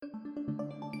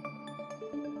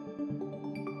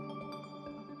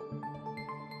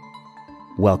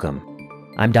Welcome.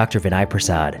 I'm Dr. Vinay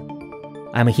Prasad.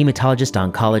 I'm a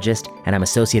hematologist-oncologist, and I'm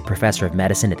Associate Professor of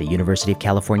Medicine at the University of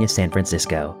California, San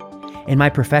Francisco. In my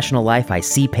professional life, I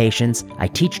see patients, I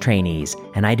teach trainees,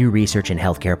 and I do research in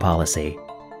healthcare policy.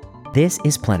 This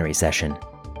is Plenary Session.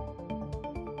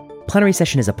 Plenary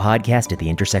Session is a podcast at the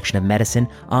intersection of medicine,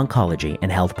 oncology,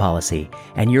 and health policy,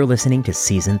 and you're listening to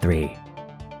Season 3.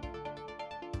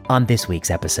 On this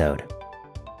week's episode.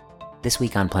 This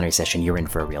week on Plenary Session, you're in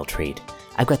for a real treat.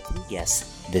 I've got 3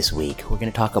 guests this week who are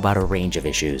going to talk about a range of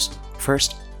issues.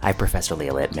 First, I have Professor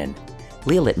Leah Littman.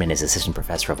 Leah Littman is Assistant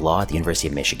Professor of Law at the University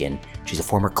of Michigan. She's a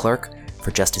former clerk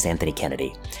for Justice Anthony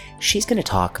Kennedy. She's going to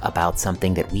talk about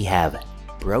something that we have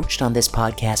broached on this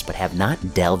podcast but have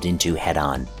not delved into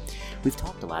head-on. We've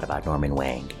talked a lot about Norman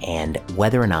Wang and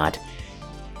whether or not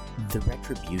the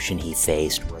retribution he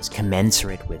faced was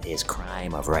commensurate with his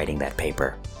crime of writing that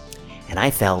paper. And I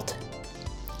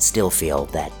still feel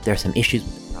that there are some issues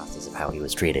with the process of how he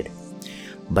was treated.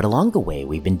 But along the way,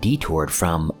 we've been detoured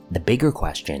from the bigger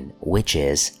question, which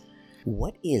is,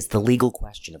 what is the legal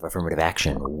question of affirmative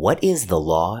action? What is the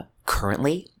law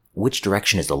currently? Which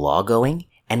direction is the law going?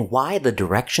 And why the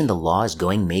direction the law is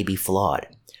going may be flawed.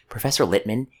 Professor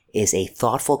Littman is a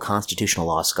thoughtful constitutional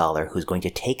law scholar who's going to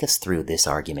take us through this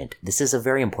argument. This is a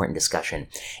very important discussion.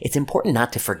 It's important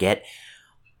not to forget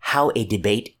how a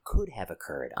debate could have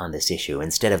occurred on this issue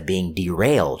instead of being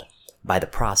derailed by the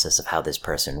process of how this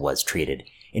person was treated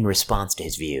in response to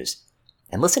his views.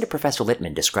 And listen to Professor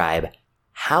Littman describe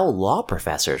how law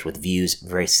professors with views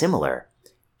very similar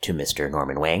to Mr.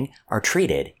 Norman Wang are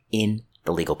treated in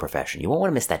the legal profession. You won't want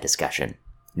to miss that discussion.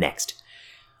 Next,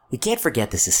 we can't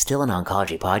forget this is still an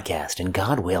oncology podcast, and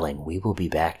God willing, we will be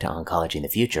back to oncology in the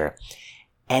future.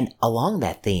 And along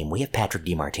that theme, we have Patrick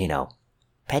DiMartino.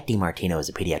 Pat DiMartino is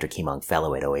a pediatric hemonc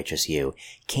fellow at OHSU,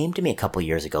 came to me a couple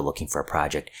years ago looking for a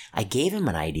project. I gave him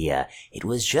an idea. It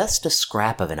was just a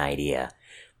scrap of an idea.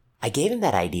 I gave him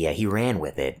that idea. He ran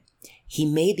with it. He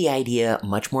made the idea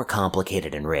much more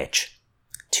complicated and rich,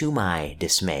 to my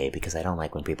dismay, because I don't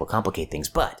like when people complicate things,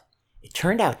 but it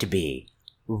turned out to be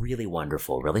really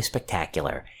wonderful, really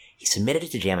spectacular. He submitted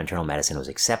it to JAMA Internal Medicine, it was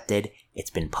accepted, it's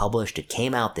been published, it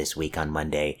came out this week on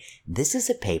Monday. This is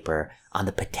a paper on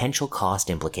the potential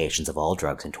cost implications of all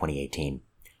drugs in 2018.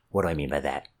 What do I mean by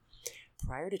that?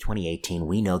 Prior to 2018,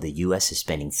 we know the US is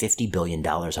spending $50 billion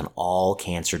on all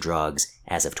cancer drugs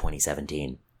as of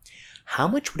 2017. How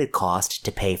much would it cost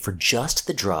to pay for just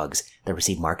the drugs that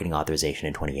received marketing authorization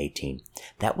in 2018?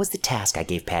 That was the task I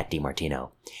gave Pat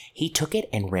DiMartino. He took it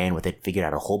and ran with it, figured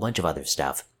out a whole bunch of other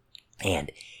stuff,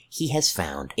 and he has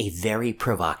found a very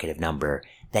provocative number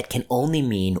that can only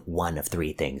mean one of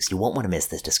 3 things. You won't want to miss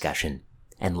this discussion.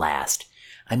 And last,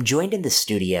 I'm joined in the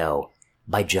studio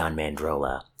by John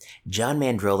Mandrola. John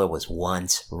Mandrola was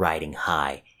once riding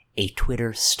high, a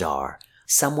Twitter star,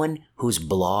 someone whose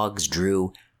blogs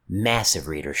drew massive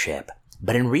readership.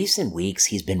 But in recent weeks,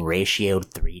 he's been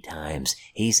ratioed 3 times.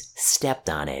 He's stepped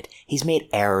on it. He's made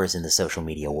errors in the social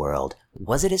media world.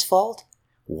 Was it his fault?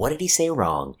 What did he say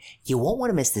wrong? You won't want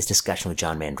to miss this discussion with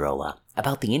John Mandrola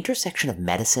about the intersection of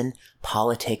medicine,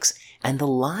 politics, and the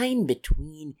line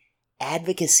between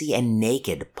advocacy and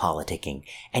naked politicking.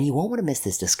 And you won't want to miss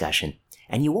this discussion.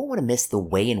 And you won't want to miss the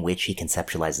way in which he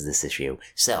conceptualizes this issue.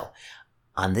 So,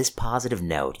 on this positive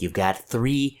note, you've got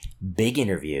 3 big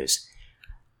interviews.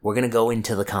 We're going to go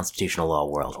into the constitutional law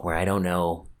world, where I don't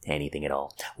know anything at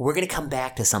all. We're going to come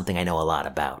back to something I know a lot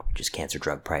about, which is cancer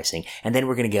drug pricing. And then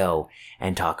we're going to go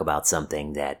and talk about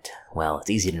something that, well, it's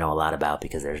easy to know a lot about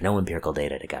because there's no empirical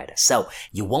data to guide us. So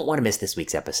you won't want to miss this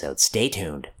week's episode. Stay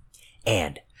tuned.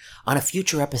 And on a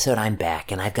future episode, I'm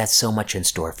back, and I've got so much in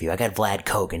store for you. I got Vlad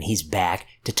Kogan. He's back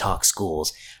to talk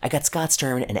schools. I got Scott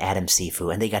Stern and Adam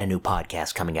Sifu, and they got a new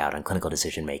podcast coming out on clinical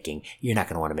decision making. You're not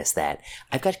going to want to miss that.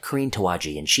 I've got Karine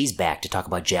Tawaji, and she's back to talk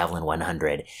about Javelin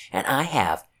 100. And I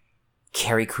have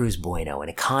Carrie Cruz Bueno, an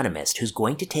economist who's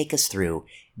going to take us through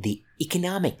the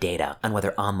economic data on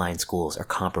whether online schools are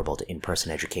comparable to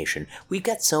in-person education. We've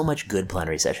got so much good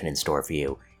plenary session in store for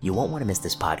you. You won't want to miss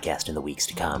this podcast in the weeks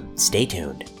to come. Stay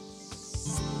tuned.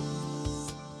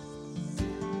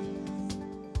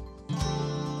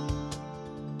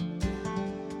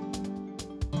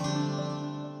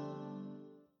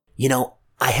 You know,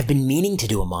 I have been meaning to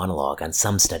do a monologue on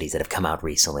some studies that have come out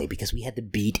recently because we had the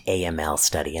Beat AML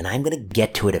study, and I'm going to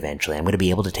get to it eventually. I'm going to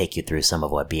be able to take you through some of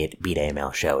what Beat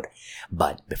AML showed.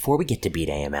 But before we get to Beat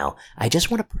AML, I just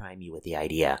want to prime you with the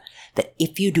idea that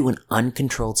if you do an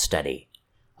uncontrolled study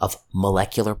of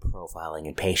molecular profiling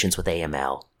in patients with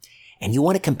AML, and you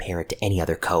want to compare it to any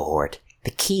other cohort,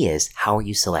 the key is how are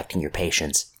you selecting your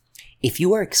patients? If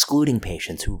you are excluding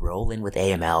patients who roll in with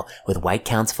AML with white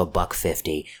counts of a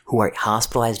 $150, who are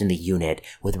hospitalized in the unit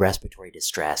with respiratory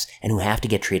distress, and who have to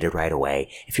get treated right away,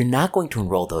 if you're not going to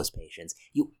enroll those patients,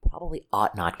 you probably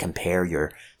ought not compare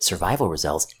your survival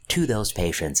results to those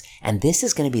patients. And this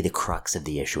is going to be the crux of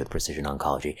the issue with precision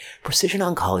oncology. Precision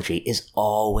oncology is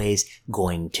always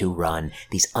going to run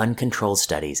these uncontrolled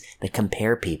studies that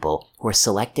compare people who are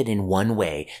selected in one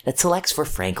way that selects for,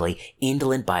 frankly,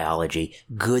 indolent biology,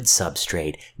 good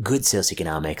substrate, good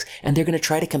socioeconomics, and they're going to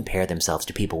try to compare themselves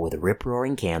to people with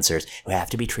rip-roaring cancers who have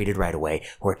to be treated right away,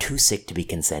 who are too sick to be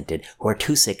consented, who are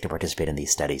too sick to participate in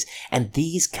these studies. And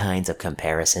these kinds of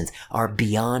comparisons are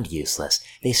beyond useless.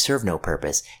 They serve no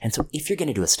purpose. And so if you're going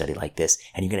to do a study like this,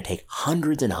 and you're going to take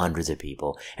hundreds and hundreds of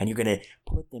people, and you're going to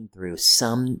put them through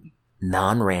some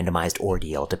non-randomized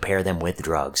ordeal to pair them with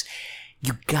drugs,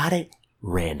 you gotta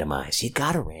randomize. You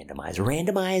gotta randomize.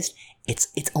 Randomized,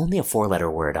 it's only a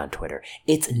 4-letter word on Twitter.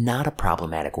 It's not a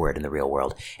problematic word in the real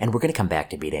world. And we're gonna come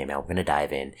back to Beat AML. We're gonna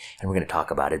dive in and we're gonna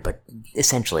talk about it. But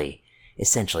essentially,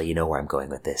 you know where I'm going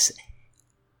with this.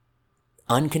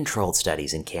 Uncontrolled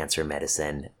studies in cancer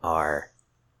medicine are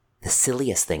the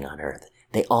silliest thing on earth.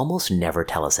 They almost never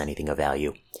tell us anything of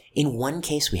value. In one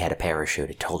case, we had a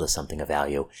parachute. It told us something of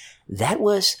value. That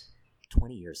was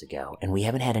 20 years ago, and we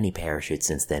haven't had any parachutes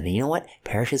since then. And you know what?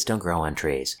 Parachutes don't grow on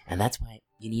trees, and that's why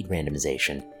you need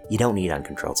randomization. You don't need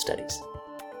uncontrolled studies.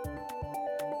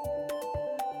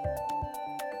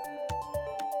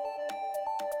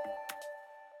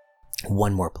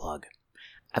 One more plug.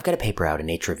 I've got a paper out in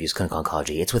Nature Reviews Clinical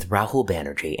Oncology. It's with Rahul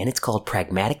Banerjee, and it's called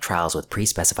Pragmatic Trials with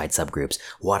Pre-Specified Subgroups,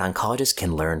 What Oncologists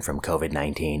Can Learn from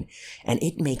COVID-19. And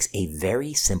it makes a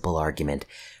very simple argument.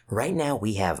 Right now,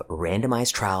 we have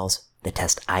randomized trials that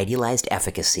test idealized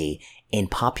efficacy in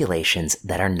populations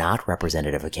that are not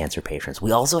representative of cancer patients.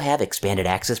 We also have expanded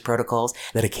access protocols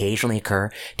that occasionally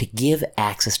occur to give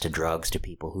access to drugs to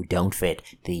people who don't fit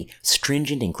the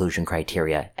stringent inclusion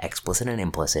criteria, explicit and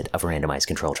implicit, of randomized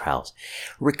controlled trials.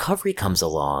 Recovery comes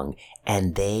along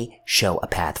and they show a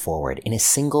path forward. In a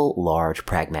single large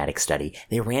pragmatic study,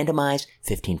 they randomized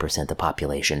 15% of the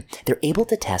population. They're able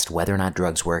to test whether or not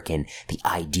drugs work in the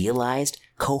idealized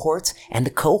cohorts and the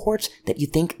cohorts that you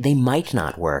think they might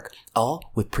not work,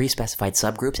 all with pre-specified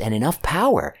subgroups and enough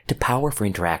power to power for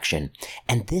interaction.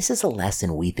 And this is a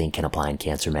lesson we think can apply in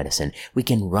cancer medicine. We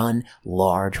can run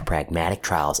large pragmatic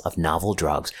trials of novel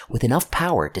drugs with enough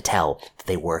power to tell that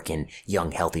they work in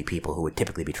young, healthy people who would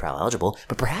typically be trial eligible,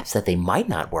 but perhaps that they might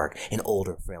not work in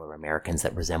older, frailer Americans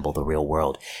that resemble the real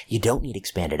world. You don't need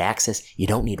expanded access. You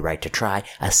don't need right to try.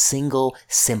 A single,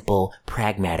 simple,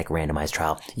 pragmatic randomized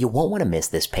trial. You won't want to miss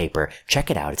this paper. Check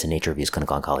it out. It's in Nature Reviews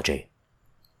Clinical Oncology.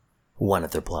 One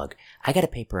other plug. I got a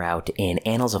paper out in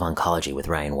Annals of Oncology with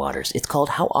Ryan Waters. It's called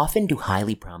How Often Do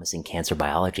Highly Promising Cancer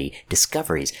Biology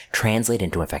Discoveries Translate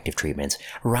into Effective Treatments?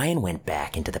 Ryan went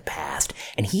back into the past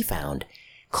and he found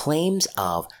claims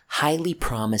of highly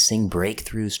promising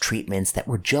breakthroughs, treatments that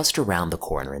were just around the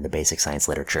corner in the basic science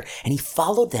literature. And he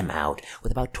followed them out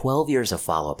with about 12 years of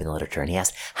follow-up in the literature. And he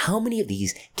asked how many of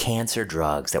these cancer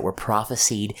drugs that were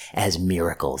prophesied as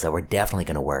miracles that were definitely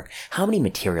going to work, how many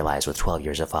materialized with 12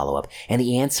 years of follow-up? And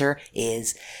the answer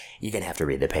is, you're going to have to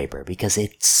read the paper because you're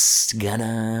going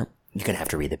to have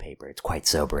to read the paper. It's quite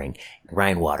sobering.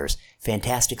 Ryan Waters,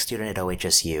 fantastic student at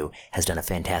OHSU, has done a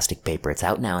fantastic paper. It's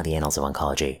out now in the Annals of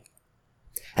Oncology.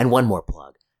 And one more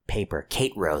plug. Paper,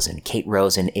 Kate Rosen. Kate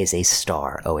Rosen is a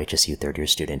star OHSU third-year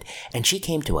student. And she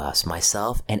came to us,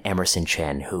 myself and Emerson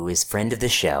Chen, who is friend of the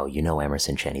show. You know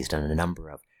Emerson Chen. He's done a number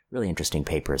of really interesting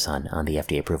papers on the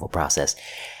FDA approval process.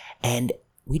 And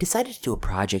we decided to do a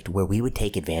project where we would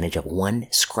take advantage of one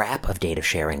scrap of data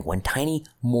sharing, one tiny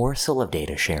morsel of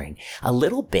data sharing, a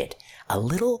little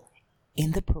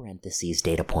in the parentheses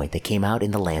data point that came out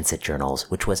in the Lancet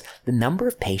journals, which was the number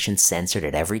of patients censored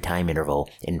at every time interval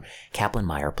in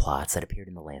Kaplan-Meier plots that appeared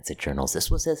in the Lancet journals.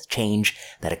 This was a change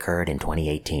that occurred in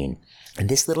 2018. And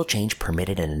this little change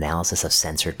permitted an analysis of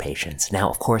censored patients. Now,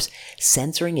 of course,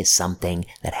 censoring is something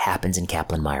that happens in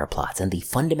Kaplan-Meier plots, and the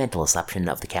fundamental assumption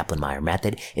of the Kaplan-Meier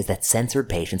method is that censored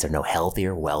patients are no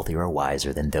healthier, wealthier, or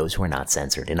wiser than those who are not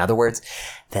censored. In other words,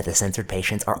 that the censored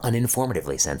patients are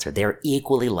uninformatively censored. They are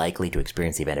equally likely to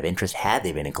experience the event of interest had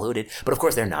they been included, but of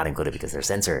course they're not included because they're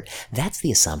censored. That's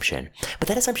the assumption. But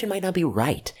that assumption might not be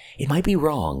right. It might be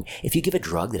wrong. If you give a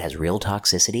drug that has real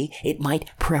toxicity, it might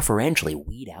preferentially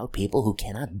weed out people who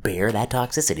cannot bear that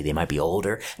toxicity. They might be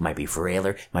older, might be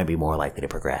frailer, might be more likely to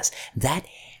progress. That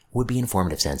would be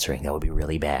informative censoring. That would be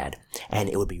really bad. And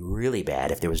it would be really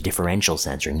bad if there was differential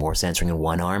censoring, more censoring in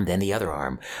one arm than the other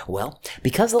arm. Well,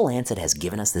 because the Lancet has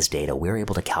given us this data, we're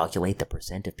able to calculate the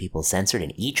percent of people censored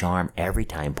in each arm every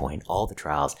time point, all the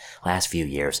trials, last few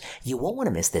years. You won't want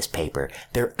to miss this paper.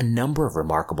 There are a number of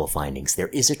remarkable findings. There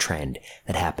is a trend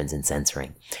that happens in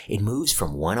censoring. It moves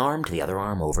from one arm to the other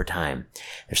arm over time.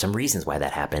 There's some reasons why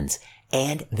that happens.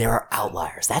 And there are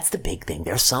outliers. That's the big thing.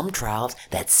 There are some trials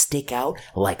that stick out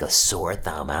like a sore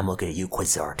thumb. I'm looking at you,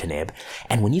 Quizartinib.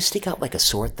 And when you stick out like a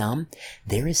sore thumb,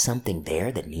 there is something there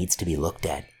that needs to be looked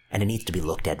at. And it needs to be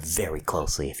looked at very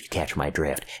closely, if you catch my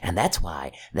drift. And that's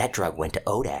why that drug went to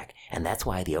ODAC. And that's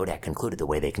why the ODAC concluded the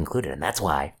way they concluded. And that's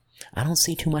why I don't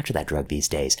see too much of that drug these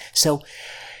days. So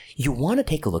you want to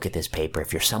take a look at this paper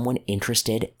if you're someone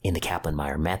interested in the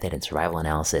Kaplan-Meier method and survival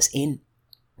analysis, in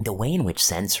the way in which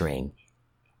censoring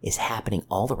is happening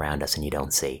all around us and you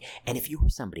don't see. And if you are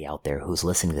somebody out there who's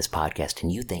listening to this podcast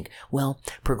and you think, well,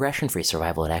 progression-free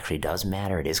survival, it actually does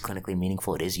matter, it is clinically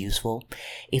meaningful, it is useful.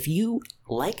 If you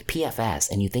like PFS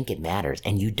and you think it matters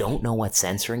and you don't know what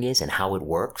censoring is and how it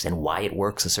works and why it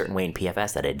works a certain way in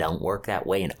PFS that it don't work that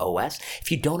way in OS,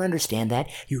 if you don't understand that,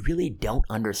 you really don't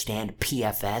understand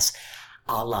PFS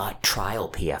a la trial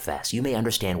PFS. You may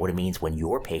understand what it means when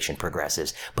your patient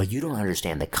progresses, but you don't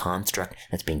understand the construct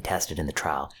that's being tested in the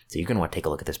trial. So you're going to want to take a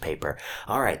look at this paper.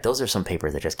 All right, those are some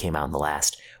papers that just came out in the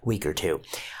last week or two.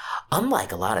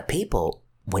 Unlike a lot of people,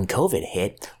 when COVID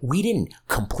hit, we didn't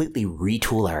completely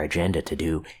retool our agenda to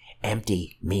do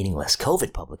empty, meaningless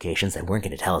COVID publications that weren't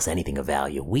going to tell us anything of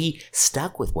value. We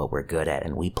stuck with what we're good at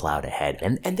and we plowed ahead.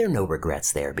 And there are no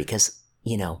regrets there because,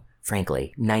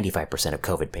 frankly, 95% of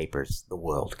COVID papers the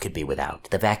world could be without.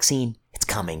 The vaccine, it's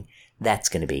coming. That's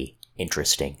going to be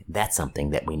interesting. That's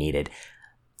something that we needed.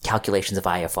 Calculations of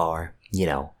IFR,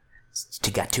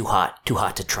 got too hot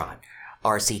to trot.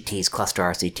 RCTs, cluster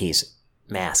RCTs,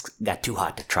 masks got too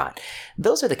hot to trot.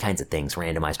 Those are the kinds of things,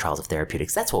 randomized trials of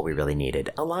therapeutics. That's what we really needed.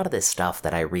 A lot of this stuff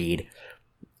that I read,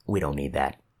 we don't need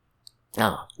that.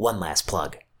 One last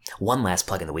plug. One last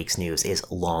plug in the week's news is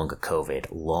long COVID.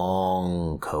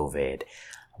 Long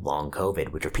COVID,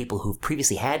 which are people who've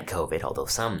previously had COVID, although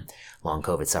some long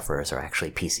COVID sufferers are actually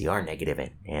PCR negative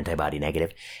and antibody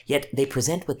negative, yet they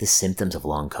present with the symptoms of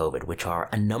long COVID, which are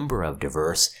a number of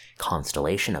diverse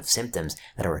constellation of symptoms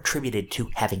that are attributed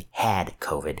to having had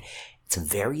COVID. It's a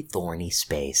very thorny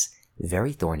space,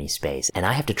 and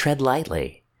I have to tread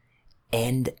lightly.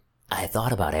 And I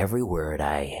thought about every word.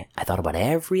 I thought about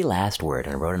every last word,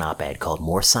 and I wrote an op-ed called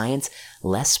More Science,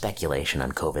 Less Speculation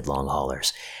on COVID Long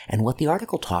Haulers. And what the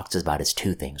article talks about is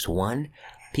two things. One,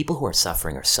 people who are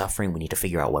suffering. We need to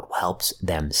figure out what helps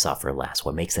them suffer less,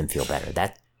 what makes them feel better.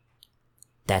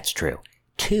 That's true.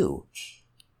 Two,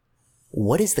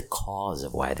 what is the cause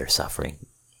of why they're suffering?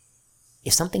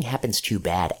 If something happens to you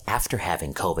bad after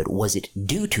having COVID, was it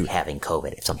due to having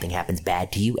COVID? If something happens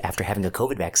bad to you after having a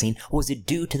COVID vaccine, was it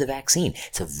due to the vaccine?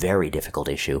 It's a very difficult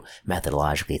issue.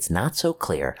 Methodologically, it's not so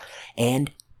clear. And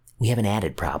we have an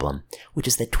added problem, which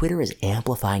is that Twitter is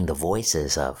amplifying the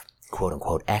voices of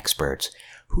quote-unquote experts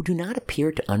who do not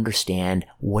appear to understand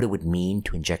what it would mean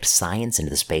to inject science into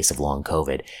the space of long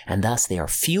COVID. And thus, they are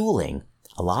fueling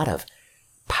a lot of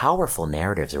powerful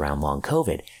narratives around long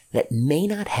COVID that may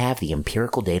not have the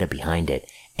empirical data behind it,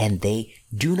 and they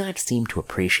do not seem to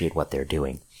appreciate what they're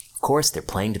doing. Of course, they're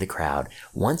playing to the crowd.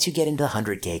 Once you get into the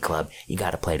 100K club, you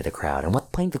gotta play to the crowd. And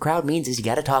what playing to the crowd means is you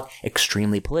gotta talk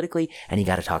extremely politically, and you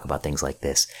gotta talk about things like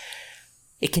this.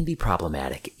 It can be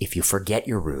problematic if you forget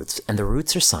your roots, and the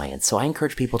roots are science. So I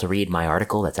encourage people to read my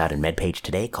article that's out in MedPage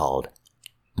today called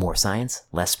More Science,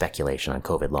 Less Speculation on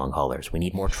COVID Long Haulers. We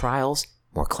need more trials,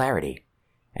 more clarity,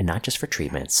 and not just for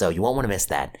treatment. So you won't want to miss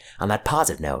that. On that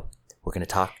positive note, we're going to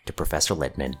talk to Professor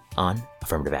Littman on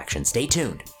affirmative action. Stay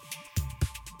tuned.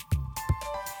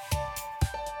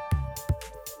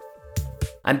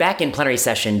 I'm back in plenary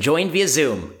session, joined via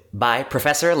Zoom by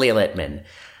Professor Leah Littman.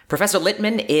 Professor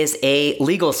Littman is a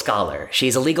legal scholar.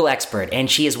 She's a legal expert, and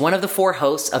she is one of the 4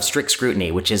 hosts of Strict Scrutiny,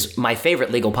 which is my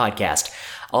favorite legal podcast.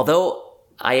 Although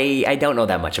I don't know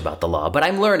that much about the law, but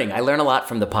I'm learning. I learn a lot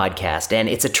from the podcast, and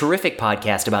it's a terrific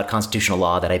podcast about constitutional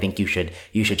law that I think you should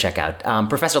check out.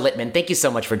 Professor Littman, thank you so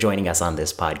much for joining us on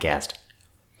this podcast.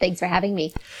 Thanks for having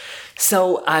me.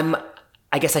 So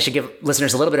I guess I should give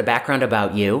listeners a little bit of background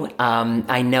about you.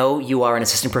 I know you are an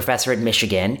assistant professor at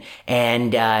Michigan,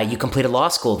 and you completed law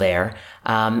school there.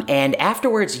 And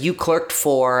afterwards, you clerked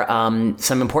for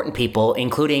some important people,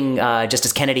 including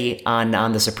Justice Kennedy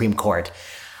on the Supreme Court.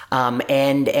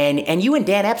 And you and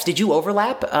Dan Epps, did you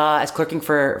overlap as clerking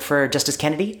for Justice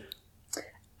Kennedy?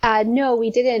 No,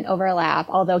 we didn't overlap,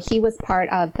 although he was part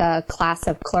of the class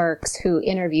of clerks who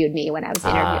interviewed me when I was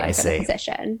interviewing for the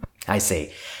position. I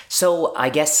see. So I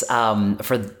guess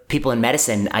for people in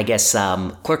medicine, I guess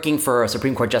clerking for a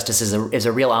Supreme Court justice is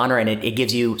a real honor, and it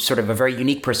gives you sort of a very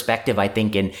unique perspective, I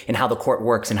think, in how the court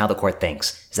works and how the court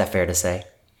thinks. Is that fair to say?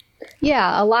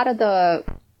 Yeah, a lot of the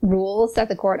rules that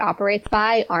the court operates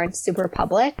by aren't super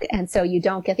public, and so you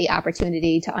don't get the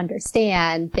opportunity to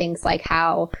understand things like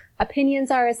how opinions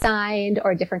are assigned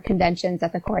or different conventions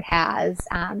that the court has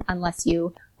unless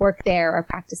you work there or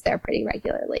practice there pretty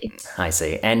regularly. I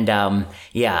see. And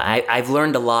I've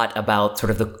learned a lot about sort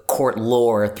of the court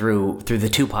lore through the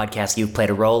two podcasts you've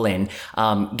played a role in,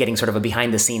 getting sort of a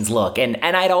behind the scenes look. And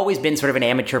I'd always been sort of an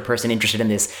amateur person interested in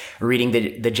this, reading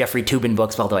the Jeffrey Toobin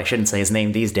books, although I shouldn't say his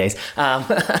name these days.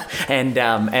 And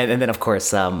then, of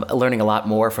course, learning a lot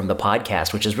more from the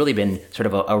podcast, which has really been sort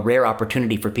of a rare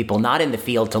opportunity for people not in the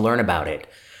field to learn about it.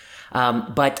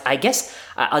 But I guess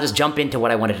I'll just jump into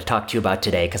what I wanted to talk to you about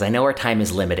today, because I know our time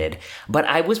is limited. But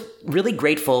I was really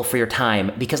grateful for your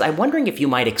time, because I'm wondering if you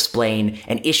might explain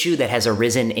an issue that has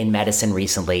arisen in medicine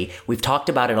recently. We've talked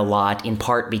about it a lot, in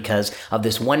part because of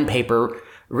this one paper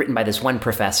written by this one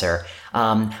professor.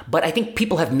 But I think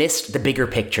people have missed the bigger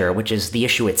picture, which is the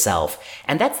issue itself.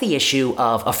 And that's the issue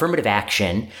of affirmative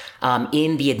action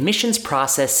in the admissions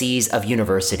processes of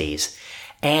universities.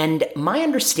 And my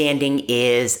understanding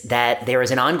is that there is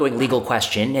an ongoing legal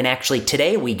question, and actually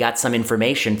today we got some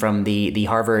information from the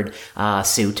Harvard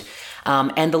suit,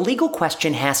 and the legal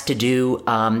question has to do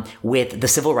with the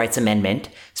Civil Rights Amendment,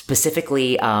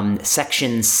 specifically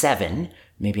Section 7.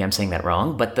 Maybe I'm saying that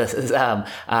wrong, but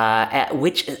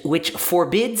which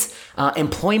forbids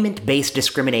employment-based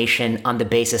discrimination on the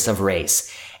basis of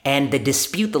race. And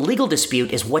the legal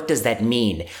dispute is, what does that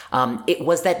mean?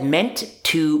 Was that meant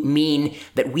to mean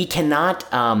that we cannot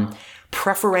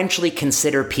preferentially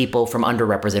consider people from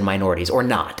underrepresented minorities or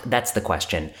not? That's the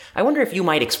question. I wonder if you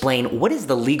might explain, what is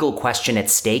the legal question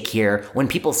at stake here when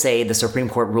people say the Supreme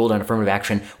Court ruled on affirmative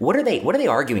action? What are they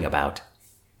arguing about?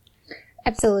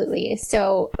 Absolutely.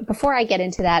 So before I get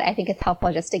into that, I think it's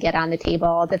helpful just to get on the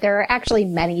table that there are actually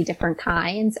many different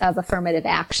kinds of affirmative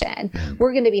action.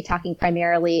 We're going to be talking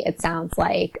primarily, it sounds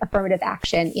like, affirmative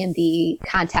action in the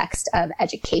context of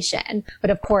education. But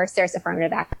of course, there's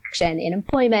affirmative action in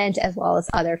employment as well as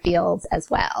other fields as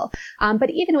well.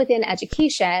 But even within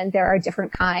education, there are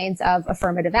different kinds of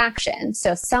affirmative action.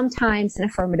 So sometimes an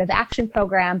affirmative action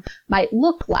program might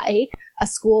look like a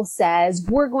school says,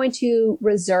 we're going to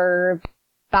reserve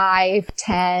 5,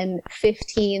 10,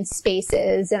 15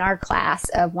 spaces in our class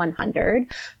of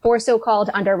 100 for so-called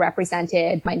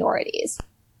underrepresented minorities.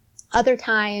 Other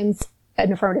times,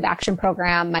 an affirmative action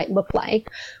program might look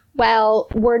like, well,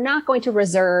 we're not going to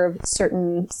reserve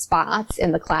certain spots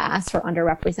in the class for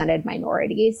underrepresented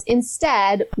minorities.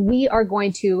 Instead, we are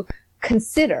going to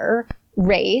consider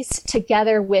race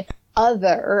together with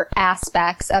other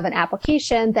aspects of an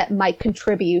application that might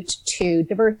contribute to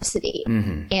diversity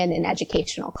in an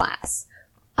educational class.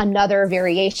 Another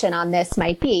variation on this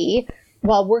might be,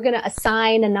 well, we're going to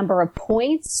assign a number of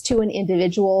points to an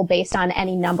individual based on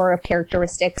any number of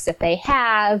characteristics that they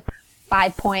have.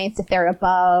 5 points if they're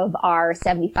above our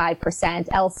 75%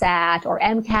 LSAT or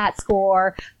MCAT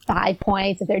score, 5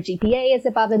 points if their GPA is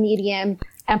above a median,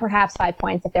 and perhaps 5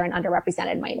 points if they're an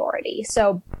underrepresented minority.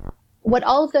 So what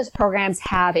all of those programs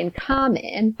have in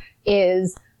common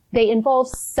is they involve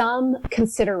some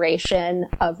consideration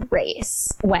of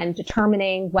race when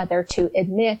determining whether to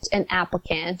admit an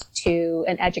applicant to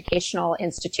an educational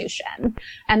institution.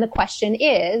 And the question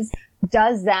is,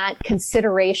 does that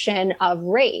consideration of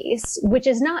race, which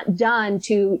is not done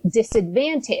to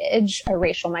disadvantage a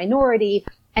racial minority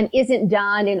and isn't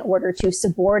done in order to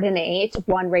subordinate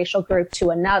one racial group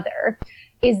to another,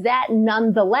 is that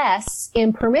nonetheless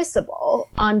impermissible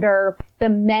under the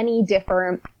many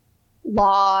different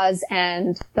laws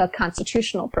and the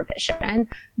constitutional provision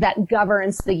that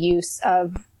governs the use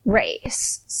of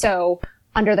race? So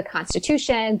under the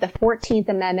Constitution, the 14th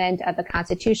Amendment of the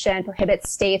Constitution prohibits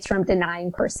states from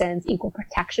denying persons equal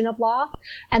protection of law.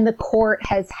 And the court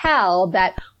has held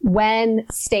that when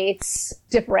states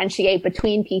differentiate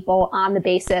between people on the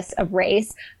basis of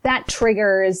race, that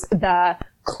triggers the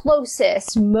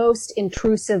closest, most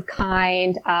intrusive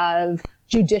kind of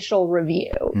judicial review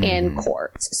in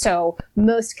courts. So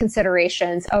most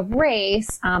considerations of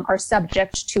race are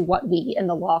subject to what we in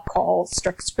the law call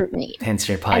strict scrutiny. Hence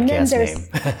your podcast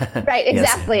name. Right,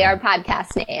 exactly, yes. Our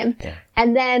podcast name. Yeah.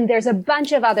 And then there's a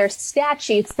bunch of other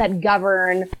statutes that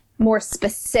govern more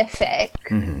specific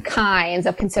kinds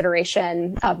of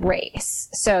consideration of race.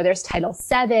 So there's Title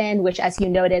VII, which, as you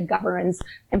noted, governs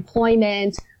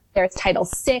employment. There's Title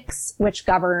VI, which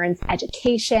governs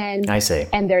education. I see.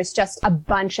 And there's just a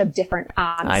bunch of different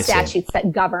statutes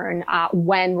that govern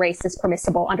when race is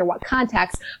permissible, under what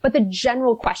context. But the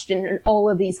general question in all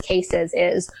of these cases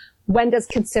is, when does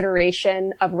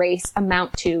consideration of race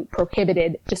amount to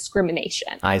prohibited discrimination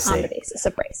on the basis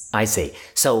of race? I see.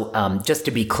 So just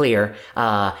to be clear,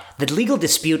 the legal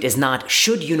dispute is not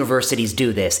should universities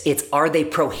do this. It's are they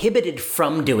prohibited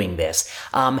from doing this?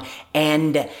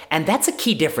 And that's a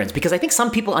key difference, because I think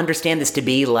some people understand this to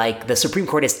be like the Supreme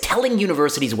Court is telling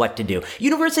universities what to do.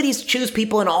 Universities choose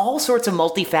people in all sorts of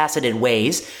multifaceted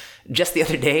ways. Just the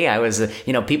other day, I was,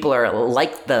 people are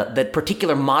like the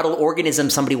particular model organism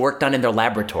somebody worked on in their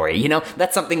laboratory.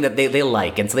 That's something that they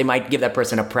like. And so they might give that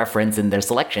person a preference in their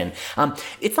selection.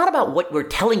 It's not about what we're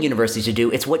telling universities to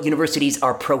do. It's what universities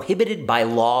are prohibited by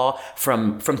law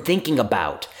from thinking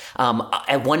about.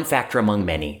 One factor among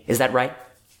many. Is that right?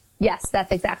 Yes,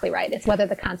 that's exactly right. It's whether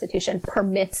the Constitution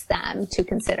permits them to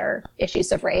consider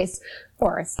issues of race,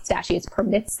 or statutes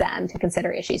permits them to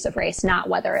consider issues of race, not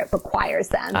whether it requires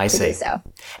them to do so.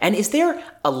 And is there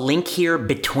a link here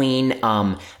between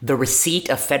the receipt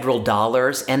of federal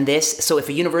dollars and this? So if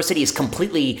a university is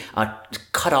completely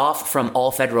cut off from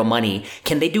all federal money,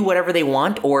 can they do whatever they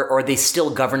want, or are they still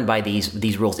governed by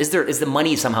these rules? Is the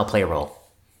money somehow play a role?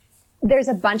 There's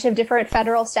a bunch of different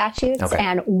federal statutes,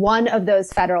 and one of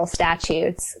those federal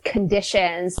statutes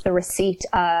conditions the receipt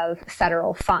of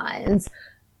federal funds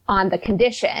on the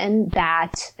condition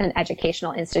that an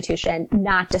educational institution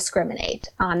not discriminate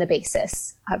on the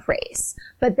basis of race.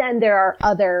 But then there are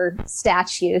other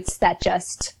statutes that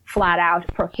just flat out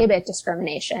prohibit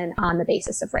discrimination on the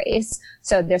basis of race.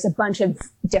 So there's a bunch of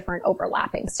different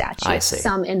overlapping statutes.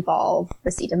 Some involve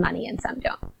receipt of money and some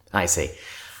don't. I see.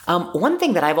 One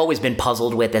thing that I've always been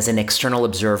puzzled with as an external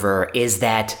observer is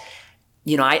that,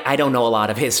 I don't know a lot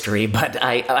of history, but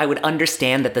I would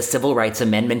understand that the Civil Rights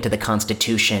Amendment to the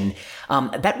Constitution,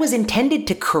 that was intended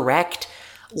to correct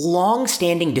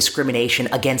long-standing discrimination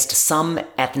against some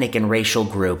ethnic and racial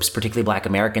groups, particularly Black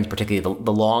Americans, particularly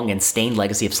the long and stained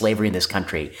legacy of slavery in this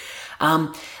country.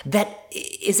 That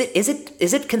is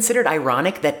it considered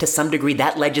ironic that to some degree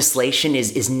that legislation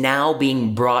is now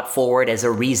being brought forward as a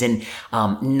reason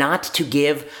not to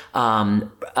give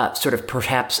not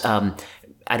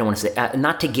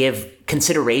to give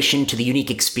consideration to the unique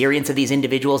experience of these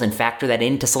individuals and factor that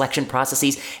into selection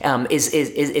processes?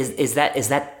 Is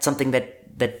that something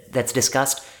that's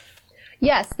discussed?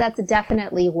 Yes, that's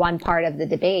definitely one part of the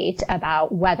debate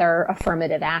about whether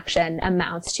affirmative action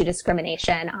amounts to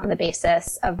discrimination on the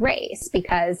basis of race.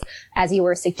 Because, as you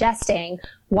were suggesting,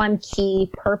 one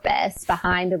key purpose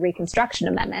behind the Reconstruction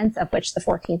Amendments, of which the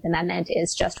 14th Amendment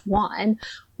is just one,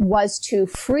 was to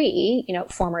free,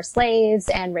 former slaves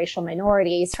and racial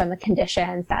minorities from the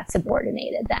conditions that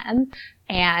subordinated them.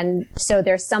 And so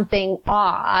there's something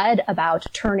odd about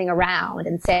turning around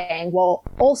and saying, well,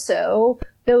 also,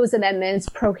 those amendments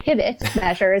prohibit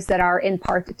measures that are in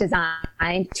part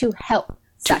designed to help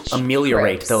to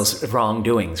ameliorate groups. Those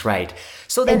wrongdoings, right?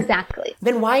 So then, exactly.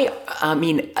 Then why,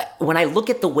 when I look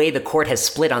at the way the court has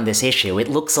split on this issue, it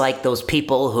looks like those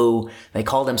people who, they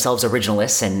call themselves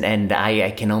originalists, and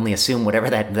I can only assume whatever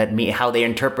that means, how they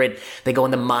interpret, they go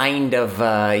in the mind of,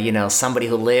 somebody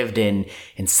who lived in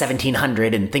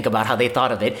 1700 and think about how they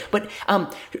thought of it. But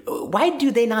why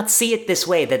do they not see it this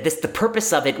way, that the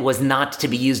purpose of it was not to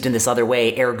be used in this other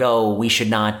way, ergo we should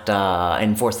not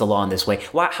enforce the law in this way?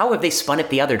 How have they spun it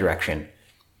the other direction?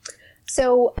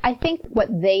 So I think what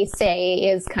they say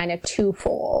is kind of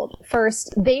twofold.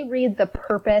 First, they read the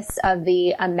purpose of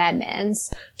the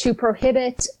amendments to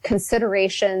prohibit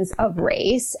considerations of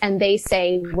race, and they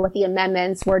say what the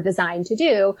amendments were designed to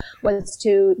do was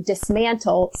to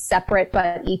dismantle separate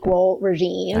but equal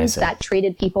regimes that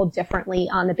treated people differently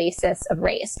on the basis of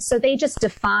race. So they just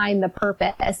define the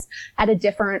purpose at a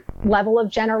different level of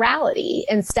generality,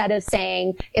 instead of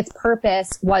saying its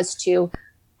purpose was to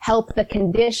help the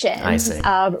conditions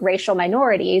of racial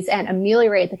minorities and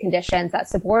ameliorate the conditions that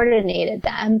subordinated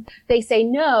them. They say,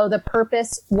 no, the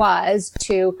purpose was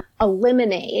to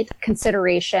eliminate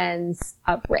considerations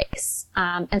of race.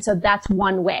 And so that's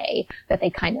one way that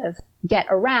they kind of get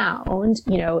around,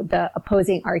 the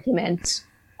opposing argument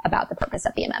about the purpose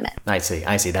of the amendment. I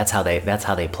see. That's how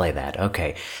they play that.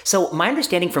 Okay. So my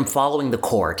understanding from following the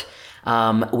court,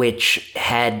 which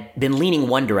had been leaning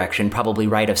one direction, probably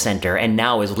right of center, and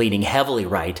now is leaning heavily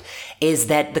right, is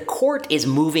that the court is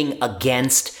moving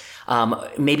against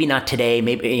maybe not today,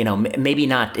 maybe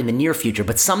not in the near future,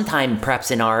 but sometime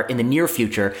perhaps in the near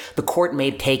future, the court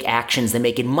may take actions that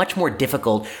make it much more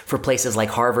difficult for places like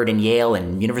Harvard and Yale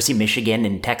and University of Michigan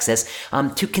and Texas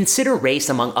to consider race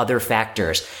among other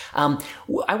factors.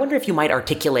 I wonder if you might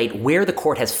articulate where the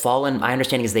court has fallen. My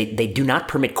understanding is they do not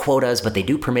permit quotas, but they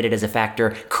do permit it as a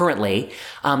factor currently.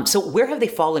 So where have they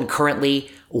fallen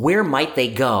currently? Where might they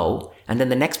go? And then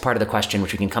the next part of the question,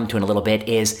 which we can come to in a little bit,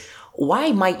 is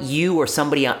why might you or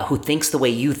somebody who thinks the way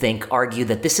you think argue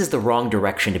that this is the wrong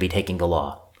direction to be taking the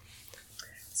law?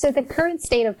 So the current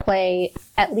state of play,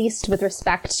 at least with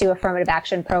respect to affirmative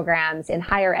action programs in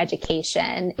higher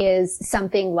education, is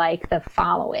something like the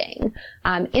following.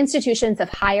 Institutions of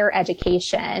higher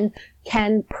education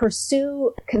can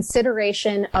pursue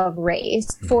consideration of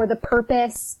race for the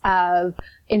purpose of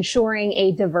ensuring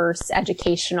a diverse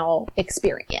educational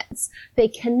experience. They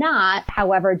cannot,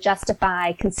 however,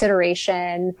 justify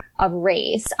consideration of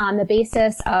race on the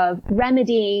basis of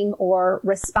remedying or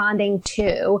responding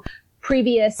to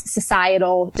previous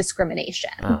societal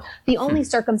discrimination. The only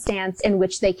circumstance in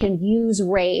which they can use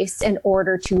race in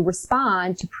order to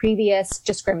respond to previous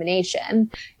discrimination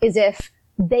is if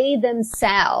they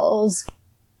themselves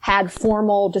had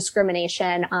formal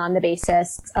discrimination on the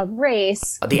basis of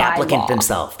race. The applicant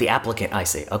themselves. The applicant, I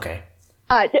see. Okay.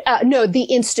 No, the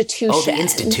institution. Oh, the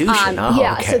institution.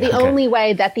 Yeah. Okay, so the only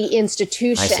way that the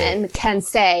institution can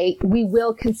say, we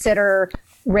will consider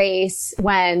race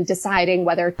when deciding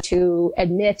whether to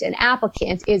admit an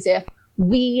applicant is if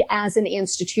we as an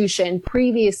institution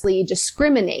previously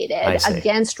discriminated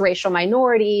against racial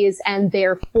minorities, and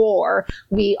therefore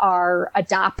we are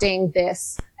adopting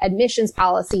this admissions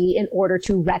policy in order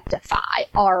to rectify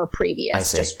our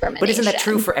previous discrimination. But isn't that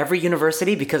true for every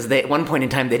university? Because at one point in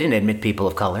time, they didn't admit people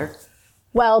of color.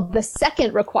 Well, the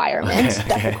second requirement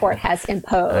that the court has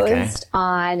imposed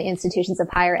on institutions of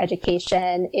higher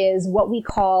education is what we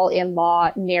call in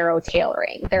law narrow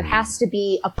tailoring. There has to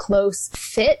be a close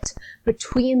fit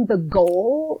between the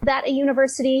goal that a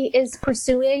university is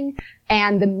pursuing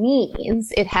and the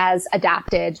means it has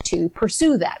adopted to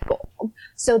pursue that goal.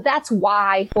 So that's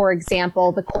why, for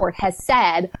example, the court has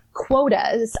said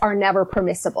quotas are never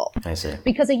permissible. I see.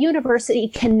 Because a university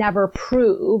can never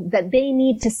prove that they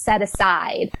need to set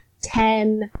aside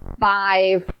 10,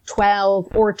 5,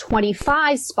 12, or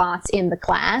 25 spots in the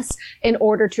class in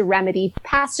order to remedy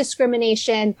past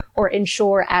discrimination or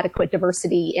ensure adequate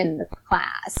diversity in the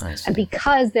class. And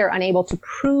because they're unable to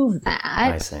prove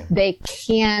that, they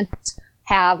can't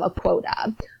have a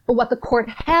quota. But what the court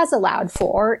has allowed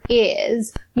for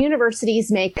is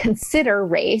universities may consider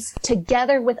race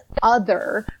together with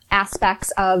other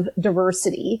aspects of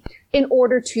diversity in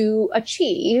order to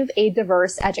achieve a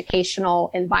diverse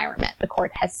educational environment. The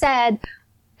court has said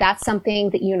that's something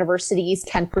that universities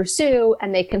can pursue,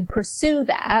 and they can pursue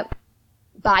that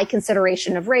by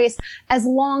consideration of race as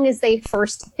long as they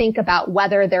first think about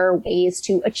whether there are ways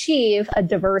to achieve a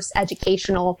diverse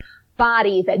educational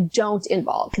body that don't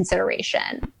involve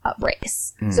consideration of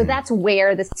race. So that's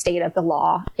where the state of the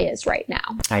law is right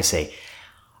now. I see.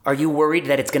 Are you worried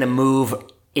that it's going to move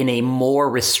in a more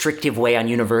restrictive way on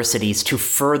universities to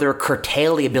further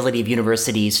curtail the ability of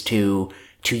universities to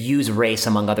use race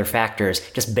among other factors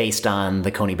just based on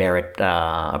the Coney Barrett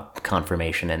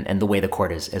confirmation and the way the court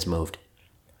has moved?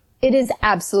 It is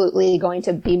absolutely going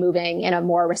to be moving in a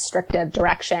more restrictive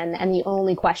direction. And the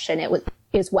only question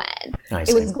is when.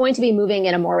 It was going to be moving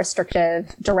in a more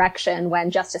restrictive direction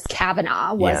when Justice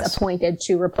Kavanaugh was appointed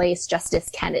to replace Justice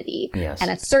Kennedy.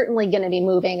 And it's certainly going to be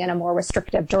moving in a more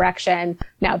restrictive direction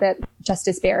now that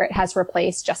Justice Barrett has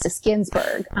replaced Justice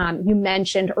Ginsburg. You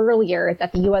mentioned earlier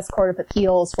that the U.S. Court of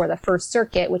Appeals for the First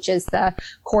Circuit, which is the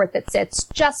court that sits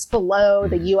just below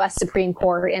the U.S. Supreme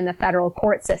Court in the federal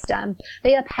court system,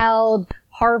 they upheld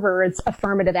Harvard's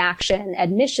affirmative action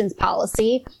admissions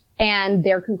policy. And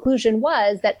their conclusion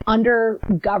was that under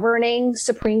governing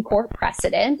Supreme Court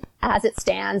precedent, as it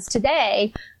stands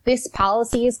today, this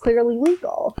policy is clearly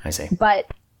legal. I see. But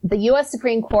the U.S.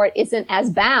 Supreme Court isn't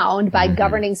as bound by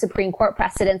governing Supreme Court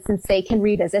precedent since they can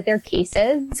revisit their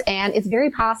cases. And it's very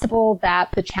possible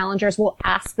that the challengers will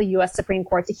ask the U.S. Supreme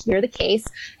Court to hear the case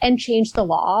and change the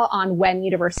law on when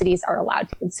universities are allowed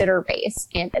to consider race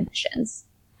in admissions.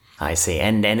 I see.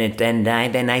 And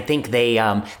I think they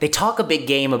talk a big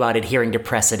game about adhering to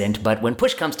precedent, but when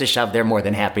push comes to shove, they're more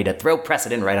than happy to throw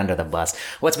precedent right under the bus.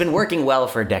 What's been working well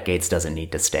for decades doesn't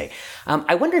need to stay.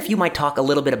 I wonder if you might talk a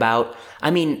little bit about,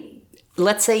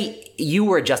 let's say you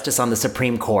were a justice on the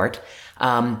Supreme Court.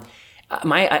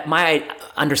 My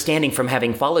understanding from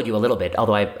having followed you a little bit,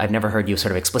 although I've never heard you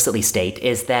sort of explicitly state,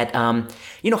 is that,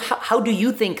 how do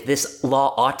you think this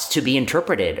law ought to be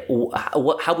interpreted?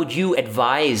 How would you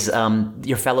advise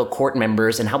your fellow court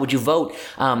members, and how would you vote?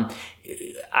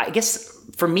 I guess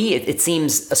for me, it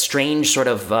seems a strange sort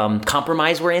of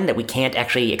compromise we're in, that we can't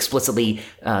actually explicitly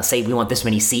say we want this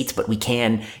many seats, but we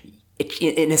can,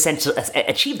 in a sense,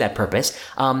 achieve that purpose.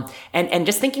 And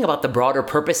just thinking about the broader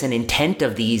purpose and intent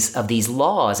of these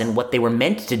laws and what they were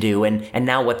meant to do, and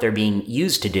now what they're being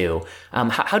used to do.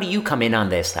 How do you come in on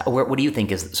this? What do you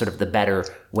think is sort of the better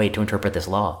way to interpret this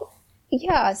law?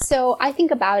 Yeah, so I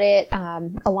think about it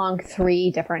along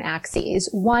three different axes.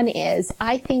 One is,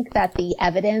 I think that the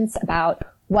evidence about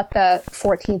what the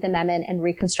 14th Amendment and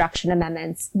Reconstruction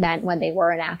Amendments meant when they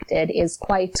were enacted is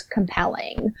quite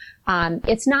compelling.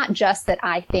 It's not just that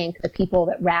I think the people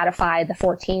that ratified the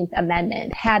 14th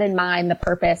Amendment had in mind the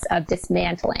purpose of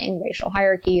dismantling racial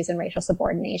hierarchies and racial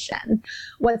subordination.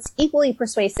 What's equally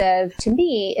persuasive to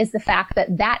me is the fact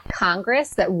that that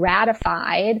Congress that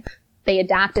ratified, they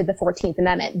adopted the 14th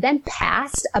Amendment, then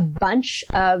passed a bunch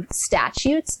of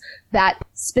statutes that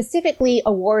specifically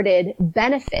awarded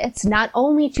benefits not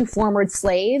only to former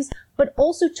slaves, but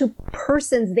also to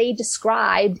persons they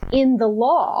described in the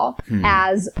law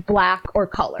as Black or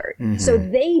colored. Mm-hmm. So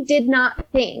they did not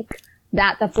think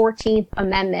that the 14th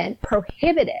Amendment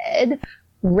prohibited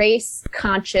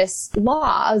race-conscious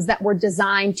laws that were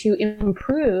designed to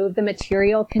improve the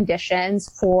material conditions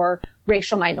for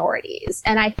racial minorities.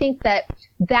 And I think that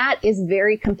that is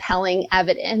very compelling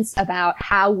evidence about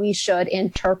how we should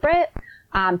interpret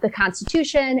the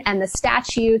Constitution and the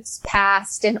statutes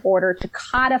passed in order to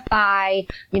codify,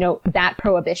 that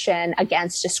prohibition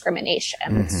against discrimination.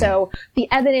 Mm-hmm. So the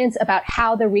evidence about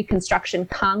how the Reconstruction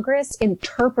Congress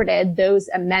interpreted those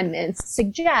amendments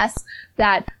suggests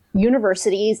that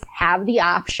universities have the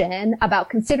option about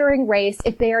considering race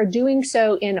if they are doing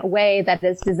so in a way that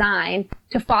is designed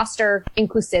to foster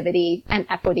inclusivity and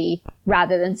equity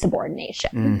rather than subordination.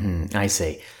 Mm-hmm. I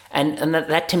see. And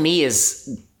that to me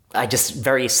is just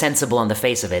very sensible on the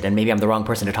face of it. And maybe I'm the wrong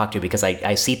person to talk to because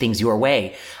I see things your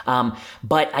way.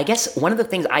 But I guess one of the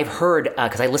things I've heard,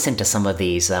 because I listen to some of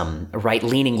these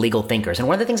right-leaning legal thinkers, and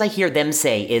one of the things I hear them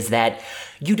say is that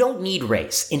you don't need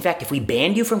race. In fact, if we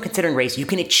banned you from considering race, you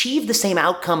can achieve the same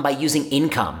outcome by using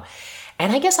income.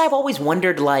 And I guess I've always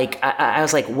wondered, I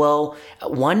was like, well,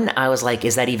 one, I was like,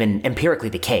 is that even empirically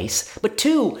the case? But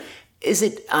two, is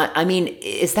it,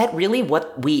 is that really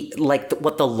what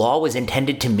what the law was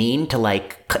intended to mean, to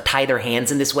tie their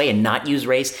hands in this way and not use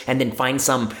race, and then find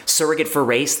some surrogate for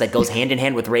race that goes hand in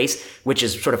hand with race, which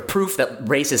is sort of proof that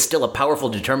race is still a powerful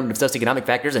determinant of socioeconomic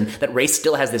factors, and that race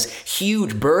still has this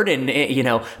huge burden,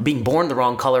 being born the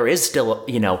wrong color is still,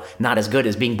 not as good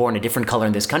as being born a different color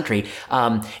in this country.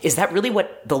 Is that really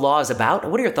what the law is about?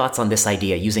 What are your thoughts on this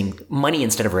idea, using money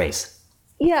instead of race?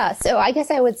 Yeah, so I guess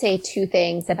I would say two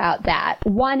things about that.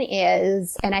 One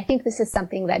is, and I think this is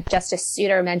something that Justice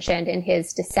Souter mentioned in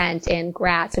his dissent in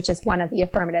Gratz, which is one of the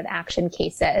affirmative action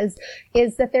cases,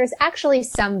 is that there's actually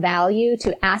some value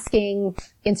to asking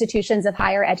institutions of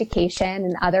higher education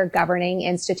and other governing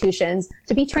institutions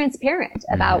to be transparent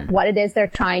about what it is they're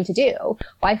trying to do.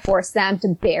 Why force them to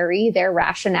bury their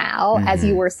rationale, as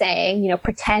you were saying,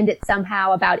 pretend it's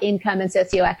somehow about income and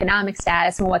socioeconomic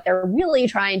status, when what they're really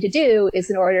trying to do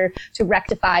is in order to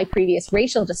rectify previous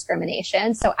racial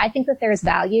discrimination. So I think that there's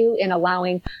value in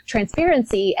allowing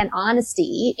transparency and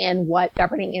honesty in what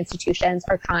governing institutions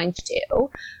are trying to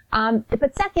do.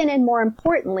 But second, and more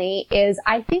importantly, is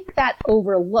I think that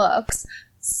overlooks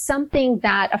something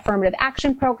that affirmative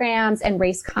action programs and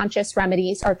race-conscious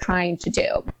remedies are trying to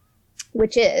do,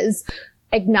 which is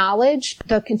acknowledge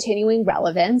the continuing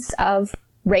relevance of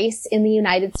race in the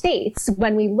United States.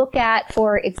 When we look at,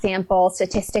 for example,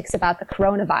 statistics about the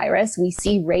coronavirus, we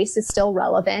see race is still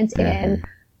relevant in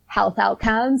health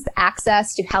outcomes,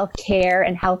 access to health care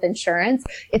and health insurance.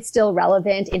 It's still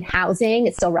relevant in housing.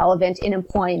 It's still relevant in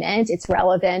employment. It's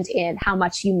relevant in how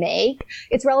much you make.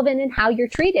 It's relevant in how you're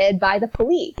treated by the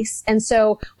police. And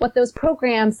so what those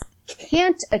programs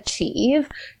can't achieve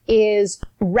is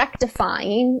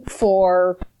rectifying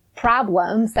for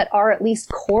problems that are at least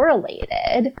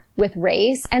correlated with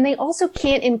race. And they also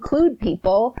can't include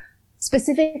people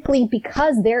specifically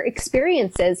because their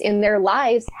experiences in their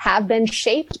lives have been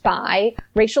shaped by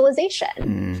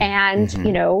racialization and,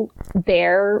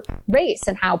 their race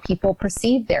and how people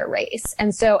perceive their race.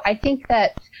 And so I think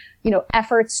that,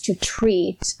 efforts to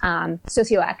treat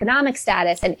socioeconomic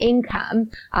status and income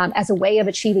as a way of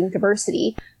achieving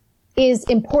diversity is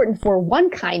important for one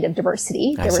kind of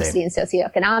diversity in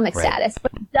socioeconomic status,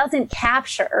 but doesn't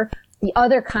capture the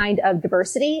other kind of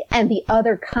diversity and the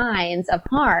other kinds of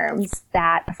harms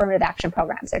that affirmative action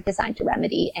programs are designed to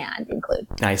remedy and include.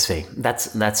 I see.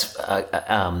 That's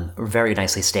very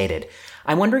nicely stated.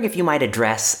 I'm wondering if you might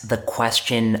address the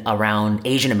question around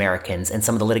Asian Americans and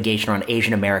some of the litigation around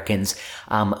Asian Americans,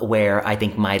 where I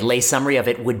think my lay summary of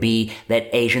it would be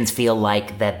that Asians feel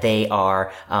like that they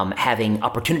are having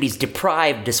opportunities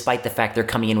deprived despite the fact they're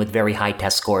coming in with very high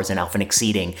test scores and often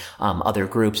exceeding other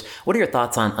groups. What are your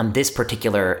thoughts on this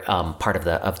particular part of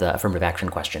the affirmative action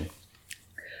question?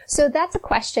 So that's a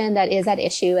question that is at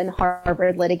issue in the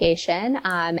Harvard litigation,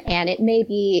 and it may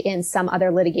be in some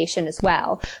other litigation as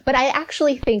well. But I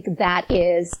actually think that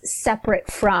is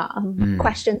separate from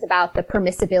questions about the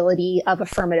permissibility of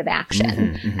affirmative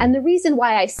action. And the reason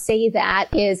why I say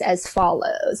that is as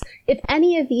follows. If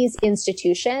any of these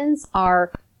institutions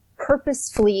are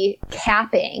purposefully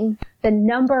capping the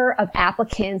number of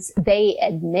applicants they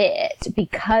admit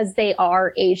because they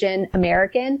are Asian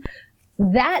American,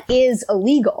 that is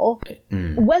illegal,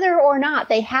 whether or not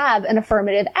they have an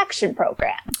affirmative action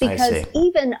program. Because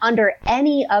even under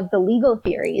any of the legal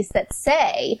theories that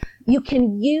say you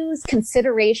can use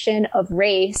consideration of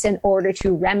race in order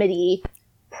to remedy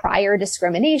prior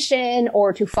discrimination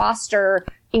or to foster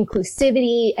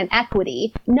inclusivity and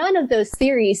equity, none of those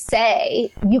theories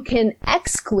say you can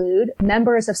exclude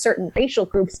members of certain racial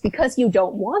groups because you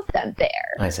don't want them there.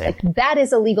 I see. Like, that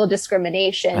is illegal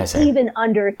discrimination, even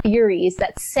under theories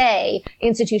that say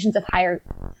institutions of higher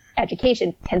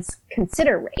education can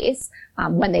consider race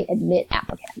when they admit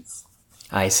applicants.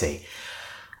 I see.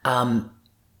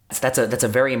 That's a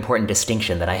very important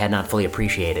distinction that I had not fully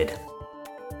appreciated.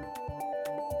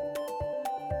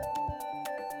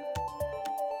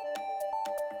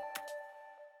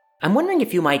 I'm wondering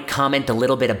if you might comment a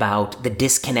little bit about the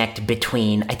disconnect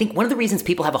between, I think one of the reasons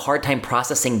people have a hard time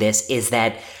processing this is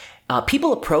that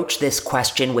people approach this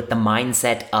question with the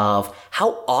mindset of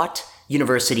how ought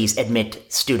universities admit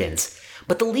students.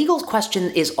 But the legal question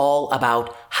is all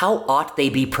about how ought they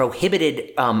be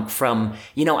prohibited from,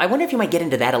 I wonder if you might get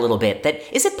into that a little bit. That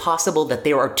is it possible that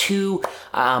there are two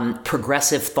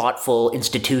progressive, thoughtful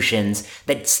institutions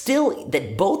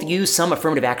that both use some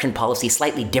affirmative action policy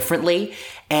slightly differently?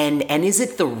 And is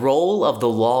it the role of the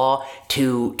law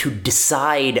to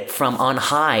decide from on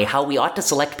high how we ought to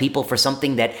select people for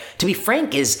something that, to be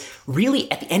frank, is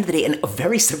really, at the end of the day, a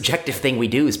very subjective thing we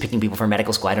do is picking people for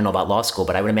medical school. I don't know about law school,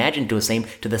 but I would imagine to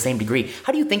the same degree.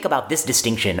 How do you think about this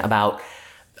distinction about,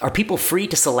 are people free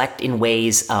to select in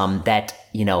ways that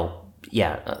you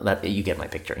get my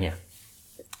picture, yeah.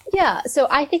 Yeah, so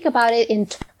I think about it in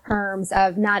terms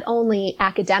of not only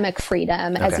academic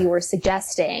freedom, as you were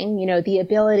suggesting, the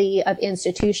ability of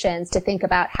institutions to think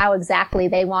about how exactly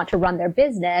they want to run their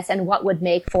business and what would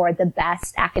make for the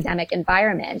best academic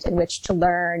environment in which to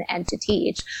learn and to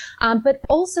teach. But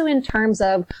also in terms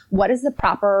of what is the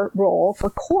proper role for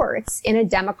courts in a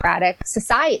democratic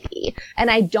society. And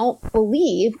I don't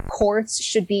believe courts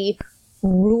should be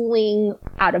ruling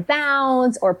out of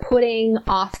bounds or putting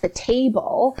off the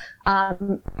table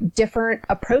different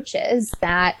approaches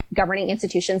that governing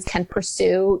institutions can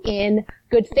pursue in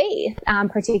good faith,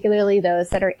 particularly those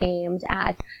that are aimed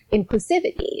at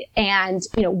inclusivity. And,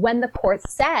 when the court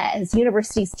says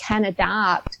universities can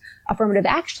adopt affirmative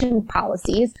action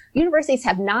policies, universities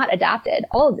have not adopted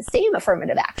all of the same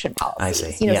affirmative action policies.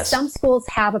 I see. Some schools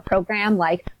have a program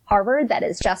like Harvard that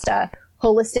is just a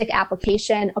holistic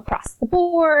application across the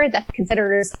board that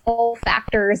considers all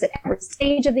factors at every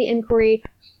stage of the inquiry.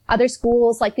 Other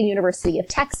schools, like the University of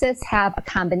Texas, have a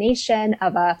combination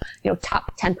of a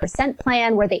top 10%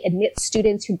 plan where they admit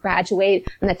students who graduate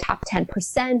in the top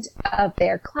 10% of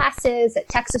their classes at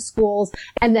Texas schools,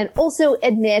 and then also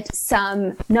admit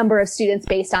some number of students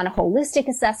based on a holistic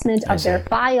assessment of their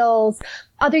files.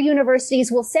 Other universities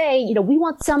will say, we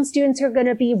want some students who are going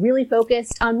to be really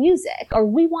focused on music, or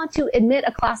we want to admit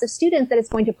a class of students that is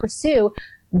going to pursue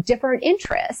different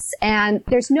interests. And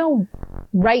there's no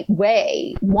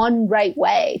one right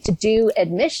way to do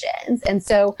admissions. And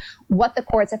so what the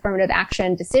court's affirmative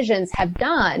action decisions have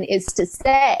done is to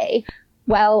say,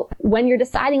 well, when you're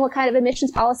deciding what kind of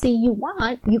admissions policy you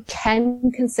want, you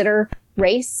can consider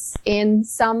race in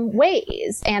some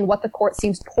ways. And what the court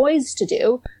seems poised to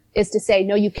do is to say,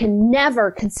 no, you can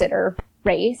never consider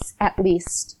race, at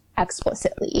least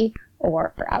explicitly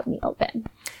or out in the open.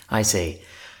 I see.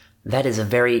 That is a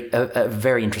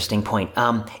very interesting point.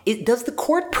 Does the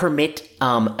court permit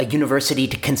a university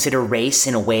to consider race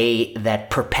in a way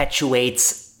that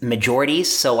perpetuates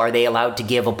majorities? So are they allowed to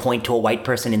give a point to a white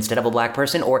person instead of a black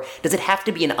person? Or does it have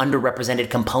to be an underrepresented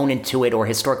component to it or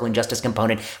historical injustice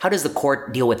component? How does the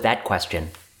court deal with that question?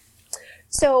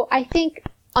 So I think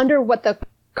under what the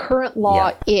current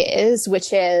law is,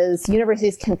 which is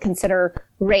universities can consider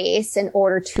race in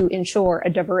order to ensure a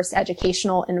diverse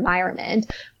educational environment,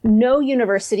 no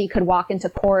university could walk into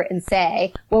court and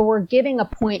say, well, we're giving a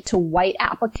point to white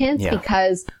applicants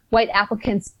because white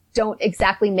applicants don't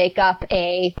exactly make up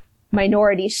a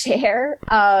minority share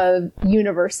of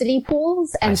university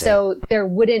pools. And so there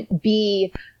wouldn't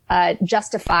be a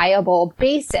justifiable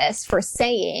basis for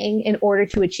saying in order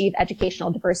to achieve educational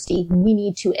diversity, we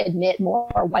need to admit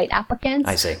more white applicants.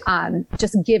 I see.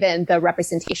 Just given the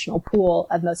representational pool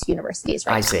of most universities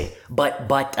right now. I see.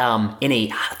 But in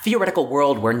a theoretical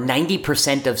world where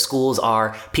 90% of schools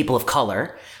are people of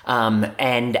color, and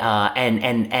if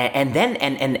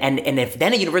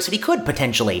then a university could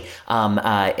potentially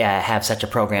have such a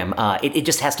program, it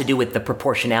just has to do with the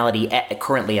proportionality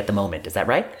currently at the moment. Is that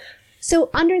right?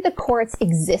 So under the court's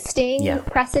existing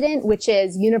precedent, which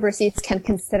is universities can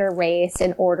consider race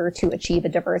in order to achieve a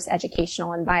diverse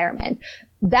educational environment,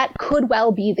 that could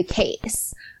well be the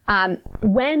case.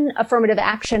 When affirmative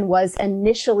action was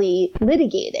initially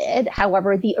litigated,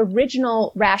 however, the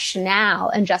original rationale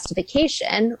and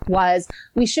justification was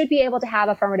we should be able to have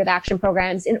affirmative action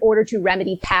programs in order to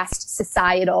remedy past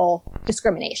societal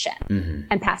discrimination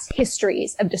and past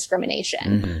histories of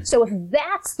discrimination. So if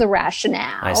that's the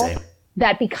rationale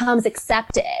that becomes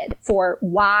accepted for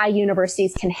why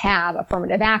universities can have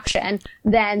affirmative action,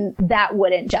 then that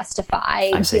wouldn't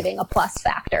justify giving a plus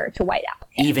factor to white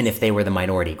applicants. Even if they were the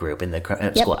minority group in the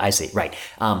school. I see. Right.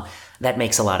 That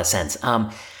makes a lot of sense.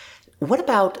 What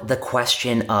about the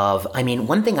question of,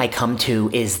 one thing I come to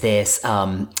is this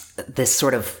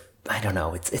sort of, I don't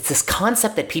know, it's this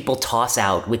concept that people toss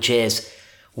out, which is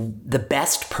the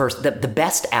best the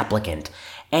best applicant.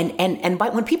 And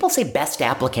when people say best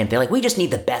applicant, they're like, we just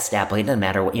need the best applicant. It doesn't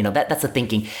matter what, that's the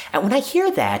thinking. And when I hear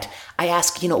that, I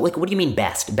ask, what do you mean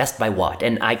best? Best by what?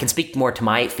 And I can speak more to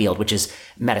my field, which is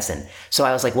medicine. So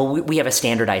I was like, well, we have a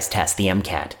standardized test, the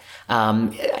MCAT.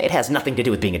 It has nothing to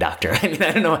do with being a doctor.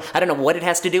 I don't know what it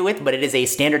has to do with, but it is a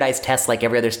standardized test like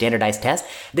every other standardized test.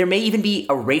 There may even be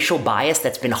a racial bias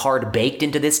that's been hard baked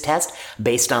into this test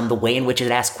based on the way in which it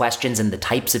asks questions and the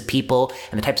types of people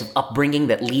and the types of upbringing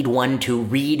that lead one to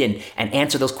read and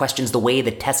answer those questions the way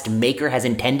the test maker has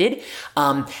intended.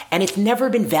 And it's never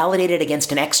been validated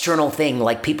against an external thing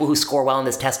like people who score well on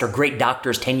this test are great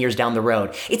doctors 10 years down the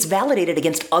road. It's validated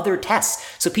against other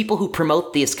tests. So people who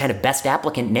promote this kind of best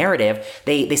applicant narrative,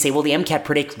 they say, well, the MCAT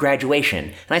predicts graduation.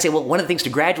 And I say, well, one of the things to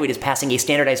graduate is passing a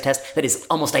standardized test that is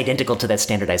almost identical to that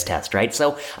standardized test, right?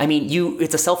 So,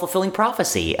 it's a self-fulfilling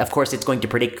prophecy. Of course, it's going to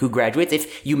predict who graduates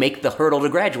if you make the hurdle to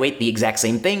graduate the exact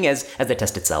same thing as the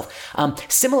test itself.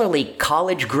 Similarly,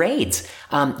 college grades.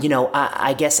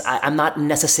 I guess I'm not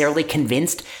necessarily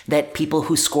convinced that people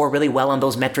who score really well on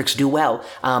those metrics do well.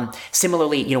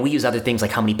 Similarly, we use other things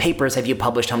like how many papers have you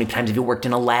published, how many times have you worked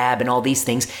in a lab, and all these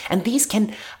things. And these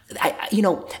can,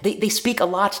 they speak a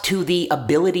lot to the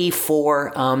ability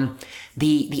for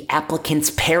the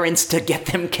applicants' parents to get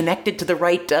them connected to the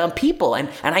right people. And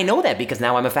I know that because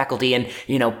now I'm a faculty and,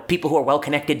 people who are well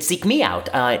connected seek me out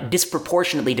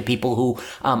disproportionately to people who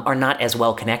are not as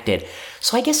well connected.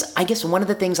 So I guess one of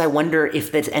the things I wonder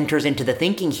if that enters into the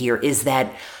thinking here is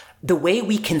that the way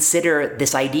we consider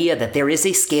this idea that there is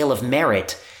a scale of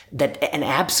merit, that an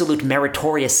absolute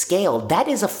meritorious scale, that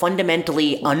is a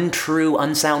fundamentally untrue,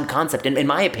 unsound concept, in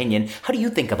my opinion. How do you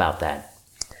think about that?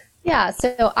 Yeah,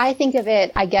 so I think of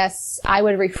it, I guess I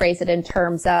would rephrase it in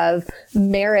terms of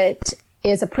merit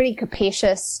is a pretty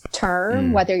capacious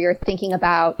term, whether you're thinking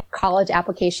about college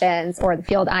applications or the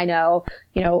field I know,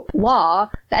 law.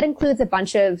 That includes a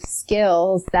bunch of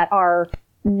skills that are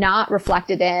not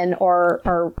reflected in or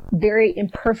are very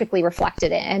imperfectly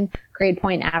reflected in grade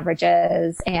point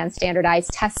averages and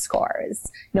standardized test scores.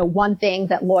 One thing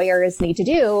that lawyers need to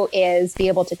do is be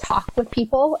able to talk with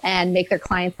people and make their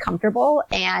clients comfortable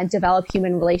and develop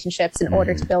human relationships in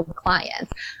order to build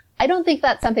clients. I don't think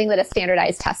that's something that a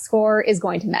standardized test score is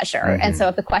going to measure. And so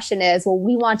if the question is, well,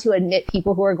 we want to admit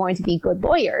people who are going to be good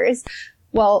lawyers,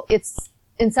 well, it's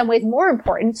in some ways more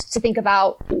important to think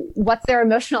about what's their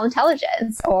emotional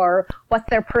intelligence or what's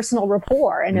their personal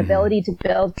rapport and ability to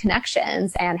build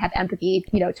connections and have empathy,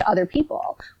 to other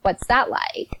people. What's that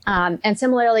like? And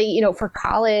similarly, for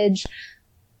college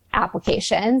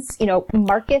applications,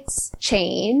 markets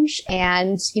change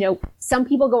and, some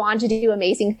people go on to do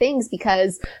amazing things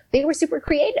because they were super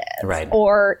creative, right?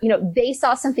 Or, they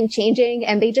saw something changing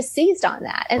and they just seized on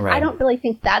that. And I don't really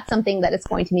think that's something that is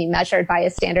going to be measured by a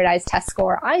standardized test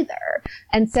score either.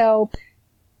 And so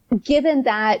given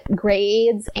that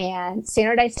grades and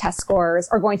standardized test scores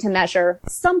are going to measure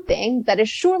something that is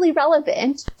surely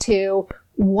relevant to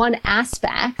one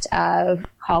aspect of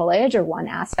college or one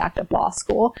aspect of law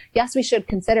school, yes, we should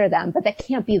consider them, but that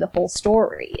can't be the whole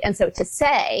story. And so to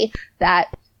say that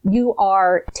you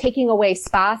are taking away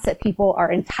spots that people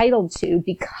are entitled to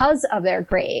because of their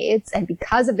grades and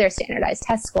because of their standardized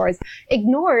test scores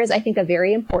ignores, I think, a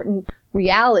very important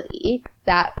reality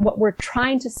that what we're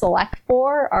trying to select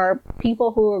for are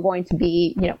people who are going to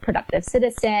be, productive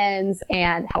citizens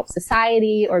and help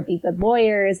society or be good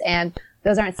lawyers. And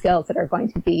those aren't skills that are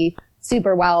going to be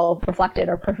super well reflected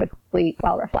or perfectly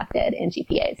well reflected in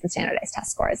GPAs and standardized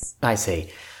test scores. I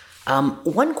see.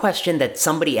 One question that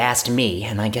somebody asked me,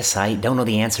 and I guess I don't know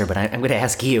the answer, but I'm going to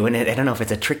ask you, and I don't know if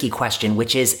it's a tricky question,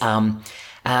 which is, among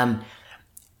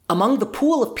the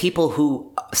pool of people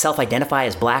who self-identify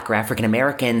as Black or African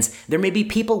Americans, there may be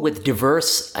people with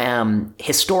diverse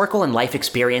historical and life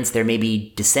experience. There may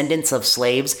be descendants of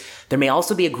slaves. There may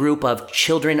also be a group of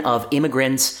children of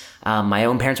immigrants. My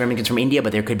own parents were immigrants from India,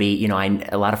 but there could be,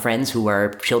 a lot of friends who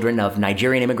are children of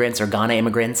Nigerian immigrants or Ghana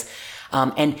immigrants.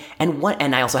 And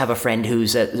I also have a friend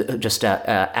who's just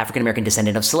a African-American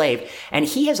descendant of slave. And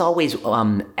he has always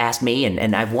asked me,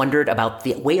 and I've wondered about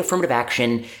the way affirmative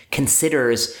action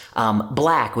considers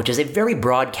Black, which is a very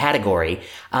broad category.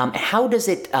 How is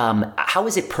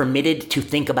it permitted to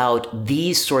think about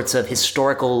these sorts of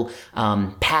historical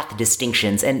path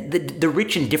distinctions and the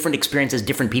rich and different experiences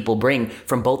different people bring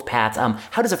from both paths?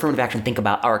 How does affirmative action think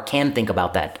about, or can think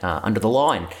about that under the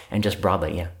law and just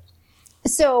broadly? Yeah.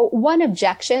 So one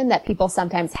objection that people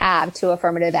sometimes have to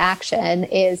affirmative action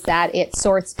is that it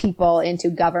sorts people into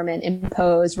government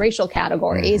imposed racial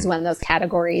categories when those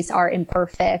categories are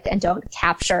imperfect and don't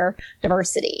capture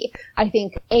diversity. I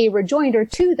think a rejoinder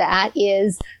to that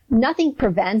is nothing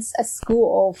prevents a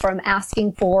school from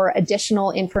asking for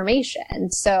additional information.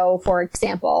 So, for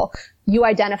example, you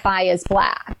identify as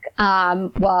Black.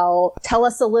 Well, tell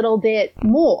us a little bit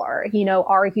more.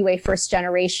 Are you a first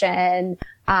generation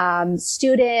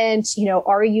student?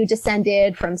 Are you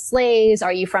descended from slaves?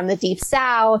 Are you from the Deep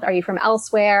South? Are you from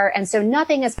elsewhere? And so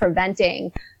nothing is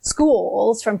preventing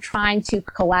schools from trying to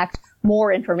collect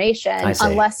more information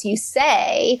unless you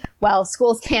say, well,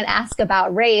 schools can't ask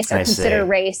about race or consider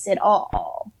race at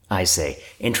all. I see.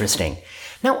 Interesting.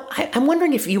 Now, I'm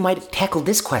wondering if you might tackle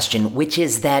this question, which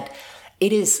is that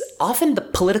it is often the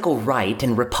political right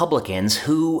and Republicans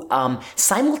who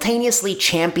simultaneously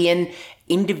champion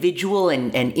individual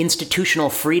and institutional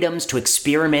freedoms to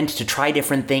experiment, to try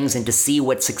different things, and to see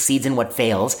what succeeds and what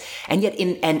fails. And yet,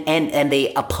 and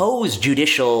they oppose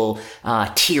judicial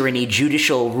tyranny,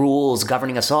 judicial rules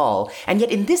governing us all. And yet,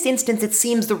 in this instance, it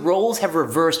seems the roles have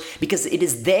reversed because it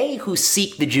is they who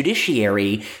seek the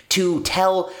judiciary to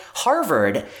tell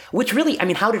Harvard, which really,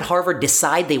 how did Harvard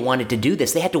decide they wanted to do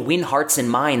this? They had to win hearts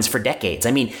and minds for decades.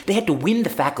 They had to win the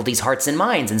faculty's hearts and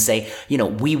minds and say,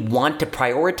 we want to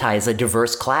prioritize a diverse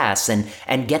class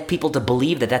and get people to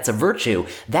believe that that's a virtue.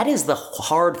 That is the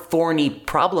hard, thorny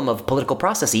problem of political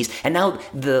processes. And now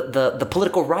the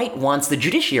political right wants the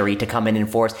judiciary to come in and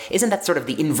enforce. Isn't that sort of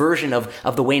the inversion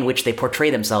of the way in which they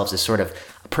portray themselves as sort of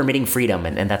permitting freedom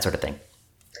and that sort of thing?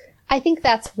 I think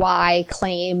that's why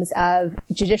claims of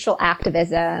judicial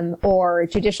activism or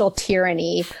judicial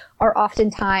tyranny are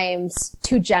oftentimes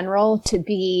too general to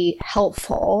be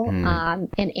helpful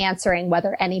in answering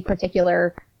whether any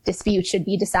particular dispute should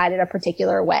be decided a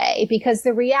particular way. Because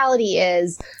the reality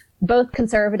is both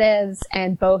conservatives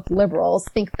and both liberals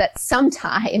think that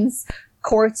sometimes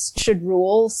courts should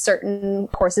rule certain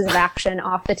courses of action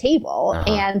off the table.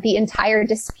 And the entire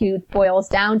dispute boils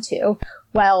down to,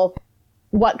 well,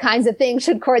 what kinds of things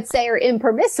should courts say are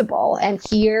impermissible? And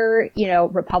here,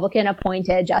 Republican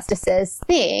appointed justices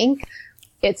think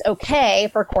it's okay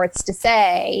for courts to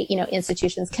say,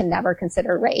 institutions can never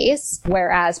consider race,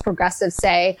 whereas progressives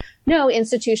say, no,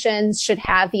 institutions should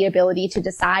have the ability to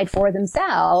decide for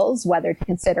themselves whether to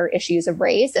consider issues of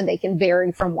race, and they can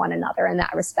vary from one another in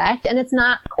that respect. And it's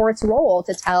not courts' role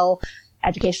to tell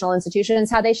educational institutions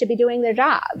how they should be doing their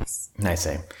jobs. I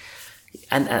see.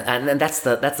 And that's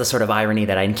the sort of irony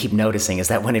that I keep noticing is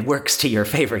that when it works to your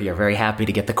favor, you're very happy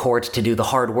to get the court to do the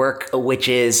hard work, which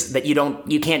is that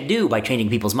you can't do by changing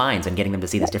people's minds and getting them to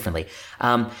see this differently.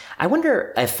 I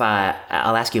wonder if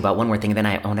I'll ask you about one more thing, and then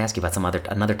I want to ask you about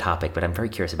another topic, but I'm very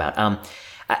curious about.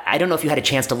 I don't know if you had a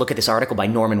chance to look at this article by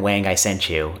Norman Wang I sent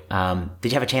you.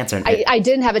 Did you have a chance? I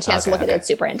didn't have a chance to look at it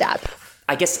super in depth.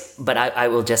 I guess, but I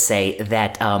will just say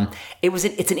that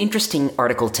it's an interesting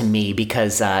article to me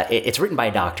because it's written by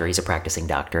a doctor. He's a practicing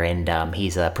doctor, and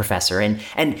he's a professor.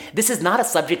 And this is not a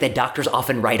subject that doctors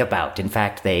often write about. In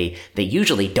fact, they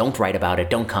usually don't write about it,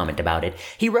 don't comment about it.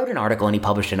 He wrote an article and he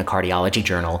published it in a cardiology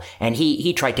journal, and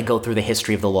he tried to go through the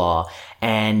history of the law.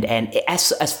 And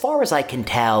as far as I can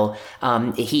tell,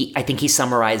 I think he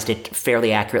summarized it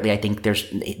fairly accurately. I think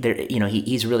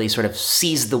he's really sort of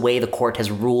sees the way the court has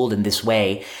ruled in this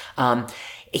way.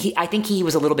 I think he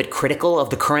was a little bit critical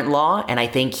of the current law, and I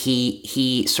think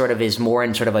he sort of is more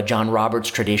in sort of a John Roberts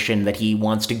tradition that he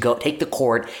wants to take the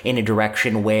court in a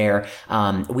direction where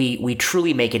we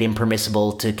truly make it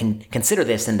impermissible to consider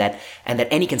this, and that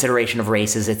any consideration of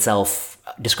race is itself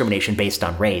discrimination based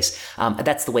on race.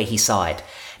 That's the way he saw it.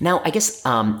 Now, I guess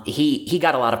he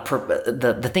got a lot of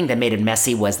the thing that made it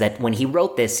messy was that when he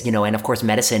wrote this, and of course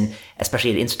medicine,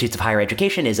 especially at institutes of higher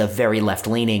education, is a very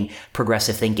left-leaning,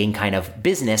 progressive thinking kind of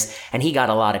business, and he got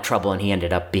a lot of trouble, and he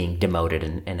ended up being demoted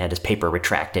and had his paper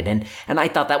retracted. And I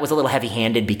thought that was a little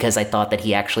heavy-handed because I thought that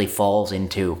he actually falls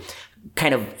into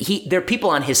there are people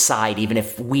on his side, even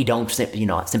if we don't,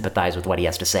 sympathize with what he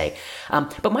has to say.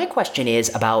 But my question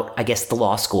is about, I guess, the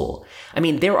law school. I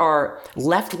mean, there are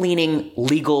left-leaning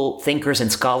legal thinkers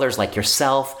and scholars like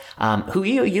yourself, who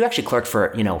you actually clerked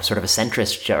for, sort of a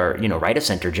centrist or,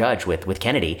 right-of-center judge with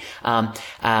Kennedy.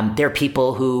 There are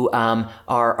people who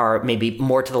are maybe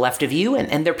more to the left of you,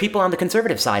 and there are people on the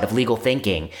conservative side of legal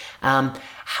thinking.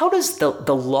 How does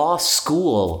the law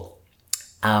school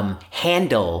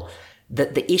handle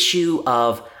the issue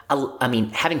of,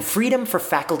 having freedom for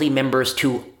faculty members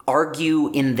to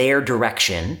argue in their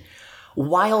direction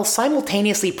while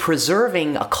simultaneously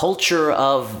preserving a culture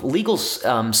of legal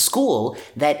school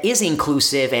that is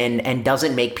inclusive and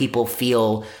doesn't make people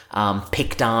feel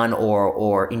picked on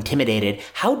or intimidated?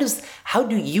 How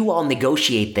do you all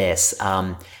negotiate this?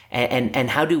 And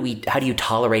how do you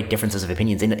tolerate differences of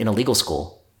opinions in a legal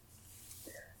school?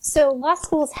 So law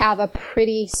schools have a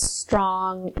pretty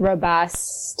strong,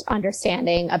 robust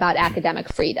understanding about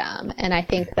academic freedom. And I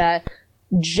think the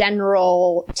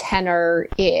general tenor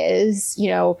is,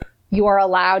 you are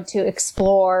allowed to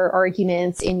explore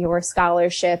arguments in your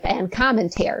scholarship and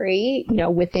commentary,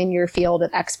 within your field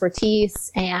of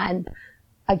expertise. And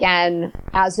again,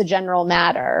 as a general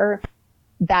matter,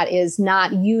 that is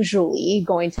not usually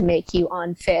going to make you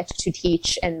unfit to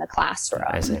teach in the classroom.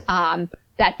 I see.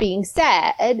 That being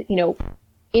said,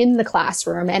 in the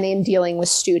classroom and in dealing with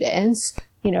students,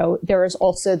 there is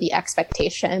also the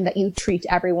expectation that you treat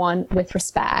everyone with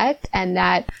respect and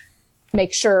that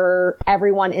make sure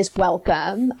everyone is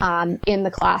welcome in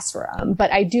the classroom.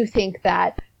 But I do think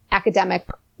that academic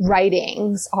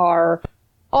writings are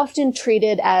often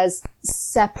treated as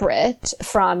separate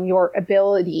from your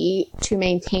ability to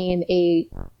maintain a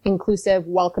inclusive,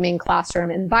 welcoming classroom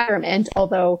environment,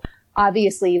 although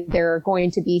obviously, there are going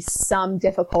to be some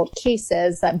difficult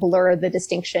cases that blur the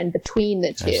distinction between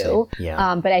the two.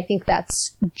 Yeah. But I think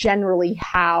that's generally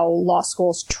how law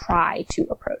schools try to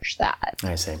approach that.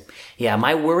 I see. Yeah,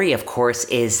 my worry, of course,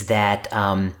 is that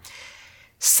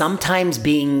sometimes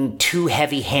being too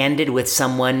heavy-handed with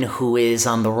someone who is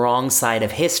on the wrong side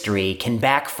of history can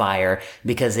backfire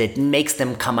because it makes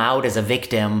them come out as a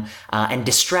victim and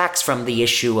distracts from the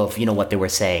issue of, what they were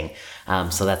saying.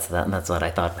 So that's what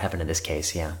I thought happened in this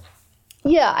case. Yeah.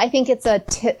 Yeah, I think it's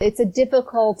a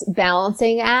difficult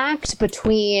balancing act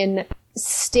between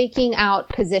staking out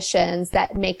positions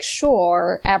that make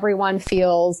sure everyone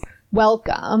feels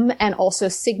welcome and also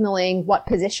signaling what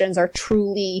positions are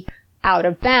truly out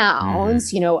of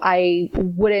bounds. I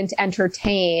wouldn't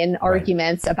entertain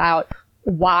arguments about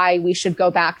why we should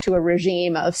go back to a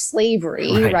regime of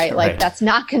slavery, right? Like that's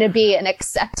not going to be an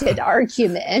accepted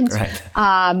argument,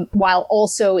 while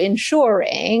also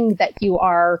ensuring that you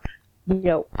are,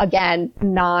 again,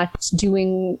 not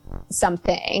doing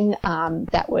something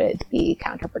that would be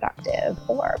counterproductive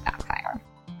or backfire.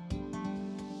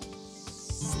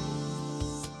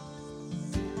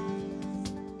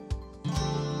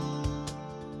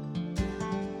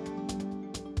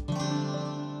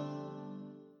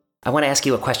 I want to ask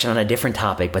you a question on a different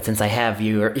topic, but since I have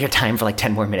your time for like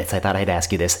 10 more minutes, I thought I'd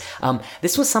ask you this.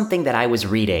 This was something that I was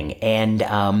reading,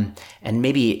 and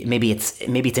maybe it's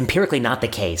empirically not the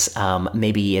case.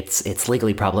 Maybe it's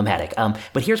legally problematic.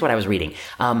 But here's what I was reading.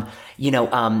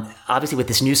 Obviously with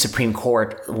this new Supreme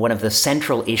Court, one of the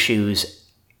central issues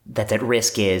that's at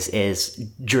risk is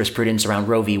jurisprudence around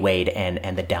Roe v. Wade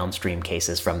and the downstream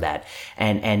cases from that.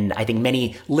 And I think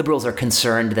many liberals are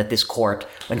concerned that this court,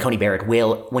 when Coney Barrett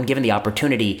will, when given the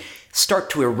opportunity, start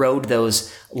to erode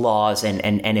those laws and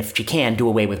if you can, do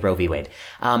away with Roe v. Wade.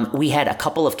 We had a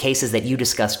couple of cases that you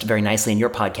discussed very nicely in your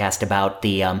podcast about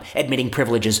the admitting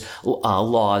privileges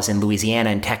laws in Louisiana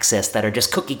and Texas that are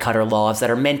just cookie cutter laws that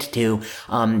are meant to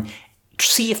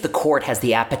see if the court has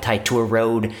the appetite to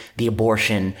erode the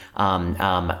abortion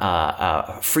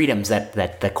freedoms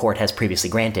that the court has previously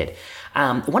granted.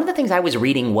 One of the things I was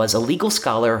reading was a legal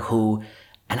scholar who,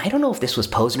 and I don't know if this was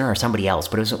Posner or somebody else,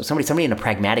 but it was somebody in a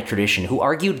pragmatic tradition who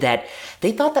argued that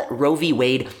they thought that Roe v.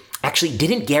 Wade actually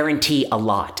didn't guarantee a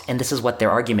lot. And this is what their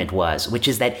argument was, which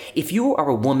is that if you are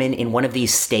a woman in one of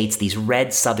these states, these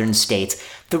red southern states,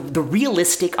 the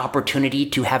realistic opportunity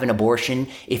to have an abortion,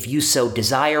 if you so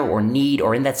desire or need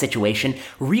or in that situation,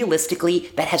 realistically,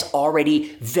 that has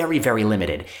already very, very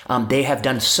limited. They have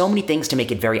done so many things to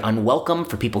make it very unwelcome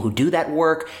for people who do that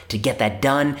work, to get that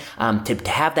done, to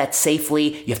have that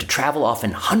safely. You have to travel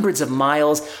often hundreds of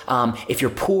miles. If you're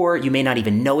poor, you may not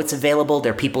even know it's available.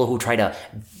 There are people who try to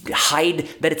hide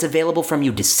that it's available from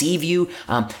you, deceive you.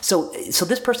 So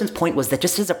this person's point was that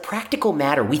just as a practical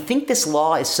matter, we think this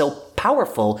law is so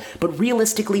powerful, but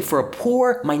realistically for a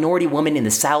poor minority woman in the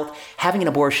South having an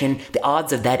abortion, the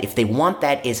odds of that, if they want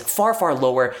that, is far, far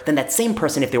lower than that same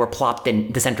person if they were plopped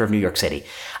in the center of New York City.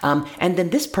 And then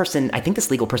this person, I think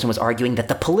this legal person was arguing that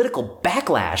the political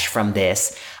backlash from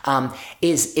this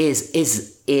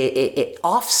it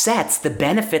offsets the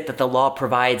benefit that the law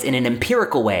provides in an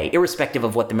empirical way, irrespective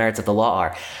of what the merits of the law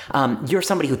are. You're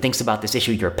somebody who thinks about this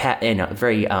issue. You're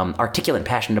very articulate and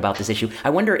passionate about this issue.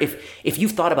 I wonder if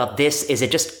you've thought about this. Is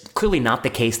it just clearly not the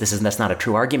case? That's not a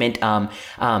true argument.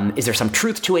 Is there some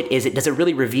truth to it? Does it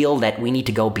really reveal that we need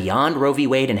to go beyond Roe v.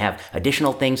 Wade and have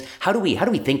additional things? How do we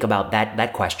think about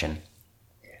that question?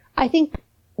 I think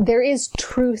there is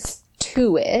truth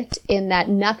to it in that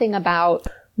nothing about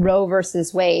Roe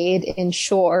versus Wade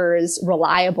ensures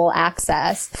reliable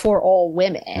access for all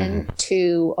women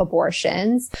to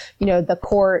abortions. The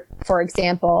court, for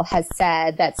example, has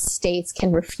said that states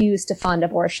can refuse to fund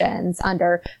abortions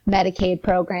under Medicaid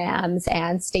programs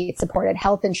and state-supported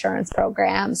health insurance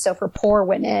programs. So for poor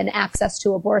women, access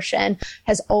to abortion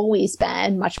has always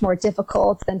been much more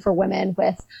difficult than for women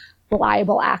with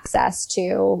reliable access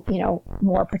to,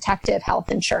 more protective health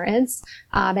insurance.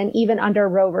 And even under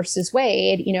Roe versus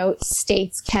Wade,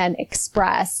 states can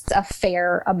express a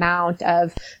fair amount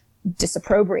of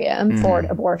disapprobation for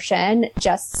abortion,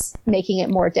 just making it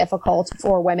more difficult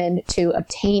for women to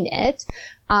obtain it.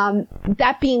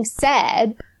 That being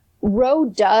said, Roe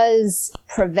does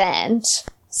prevent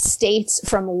states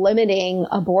from limiting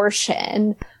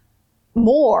abortion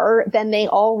more than they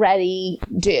already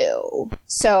do.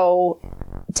 So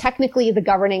technically the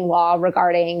governing law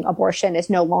regarding abortion is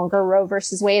no longer Roe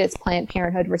versus Wade. It's Planned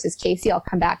Parenthood versus Casey. I'll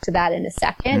come back to that in a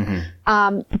second.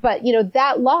 But,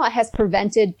 that law has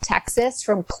prevented Texas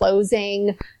from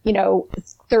closing,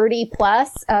 30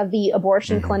 plus of the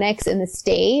abortion clinics in the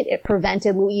state. It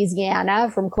prevented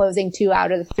Louisiana from closing 2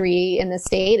 out of the 3 in the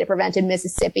state. It prevented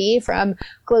Mississippi from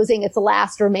closing its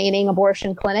last remaining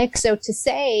abortion clinic. So to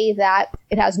say that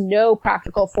it has no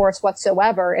practical force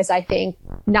whatsoever is, I think,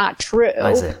 not true.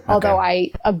 Okay. Although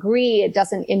I agree it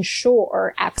doesn't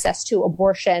ensure access to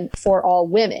abortion for all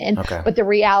women. Okay. But the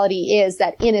reality is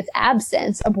that in its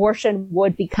absence, abortion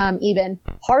would become even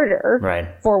harder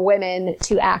for women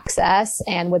to access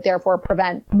and would therefore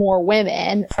prevent more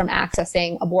women from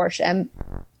accessing abortion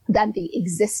than the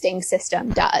existing system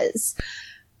does.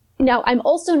 Now, I'm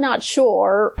also not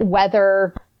sure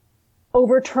whether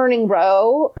overturning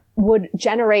Roe would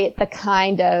generate the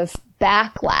kind of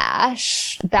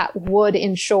backlash that would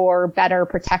ensure better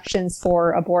protections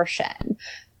for abortion.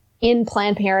 In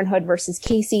Planned Parenthood versus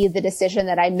Casey, the decision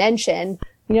that I mentioned,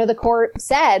 the court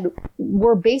said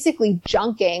we're basically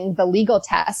junking the legal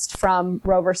test from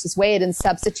Roe versus Wade and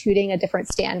substituting a different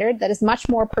standard that is much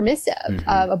more permissive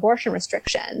of abortion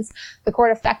restrictions. The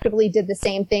court effectively did the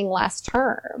same thing last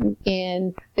term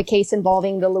in the case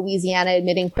involving the Louisiana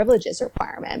admitting privileges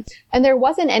requirement. And there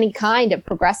wasn't any kind of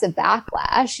progressive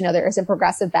backlash. There isn't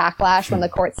progressive backlash when the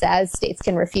court says states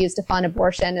can refuse to fund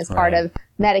abortion as part of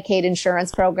Medicaid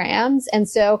insurance programs. And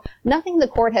so nothing the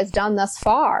court has done thus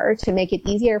far to make it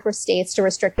easier for states to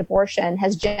restrict abortion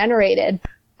has generated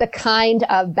the kind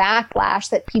of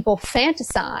backlash that people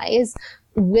fantasize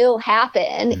will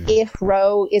happen if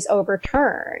Roe is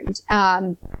overturned.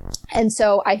 And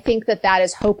so I think that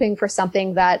is hoping for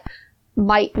something that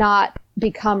might not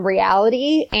become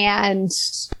reality. And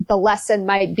the lesson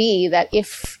might be that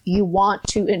if you want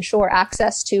to ensure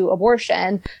access to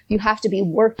abortion, you have to be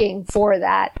working for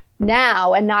that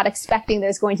now and not expecting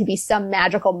there's going to be some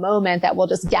magical moment that will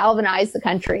just galvanize the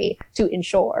country to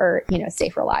ensure,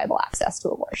 safe, reliable access to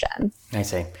abortion. I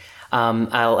see.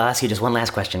 I'll ask you just one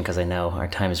last question because I know our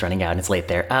time is running out and it's late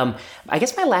there. I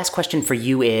guess my last question for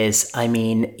you is,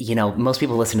 most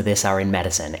people who listen to this are in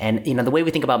medicine. And, the way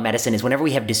we think about medicine is whenever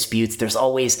we have disputes, there's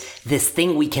always this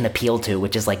thing we can appeal to,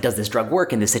 which is like, does this drug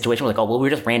work in this situation? We're like, we'll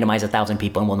just randomize 1,000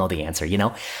 people and we'll know the answer,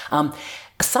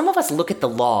 Some of us look at the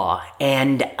law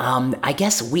and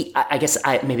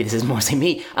maybe this is mostly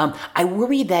me. I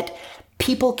worry that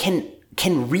people can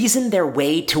reason their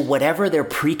way to whatever their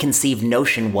preconceived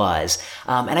notion was.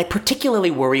 And I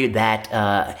particularly worry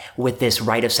that with this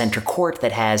right of center court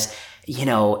that has,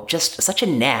 just such a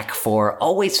knack for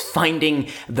always finding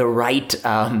the right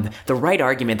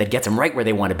argument that gets them right where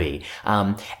they want to be.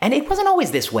 And it wasn't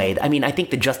always this way. I mean, I think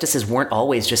the justices weren't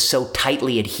always just so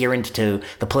tightly adherent to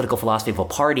the political philosophy of a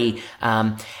party.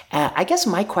 I guess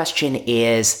my question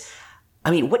is,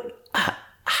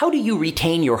 how do you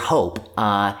retain your hope,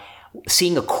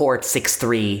 seeing a court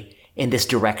 6-3 in this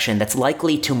direction that's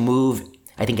likely to move,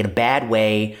 I think, in a bad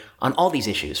way on all these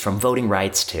issues, from voting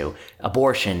rights to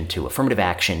abortion to affirmative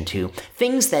action to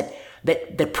things that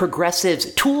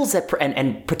progressives, tools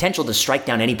and potential to strike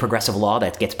down any progressive law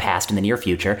that gets passed in the near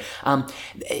future,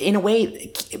 in a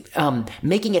way,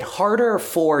 making it harder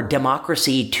for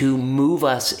democracy to move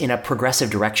us in a progressive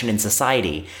direction in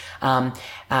society. And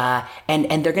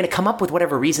they're going to come up with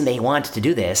whatever reason they want to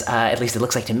do this. At least it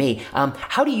looks like to me.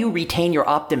 How do you retain your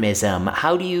optimism?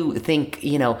 How do you think,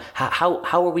 how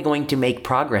are we going to make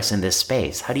progress in this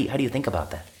space? How do you think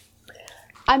about that?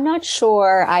 I'm not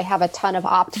sure I have a ton of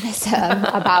optimism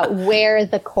about where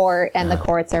the court and the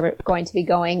courts are going to be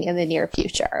going in the near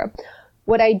future.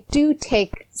 What I do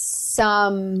take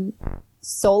some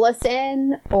solace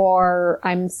in, or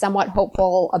I'm somewhat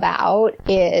hopeful about,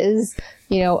 is,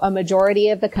 a majority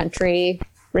of the country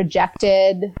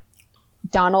rejected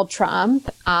Donald Trump.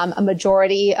 A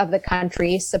majority of the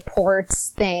country supports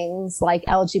things like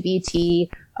LGBT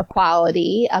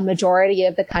equality. A majority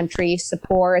of the country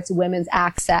supports women's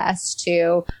access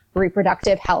to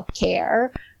reproductive health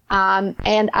care.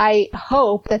 And I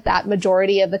hope that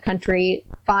majority of the country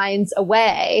finds a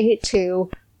way to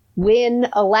win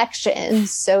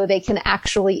elections so they can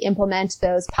actually implement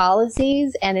those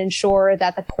policies and ensure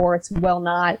that the courts will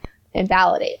not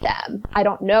invalidate them. I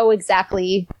don't know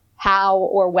exactly how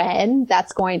or when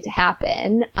that's going to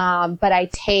happen, but I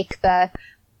take the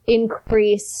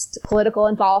increased political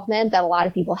involvement that a lot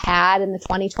of people had in the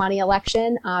 2020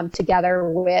 election, together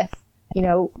with,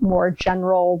 more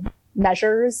general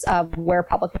measures of where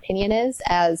public opinion is,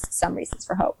 as some reasons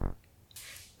for hope.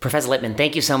 Professor Lippman,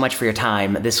 thank you so much for your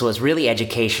time. This was really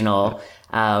educational.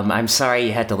 I'm sorry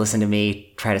you had to listen to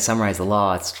me try to summarize the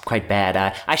law. It's quite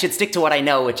bad. I should stick to what I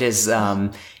know, which is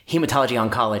hematology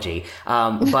oncology.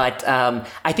 But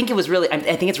I think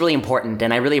it's really important,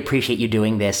 and I really appreciate you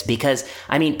doing this because,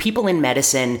 people in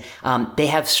medicine, they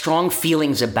have strong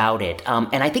feelings about it.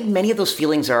 And I think many of those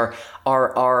feelings are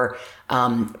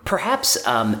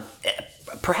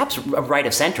perhaps right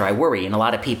of center, I worry, in a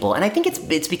lot of people. And I think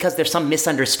it's because there's some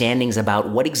misunderstandings about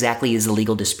what exactly is the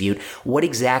legal dispute, what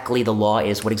exactly the law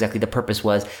is, what exactly the purpose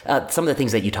was, some of the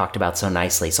things that you talked about so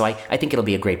nicely. So I think it'll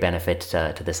be a great benefit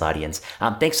to this audience.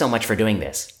 Thanks so much for doing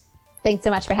this. Thanks so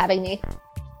much for having me.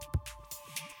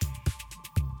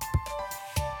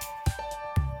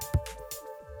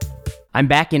 I'm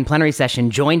back in plenary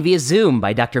session, joined via Zoom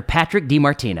by Dr. Patrick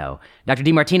DiMartino. Dr.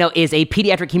 DiMartino is a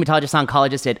pediatric hematologist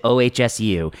oncologist at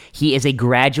OHSU. He is a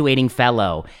graduating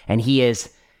fellow, and he is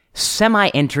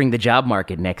semi-entering the job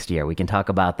market next year. We can talk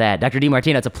about that. Dr.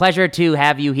 DiMartino, it's a pleasure to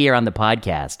have you here on the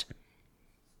podcast.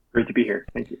 Great to be here.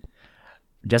 Thank you.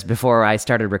 Just before I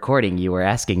started recording, you were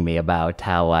asking me about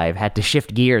how I've had to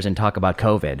shift gears and talk about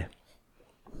COVID.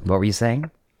 What were you saying?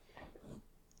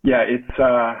 Yeah, it's...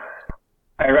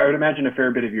 I would imagine a fair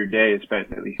bit of your day is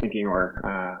spent at least thinking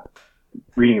or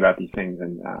reading about these things.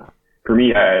 And for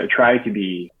me, I try to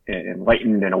be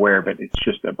enlightened and aware, but it's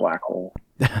just a black hole.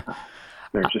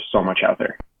 There's just so much out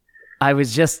there. I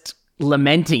was just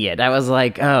lamenting it. I was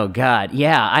like, oh, God,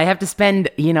 yeah, I have to spend,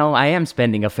 I am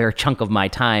spending a fair chunk of my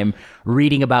time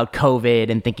reading about COVID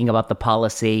and thinking about the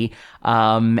policy.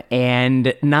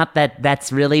 And not that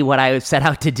that's really what I set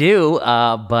out to do,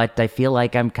 but I feel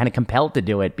like I'm kind of compelled to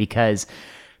do it because,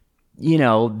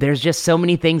 there's just so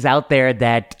many things out there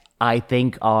that I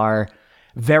think are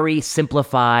very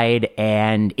simplified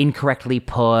and incorrectly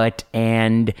put,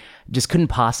 and just couldn't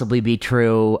possibly be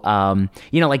true.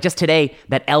 Like just today,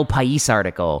 that El País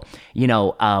article,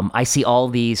 I see all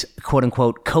these quote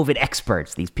unquote COVID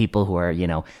experts, these people who are,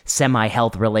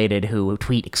 semi-health related, who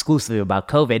tweet exclusively about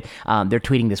COVID. They're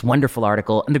tweeting this wonderful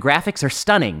article and the graphics are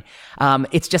stunning.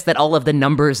 It's just that all of the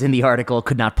numbers in the article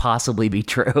could not possibly be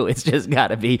true. It's just got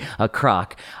to be a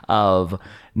crock of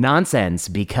nonsense,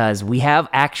 because we have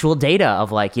actual data of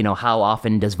how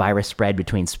often does virus spread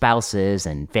between spouses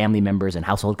and family members and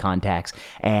household contacts.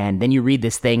 And then you read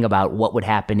this thing about what would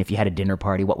happen if you had a dinner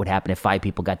party, what would happen if 5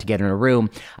 people got together in a room,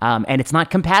 and it's not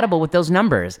compatible with those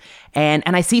numbers. And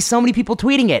I see so many people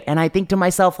tweeting it, and I think to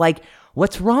myself,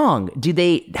 what's wrong?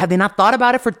 Have they not thought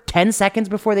about it for 10 seconds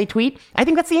before they tweet? I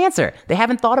think that's the answer. They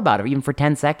haven't thought about it even for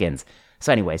 10 seconds.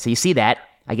 So anyway, so you see that.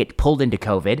 I get pulled into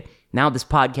COVID. Now this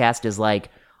podcast is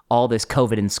all this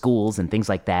COVID in schools and things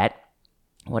like that.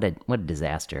 What a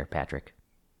disaster, Patrick.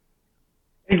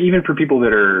 I think even for people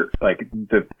that are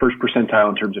the first percentile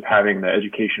in terms of having the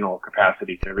educational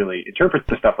capacity to really interpret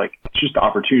the stuff, it's just the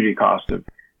opportunity cost of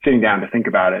sitting down to think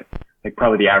about it.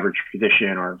 Probably the average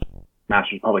physician or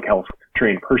master's of public health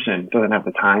trained person doesn't have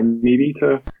the time maybe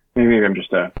I'm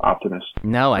just an optimist.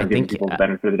 No, I think people the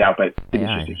benefit of the doubt, but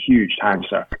it's just a huge time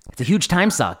suck. It's a huge time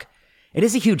suck. It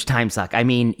is a huge time suck. I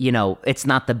mean, it's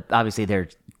not obviously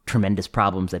there's tremendous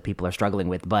problems that people are struggling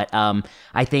with, but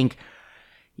I think,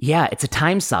 it's a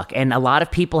time suck. And a lot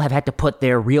of people have had to put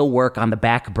their real work on the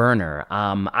back burner.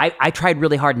 I tried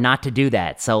really hard not to do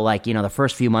that. So the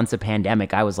first few months of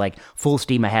pandemic, I was full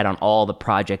steam ahead on all the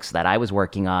projects that I was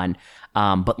working on.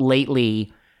 But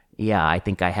lately, I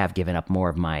think I have given up more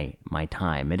of my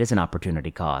time. It is an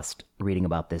opportunity cost reading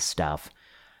about this stuff.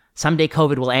 Someday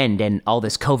COVID will end, and all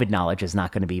this COVID knowledge is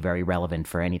not going to be very relevant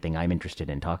for anything I'm interested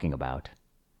in talking about.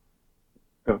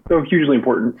 So hugely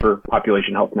important for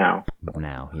population health now.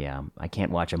 Now, yeah. I can't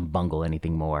watch them bungle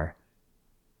anything more.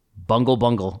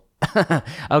 Bungle.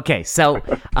 Okay, so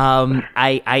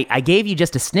I gave you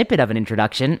just a snippet of an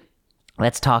introduction.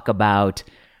 Let's talk about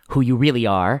who you really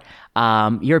are.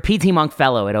 You're a P.T. Monk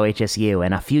Fellow at OHSU,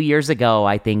 and a few years ago,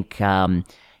 I think...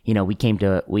 you came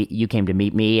to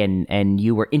meet me, and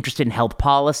you were interested in health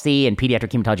policy and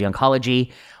pediatric hematology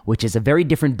oncology, which is a very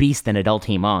different beast than adult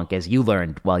hem-onc, as you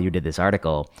learned while you did this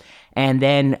article. And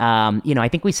then, I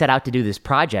think we set out to do this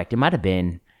project. It might have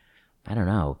been, I don't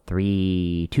know,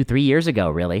 3 years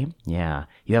ago, really. Yeah.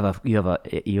 You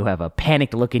have a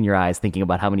panicked look in your eyes thinking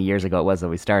about how many years ago it was that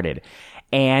we started.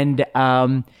 And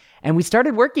we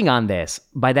started working on this.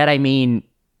 By that, I mean,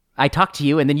 I talked to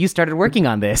you and then you started working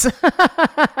on this.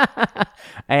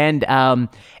 And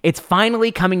it's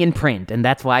finally coming in print, and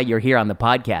that's why you're here on the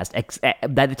podcast.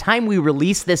 By the time we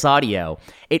release this audio,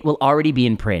 it will already be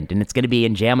in print, and it's going to be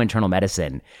in JAMA Internal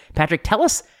Medicine. Patrick, tell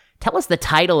us the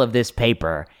title of this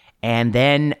paper, and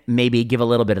then maybe give a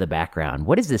little bit of the background.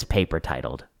 What is this paper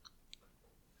titled?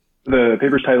 The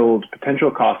paper's titled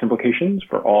Potential Cost Implications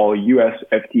for All U.S.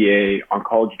 FDA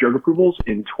Oncology Drug Approvals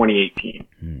in 2018.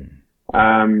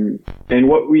 And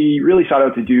what we really sought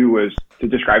out to do was to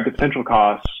describe the potential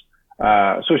costs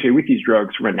associated with these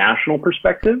drugs from a national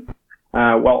perspective,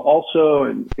 while also,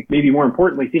 and maybe more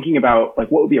importantly, thinking about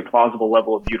what would be a plausible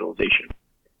level of utilization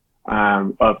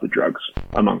of the drugs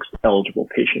amongst eligible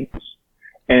patients.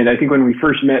 And I think when we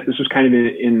first met, this was kind of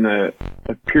in the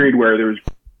period where there was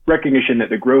recognition that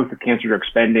the growth of cancer drug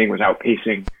spending was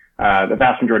outpacing the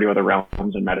vast majority of other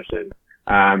realms in medicine.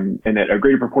 And that a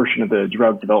greater proportion of the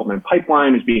drug development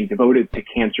pipeline is being devoted to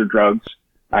cancer drugs.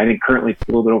 I think currently it's a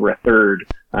little bit over a third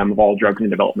of all drugs in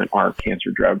development are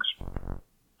cancer drugs.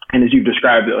 And as you've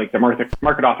described, the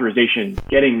market authorization,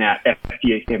 getting that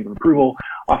FDA stamp of approval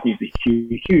often is a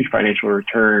huge financial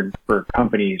return for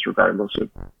companies, regardless of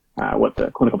what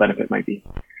the clinical benefit might be.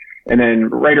 And then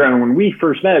right around when we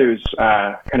first met, it was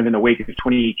kind of in the wake of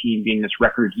 2018 being this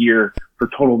record year for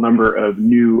total number of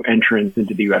new entrants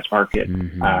into the U.S. market,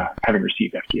 having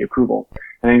received FDA approval.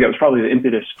 And I think that was probably the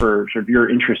impetus for sort of your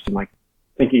interest in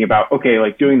thinking about, okay,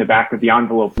 doing the back of the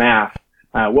envelope math,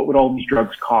 what would all these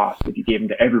drugs cost if you gave them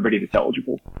to everybody that's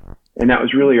eligible? And that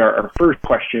was really our first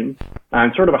question,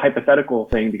 and sort of a hypothetical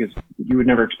thing because you would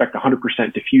never expect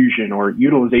 100% diffusion or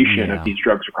utilization of these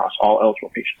drugs across all eligible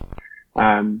patients.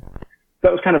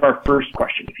 That was kind of our first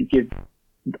question. If you give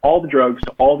all the drugs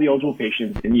to all the eligible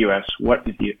patients in the U.S., what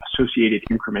is the associated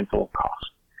incremental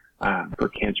cost for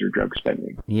cancer drug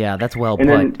spending? Yeah, that's well put.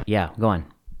 Then, go on.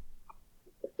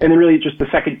 And then really just the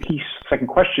second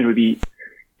question would be,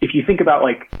 if you think about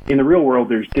in the real world,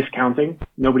 there's discounting,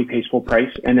 nobody pays full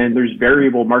price, and then there's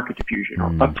variable market diffusion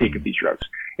or uptake of these drugs.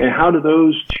 And how do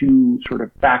those two sort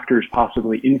of factors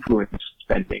possibly influence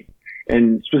spending?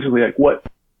 And specifically, what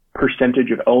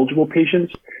percentage of eligible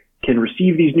patients can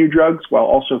receive these new drugs while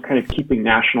also kind of keeping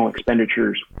national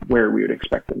expenditures where we would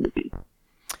expect them to be.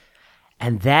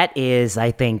 And that is,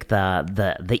 I think,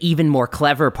 the even more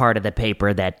clever part of the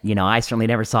paper that, I certainly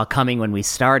never saw coming when we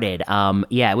started.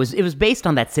 It was based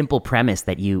on that simple premise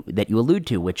that you allude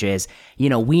to, which is,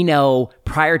 we know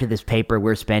prior to this paper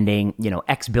we're spending,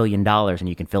 X billion dollars, and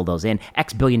you can fill those in,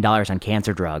 X billion dollars on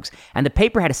cancer drugs. And the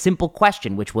paper had a simple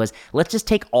question, which was, let's just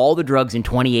take all the drugs in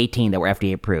 2018 that were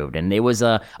FDA approved, and it was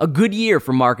a good year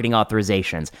for marketing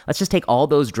authorizations. Let's just take all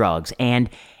those drugs and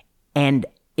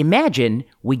imagine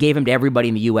we gave them to everybody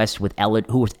in the U.S. who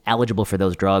was eligible for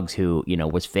those drugs, who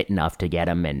was fit enough to get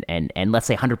them, and let's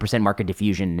say 100% market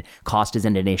diffusion, cost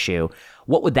isn't an issue.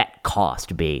 What would that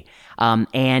cost be?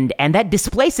 And that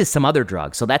displaces some other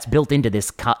drugs, so that's built into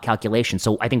this calculation.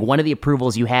 So I think one of the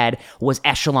approvals you had was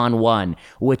Echelon 1,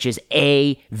 which is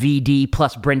AVD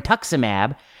plus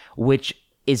brentuximab, which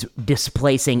is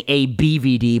displacing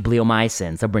ABVD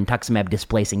bleomycin, so brentuximab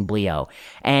displacing bleo.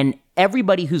 And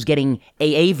everybody who's getting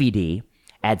AAVD,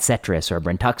 Adcetris or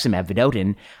brentuximab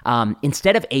vedotin,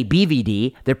 instead of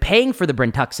ABVD, they're paying for the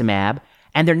brentuximab,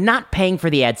 and they're not paying for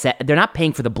the they're not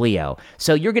paying for the bleo.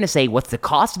 So you're going to say, what's the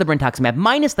cost of the brentuximab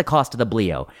minus the cost of the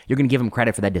bleo? You're going to give them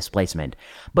credit for that displacement.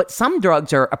 But some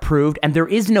drugs are approved, and there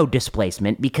is no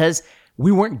displacement because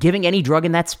we weren't giving any drug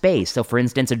in that space. So, for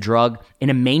instance, a drug in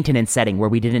a maintenance setting where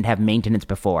we didn't have maintenance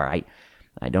before. I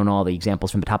don't know all the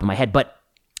examples from the top of my head, but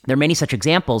there are many such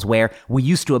examples where we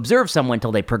used to observe someone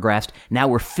until they progressed. Now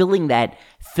we're filling that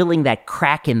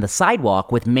crack in the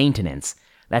sidewalk with maintenance.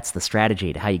 That's the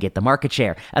strategy to how you get the market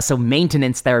share. So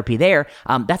maintenance therapy there,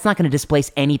 that's not going to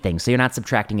displace anything. So you're not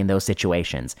subtracting in those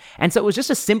situations. And so it was just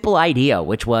a simple idea,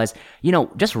 which was,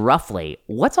 just roughly,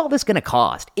 what's all this going to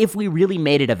cost if we really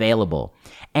made it available?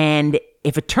 And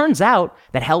if it turns out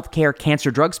that healthcare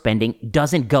cancer drug spending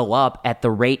doesn't go up at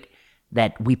the rate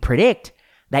that we predict,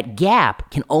 that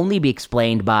gap can only be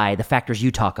explained by the factors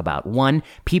you talk about. One,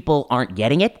 people aren't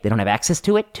getting it. They don't have access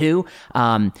to it. Two,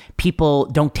 people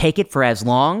don't take it for as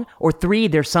long. Or three,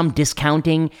 there's some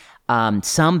discounting,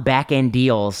 some back-end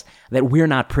deals that we're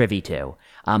not privy to.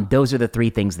 Those are the three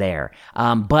things there.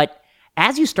 But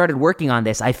as you started working on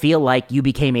this, I feel like you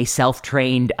became a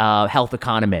self-trained health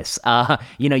economist.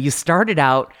 You started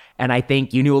out, and I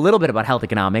think you knew a little bit about health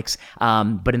economics,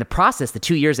 but in the process, the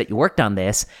 2 years that you worked on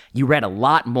this, you read a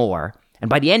lot more. And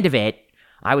by the end of it,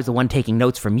 I was the one taking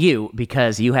notes from you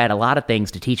because you had a lot of things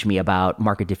to teach me about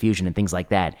market diffusion and things like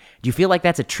that. Do you feel like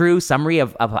that's a true summary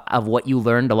of what you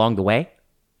learned along the way?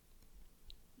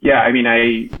 Yeah,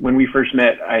 when we first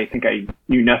met, I think I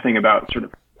knew nothing about sort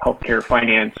of healthcare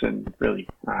finance, and really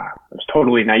I was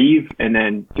totally naive, and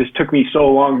then just took me so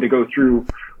long to go through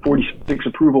 46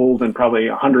 approvals and probably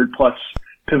 100 plus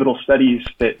pivotal studies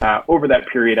that over that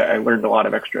period I learned a lot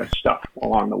of extra stuff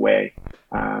along the way.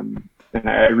 And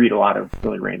I read a lot of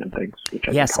really random things, which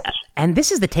I think helps. And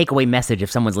this is the takeaway message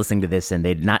if someone's listening to this and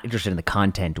they're not interested in the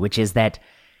content, which is that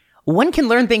one can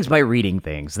learn things by reading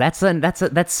things. That's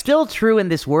still true in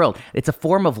this world. It's a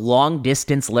form of long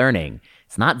distance learning.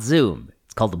 It's not Zoom.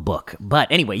 It's called a book. But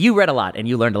anyway, you read a lot and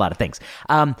you learned a lot of things.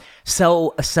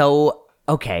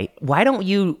 Okay, why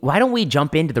don't we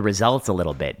jump into the results a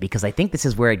little bit? Because I think this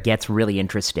is where it gets really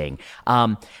interesting.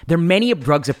 There are many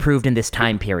drugs approved in this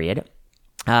time period.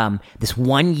 This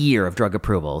 1 year of drug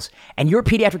approvals, and you're a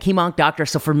pediatric hem-onc doctor,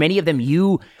 so for many of them,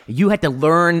 you had to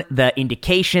learn the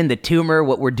indication, the tumor,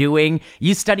 what we're doing.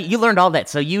 You learned all that,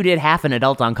 so you did half an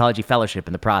adult oncology fellowship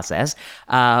in the process.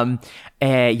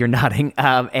 You're nodding,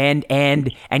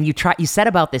 and you set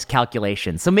about this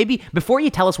calculation. So maybe before you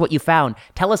tell us what you found,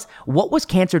 tell us what was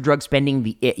cancer drug spending,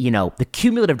 the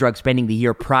cumulative drug spending the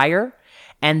year prior.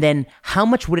 And then how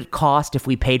much would it cost if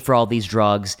we paid for all these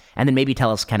drugs? And then maybe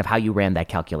tell us kind of how you ran that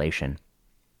calculation.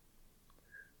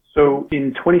 So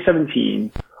in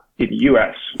 2017, in the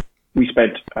U.S., we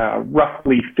spent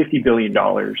roughly $50 billion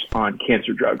on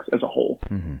cancer drugs as a whole.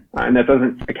 Mm-hmm. And that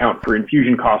doesn't account for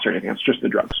infusion costs or anything. It's just the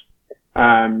drugs.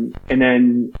 And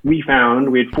then we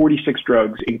found we had 46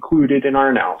 drugs included in our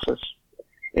analysis.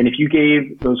 And if you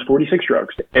gave those 46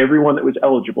 drugs to everyone that was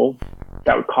eligible,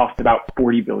 that would cost about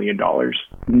 $40 billion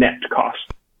net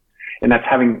cost. And that's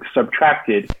having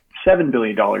subtracted $7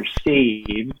 billion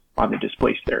saved on the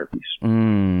displaced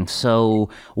therapies. So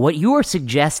what you are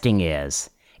suggesting is,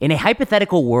 in a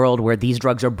hypothetical world where these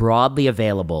drugs are broadly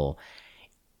available,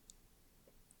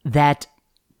 that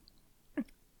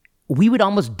we would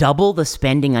almost double the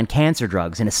spending on cancer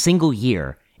drugs in a single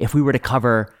year if we were to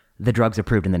cover the drugs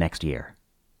approved in the next year.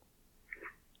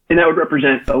 And that would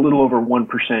represent a little over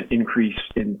 1% increase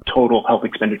in total health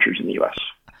expenditures in the U.S.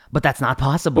 But that's not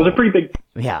possible. Those are pretty big.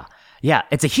 Yeah. Yeah.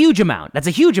 It's a huge amount. That's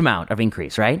a huge amount of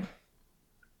increase, right?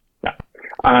 Yeah.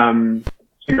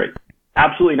 Great.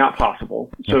 Absolutely not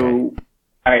possible. So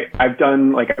I've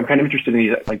done, like, I'm kind of interested in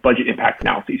these, like, budget impact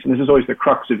analyses. And this is always the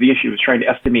crux of the issue, is trying to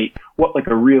estimate what, like,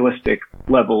 a realistic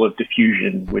level of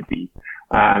diffusion would be.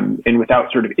 And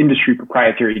without sort of industry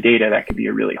proprietary data, that could be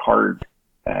a really hard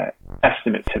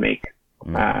estimate to make.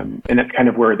 And that's kind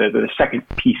of where the second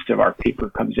piece of our paper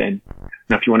comes in.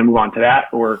 Now, if you want to move on to that,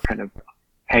 or kind of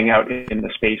hang out in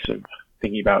the space of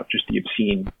thinking about just the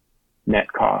obscene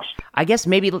net cost. I guess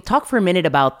maybe talk for a minute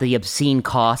about the obscene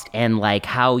cost and like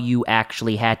how you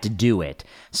actually had to do it.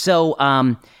 So,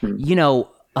 how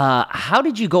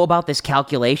did you go about this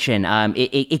calculation?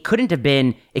 It couldn't have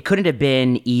been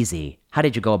easy. How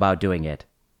did you go about doing it?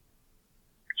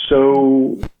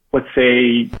 So let's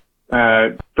say,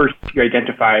 first you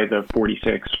identify the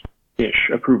 46-ish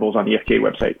approvals on the FDA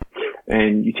website,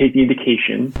 and you take the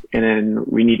indication, and then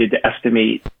we needed to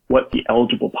estimate what the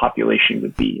eligible population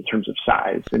would be in terms of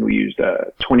size. And we used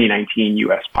a 2019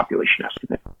 U.S. population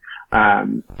estimate.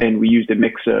 And we used a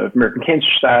mix of American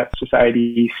Cancer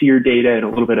Society, SEER data, and a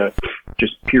little bit of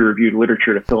just peer-reviewed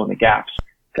literature to fill in the gaps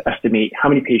to estimate how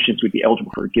many patients would be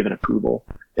eligible for a given approval.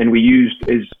 And we used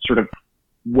as sort of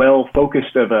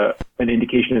well-focused of an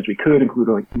indication as we could,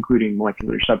 including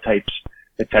molecular subtypes,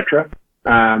 et cetera.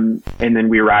 And then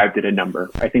we arrived at a number.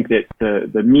 I think that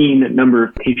the mean number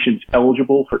of patients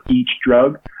eligible for each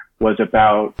drug was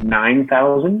about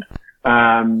 9,000,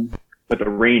 but the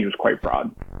range was quite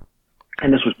broad.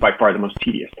 And this was by far the most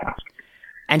tedious task.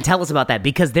 And tell us about that,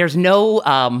 because there's no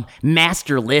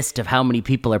master list of how many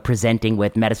people are presenting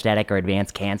with metastatic or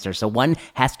advanced cancer. So one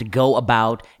has to go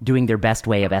about doing their best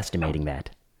way of estimating that.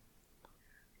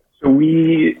 So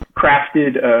we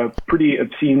crafted a pretty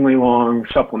obscenely long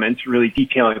supplement, really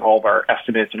detailing all of our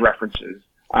estimates and references.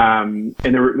 And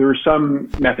there were some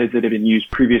methods that had been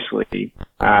used previously,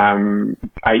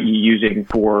 i.e. using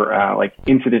for like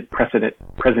incident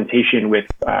presentation with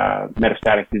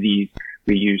metastatic disease.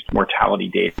 We used mortality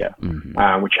data,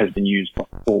 which has been used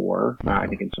before, I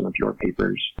think in some of your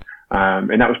papers.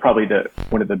 And that was probably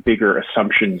one of the bigger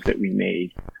assumptions that we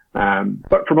made.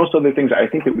 But for most other things, I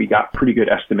think that we got pretty good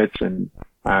estimates, and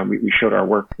we showed our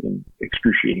work in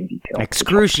excruciating detail.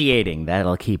 Excruciating.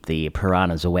 That'll keep the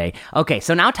piranhas away. Okay,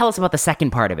 so now tell us about the second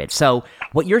part of it. So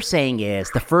what you're saying is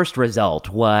the first result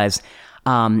was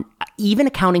even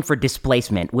accounting for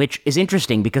displacement, which is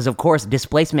interesting because, of course,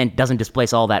 displacement doesn't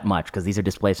displace all that much because these are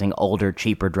displacing older,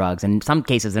 cheaper drugs. And in some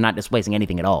cases, they're not displacing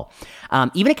anything at all.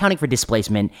 Even accounting for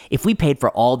displacement, if we paid for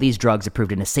all these drugs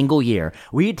approved in a single year,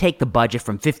 we'd take the budget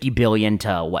from $50 billion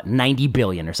to, 90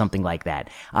 billion or something like that.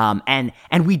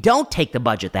 And we don't take the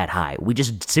budget that high. We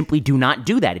just simply do not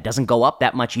do that. It doesn't go up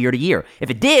that much year to year. If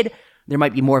it did, there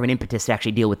might be more of an impetus to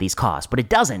actually deal with these costs, but it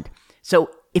doesn't. So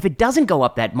if it doesn't go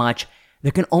up that much,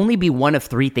 there can only be one of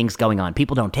three things going on.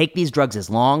 People don't take these drugs as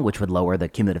long, which would lower the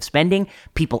cumulative spending.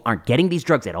 People aren't getting these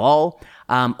drugs at all,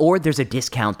 or there's a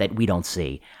discount that we don't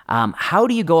see. How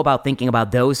do you go about thinking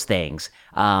about those things,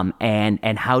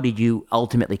 and how did you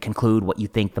ultimately conclude what you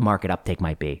think the market uptake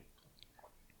might be?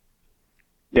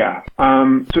 Yeah.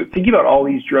 So thinking about all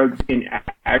these drugs in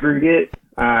aggregate,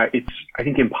 it's, I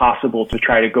think, impossible to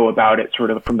try to go about it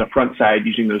sort of from the front side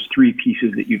using those three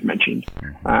pieces that you've mentioned,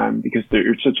 because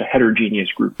they're such a heterogeneous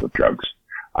group of drugs.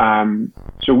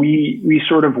 So we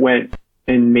sort of went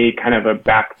and made kind of a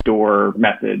backdoor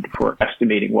method for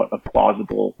estimating what a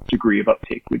plausible degree of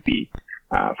uptake would be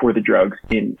for the drugs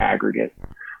in aggregate.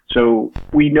 So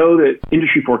we know that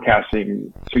industry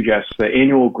forecasting suggests that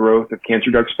annual growth of cancer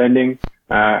drug spending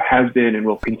has been and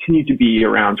will continue to be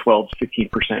around 12 to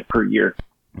 15% per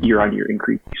year-on-year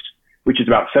increase, which is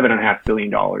about $7.5 billion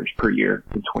per year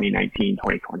in 2019,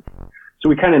 2020. So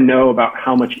we kind of know about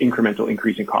how much incremental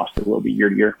increase in cost there will be year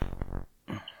to year.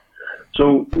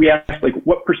 So we asked, like,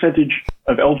 what percentage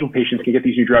of eligible patients can get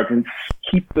these new drugs and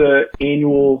keep the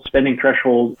annual spending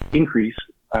threshold increase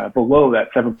below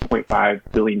that $7.5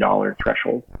 billion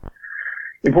threshold.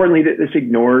 Importantly, that this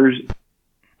ignores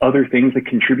other things that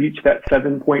contribute to that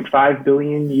 $7.5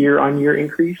 billion year-on-year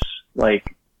increase,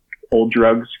 like old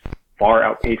drugs far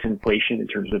outpace inflation in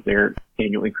terms of their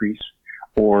annual increase,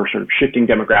 or sort of shifting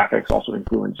demographics also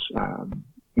influence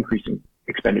increasing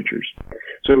expenditures.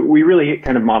 So we really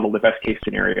kind of modeled the best case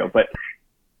scenario, but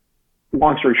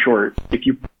long story short, if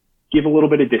you give a little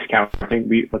bit of discount, I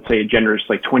think let's say a generous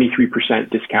like 23%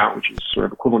 discount, which is sort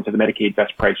of equivalent to the Medicaid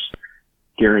best price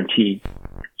guarantee.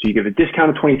 So you give a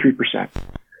discount of 23%.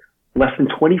 Less than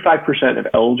 25% of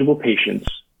eligible patients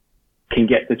can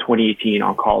get the 2018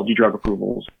 oncology drug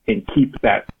approvals and keep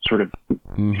that sort of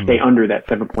stay under that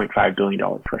 $7.5 billion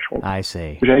threshold. I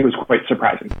see. Which I think was quite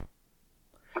surprising.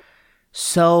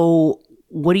 So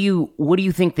what do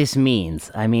you think this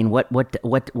means? I mean,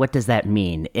 what does that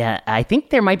mean? I think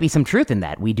there might be some truth in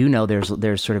that. We do know there's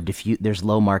sort of there's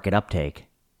low market uptake.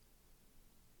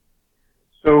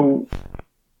 So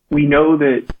we know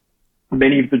that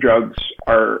many of the drugs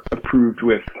are approved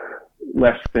with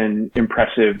less than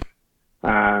impressive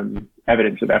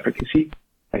evidence of efficacy.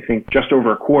 I think just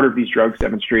over a quarter of these drugs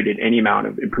demonstrated any amount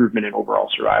of improvement in overall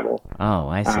survival. Oh,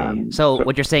 I see. So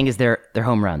what you're saying is they're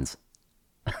home runs.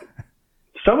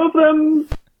 Some of them,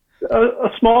 a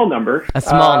small number. A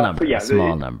small number. But yeah, a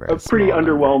small number. A pretty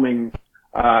underwhelming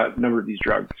number of these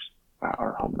drugs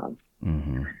are home runs.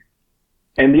 Mm-hmm.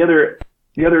 And the other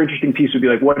interesting piece would be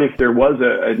like, what if there was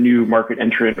a new market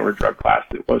entrant or a drug class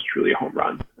that was truly a home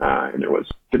run, and there was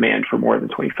demand for more than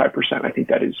 25%? I think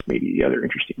that is maybe the other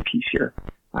interesting piece here.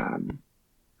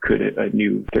 Could a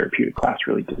new therapeutic class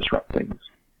really disrupt things?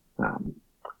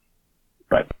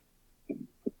 But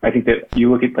I think that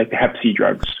you look at like the Hep C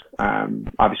drugs,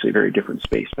 obviously a very different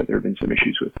space, but there have been some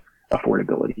issues with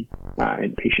affordability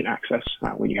and patient access.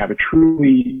 When you have a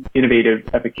truly innovative,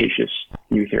 efficacious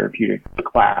new therapeutic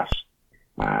class,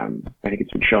 I think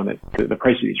it's been shown that the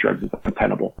price of these drugs is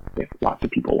untenable if lots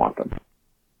of people want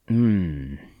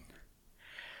them.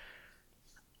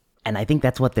 And I think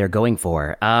that's what they're going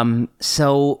for.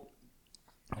 So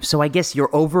I guess your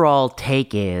overall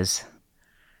take is,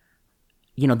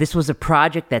 this was a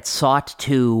project that sought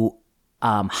to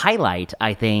highlight,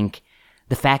 I think,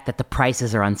 the fact that the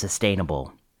prices are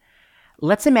unsustainable.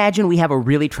 Let's imagine we have a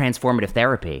really transformative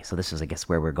therapy. So this is, I guess,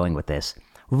 where we're going with this.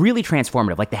 Really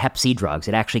transformative, like the Hep C drugs.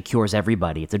 It actually cures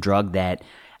everybody. It's a drug that,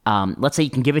 let's say you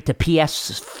can give it to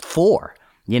PS4,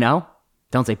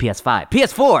 Don't say PS5.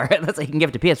 PS4! Let's say you can give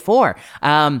it to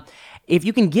PS4. If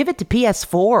you can give it to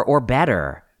PS4 or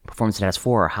better, performance status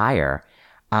 4 or higher,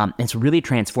 it's a really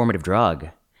transformative drug.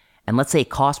 And let's say it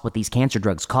costs what these cancer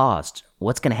drugs cost.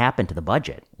 What's going to happen to the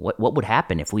budget? What would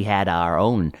happen if we had our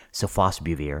own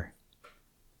sofosbuvir?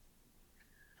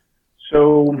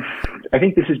 So I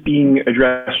think this is being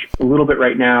addressed a little bit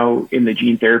right now in the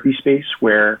gene therapy space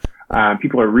where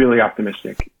people are really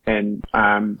optimistic. And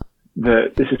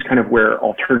this is kind of where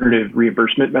alternative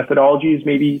reimbursement methodologies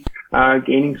may be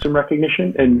gaining some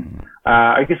recognition. And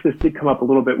I guess this did come up a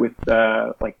little bit with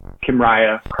like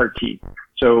Kymriah CAR-T.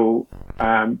 So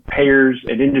payers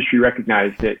and industry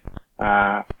recognized that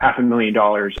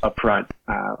 $500,000 upfront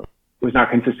was not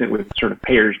consistent with sort of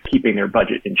payers keeping their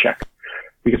budget in check.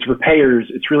 Because for payers,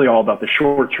 it's really all about the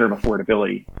short-term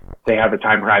affordability. They have a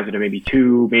time horizon of maybe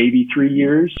 2, maybe 3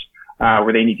 years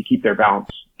where they need to keep their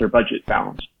budget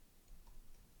balanced.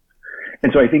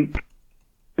 And so I think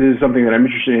this is something that I'm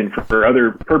interested in for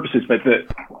other purposes, but the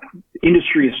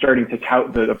industry is starting to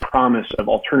tout the promise of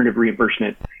alternative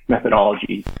reimbursement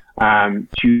methodology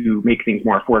to make things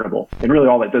more affordable. And really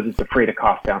all that does is defray the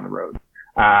cost down the road.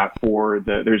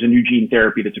 There's a new gene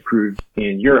therapy that's approved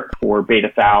in Europe for beta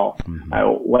thal.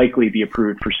 Will likely be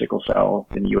approved for sickle cell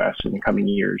in the U.S. in the coming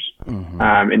years.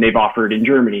 And they've offered in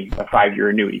Germany a 5-year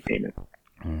annuity payment,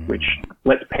 which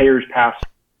lets payers pass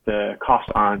the cost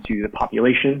on to the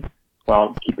population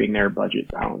while keeping their budget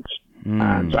balanced.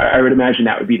 So I would imagine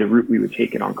that would be the route we would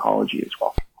take in oncology as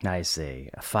well. I see.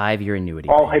 A 5-year annuity.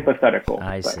 All hypothetical.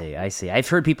 I see. I've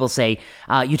heard people say,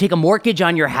 you take a mortgage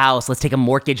on your house, let's take a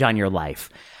mortgage on your life.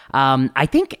 I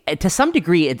think to some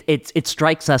degree it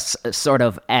strikes us sort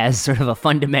of as sort of a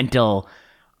fundamental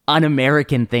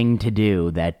un-American thing to do,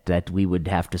 that we would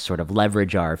have to sort of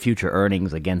leverage our future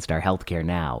earnings against our healthcare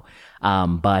now.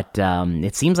 But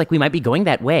it seems like we might be going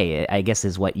that way, I guess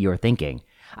is what you're thinking.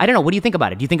 I don't know. What do you think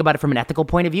about it? Do you think about it from an ethical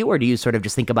point of view, or do you sort of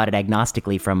just think about it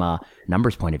agnostically from a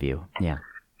numbers point of view? Yeah.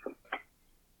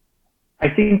 I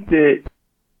think that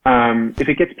if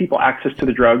it gets people access to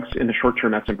the drugs in the short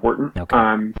term, that's important.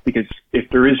 Okay. Because if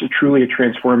there is truly a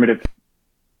transformative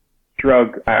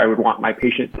drug, I would want my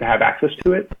patient to have access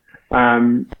to it.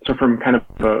 So from kind of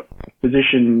a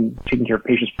physician taking care of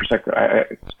patients' perspective,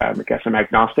 I guess I'm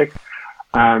agnostic.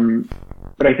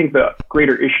 But I think the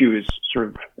greater issue is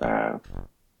sort of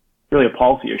really a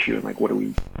policy issue, and like, what do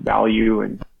we value?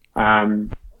 And I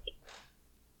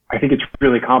think it's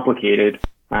really complicated.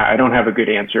 I don't have a good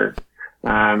answer.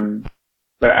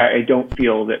 But I don't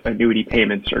feel that annuity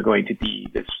payments are going to be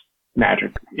this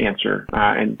magic answer.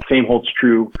 And same holds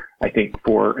true, I think,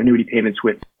 for annuity payments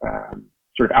with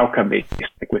sort of outcome-based,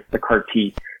 like with the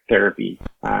CAR-T therapy.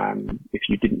 If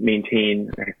you didn't maintain,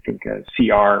 I think, a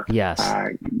CR, yes,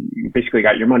 you basically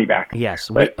got your money back. Yes.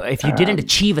 But, if you didn't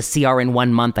achieve a CR in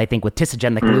 1 month, I think with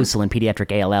tisagenlecleucel and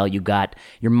pediatric ALL, you got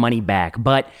your money back.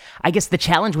 But I guess the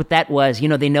challenge with that was,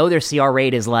 they know their CR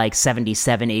rate is like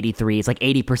 77, 83. It's like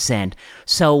 80%.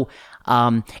 So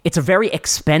it's a very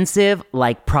expensive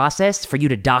process for you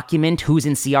to document who's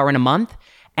in CR in a month.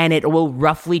 And it will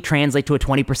roughly translate to a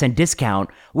 20% discount,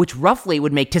 which roughly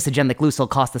would make tisagenlecleucel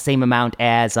cost the same amount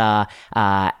as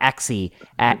Axicell,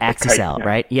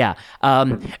 right? Yeah,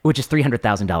 which is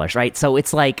 $300,000, right? So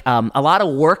it's like a lot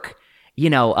of work. You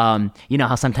know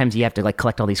how sometimes you have to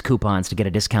collect all these coupons to get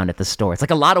a discount at the store. It's like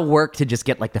a lot of work to just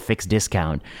get the fixed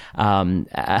discount. It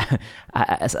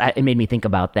made me think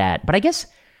about that. But I guess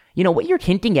what you're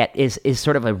hinting at is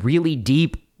sort of a really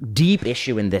deep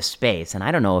issue in this space, and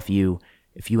I don't know if you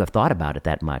have thought about it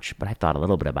that much, but I've thought a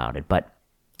little bit about it. But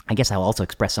I guess I'll also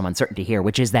express some uncertainty here,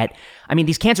 which is that,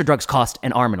 these cancer drugs cost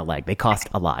an arm and a leg. They cost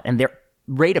a lot. And their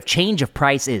rate of change of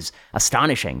price is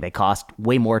astonishing. They cost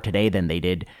way more today than they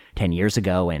did 10 years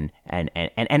ago. And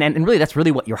really, that's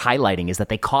really what you're highlighting, is that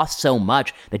they cost so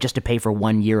much that just to pay for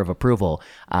 1 year of approval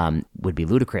would be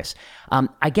ludicrous.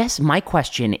 I guess my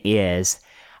question is,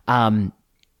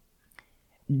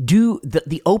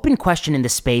 the open question in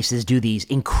this space is, do these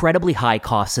incredibly high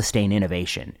costs sustain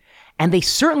innovation? And they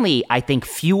certainly, I think,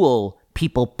 fuel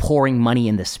people pouring money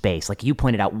in this space. Like you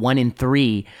pointed out, 1 in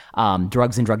 3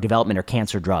 drugs in drug development are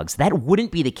cancer drugs. That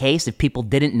wouldn't be the case if people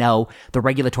didn't know the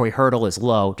regulatory hurdle is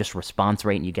low, just response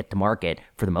rate, and you get to market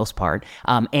for the most part.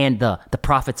 And the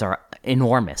profits are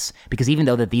enormous, because even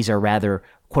though that these are rather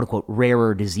quote unquote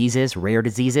rare diseases,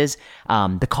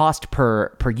 the cost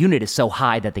per unit is so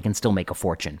high that they can still make a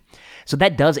fortune. So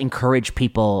that does encourage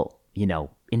people,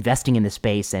 investing in the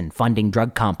space and funding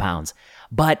drug compounds.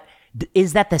 But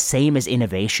is that the same as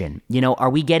innovation? Are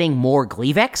we getting more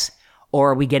Gleevec,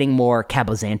 or are we getting more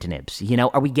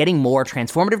cabozantinibs? Are we getting more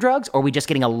transformative drugs, or are we just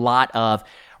getting a lot of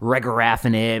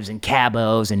regorafenibs and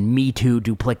cabos and Me Too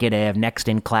duplicative, next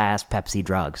in class Pepsi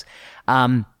drugs?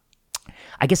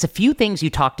 I guess a few things you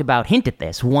talked about hint at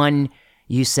this. One,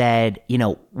 you said,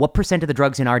 what percent of the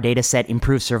drugs in our data set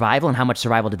improve survival, and how much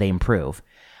survival do they improve?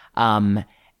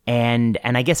 And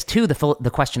I guess two,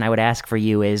 the question I would ask for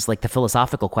you is the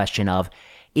philosophical question of,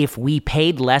 if we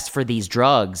paid less for these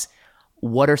drugs,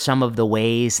 what are some of the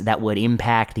ways that would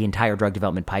impact the entire drug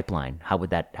development pipeline? How would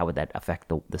that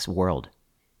affect this world?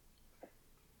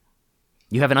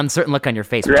 You have an uncertain look on your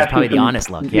face, which is probably the honest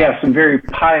look. Yeah, some very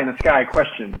pie in the sky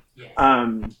questions. Yes.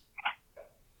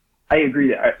 I agree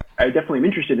that I definitely am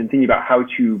interested in thinking about how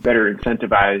to better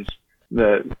incentivize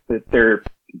the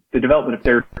development of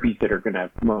therapies that are going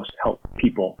to most help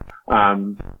people.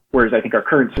 Whereas I think our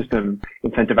current system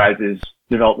incentivizes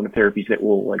development of therapies that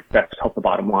will best help the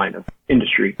bottom line of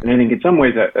industry. And I think in some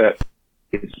ways that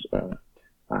is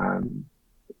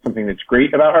something that's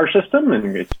great about our system,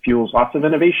 and it fuels lots of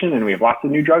innovation, and we have lots of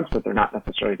new drugs, but they're not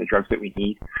necessarily the drugs that we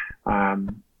need. I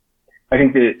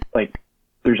think that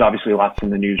there's obviously lots in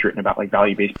the news written about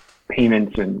value-based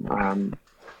payments, and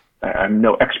I'm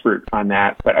no expert on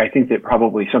that, but I think that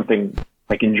probably something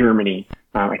in Germany,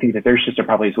 I think that their system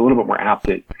probably is a little bit more apt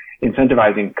at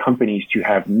incentivizing companies to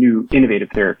have new innovative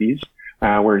therapies.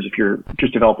 Whereas if you're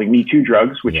just developing Me Too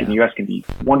drugs, which in the U.S. can be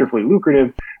wonderfully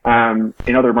lucrative,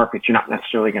 in other markets you're not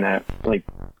necessarily going to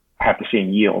have the same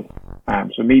yield.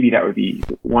 So maybe that would be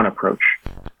one approach.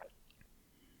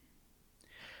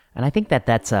 And I think that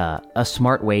that's a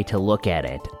smart way to look at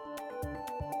it.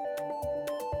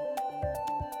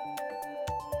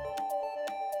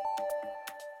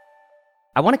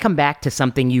 I want to come back to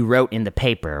something you wrote in the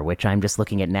paper, which I'm just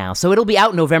looking at now. So it'll be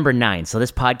out November 9th. So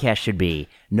this podcast should be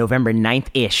November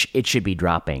 9th-ish. It should be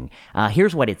dropping.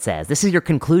 Here's what it says. This is your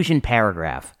conclusion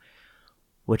paragraph,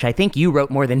 which I think you wrote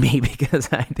more than me,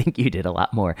 because I think you did a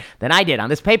lot more than I did on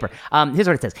this paper. Here's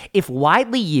what it says. If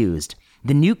widely used,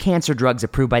 the new cancer drugs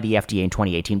approved by the FDA in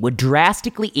 2018 would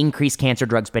drastically increase cancer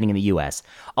drug spending in the U.S.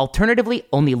 Alternatively,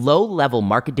 only low-level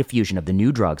market diffusion of the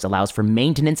new drugs allows for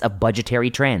maintenance of budgetary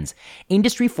trends.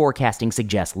 Industry forecasting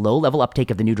suggests low-level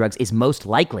uptake of the new drugs is most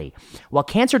likely. While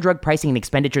cancer drug pricing and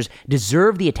expenditures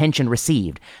deserve the attention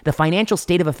received, the financial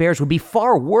state of affairs would be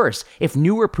far worse if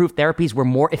newer approved therapies were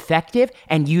more effective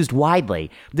and used widely.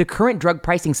 The current drug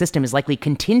pricing system is likely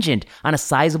contingent on a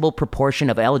sizable proportion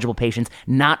of eligible patients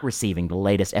not receiving the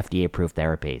latest FDA-approved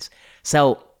therapies.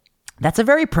 So that's a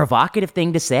very provocative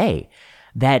thing to say,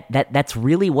 that's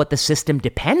really what the system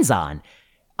depends on.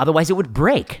 Otherwise, it would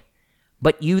break.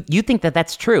 But you think that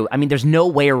that's true. I mean, there's no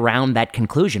way around that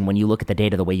conclusion when you look at the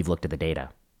data the way you've looked at the data.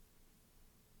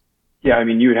 Yeah, I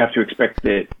mean, you would have to expect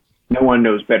that no one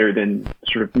knows better than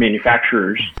sort of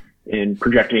manufacturers in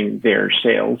projecting their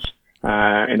sales.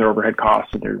 and their overhead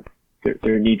costs and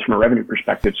their needs from a revenue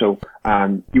perspective. So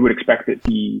you would expect that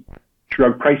the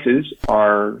drug prices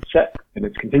are set, and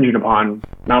it's contingent upon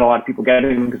not a lot of people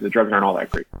getting them because the drugs aren't all that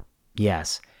great.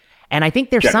 Yes. And I think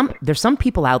there's some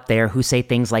people out there who say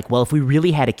things like, well, if we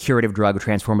really had a curative drug, a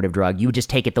transformative drug, you would just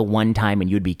take it the one time and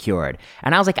you'd be cured.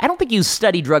 And I was like, I don't think you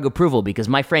study drug approval, because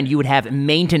my friend, you would have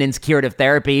maintenance curative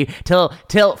therapy till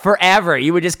forever.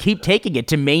 You would just keep taking it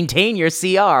to maintain your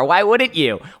CR. Why wouldn't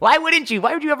you? Why would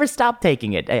you ever stop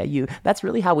taking it? That's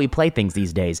really how we play things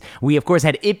these days. We, of course,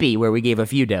 had Ipi, where we gave a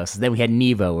few doses. Then we had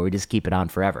Nevo, where we just keep it on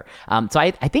forever. So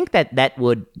I think that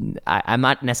would, I'm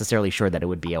not necessarily sure that it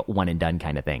would be a one and done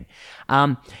kind of thing.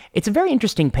 It's a very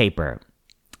interesting paper,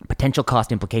 Potential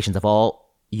Cost Implications of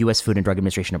All U.S. Food and Drug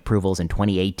Administration Approvals in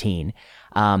 2018.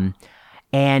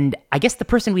 And I guess the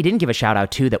person we didn't give a shout out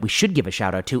to that we should give a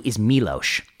shout out to is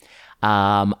Milos,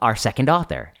 our second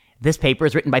author. This paper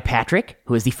is written by Patrick,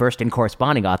 who is the first and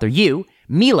corresponding author, you,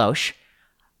 Milos,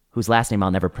 whose last name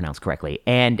I'll never pronounce correctly,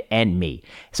 and me.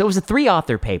 So it was a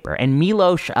 3-author paper, and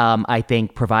Milos, I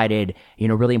think, provided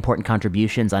really important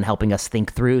contributions on helping us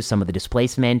think through some of the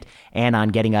displacement and on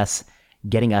getting us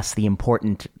the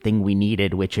important thing we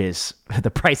needed, which is the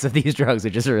price of these drugs,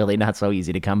 which is really not so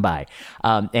easy to come by.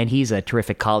 And he's a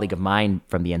terrific colleague of mine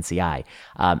from the NCI,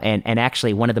 and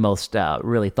actually one of the most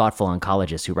really thoughtful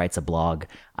oncologists who writes a blog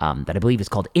that I believe is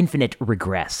called Infinite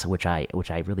Regress, which I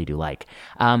really do like.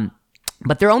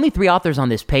 But there are only 3 authors on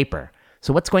this paper.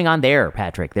 So what's going on there,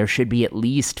 Patrick? There should be at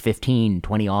least 15,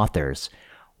 20 authors.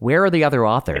 Where are the other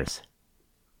authors?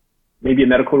 Maybe a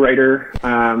medical writer.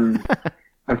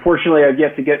 Unfortunately, I've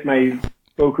yet to get my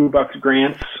Boku Bucks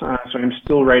grants, so I'm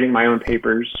still writing my own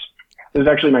papers. It was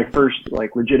actually my first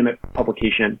legitimate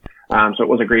publication, so it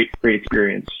was a great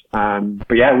experience.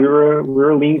 But yeah, we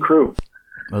were a lean crew.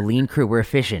 A lean crew. We're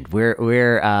efficient. We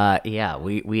got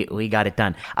it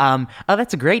done. Oh,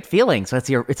 that's a great feeling. So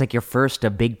it's like your first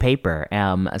big paper.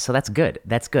 So that's good.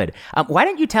 That's good. Why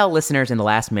don't you tell listeners in the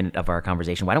last minute of our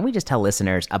conversation? Why don't we just tell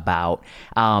listeners about,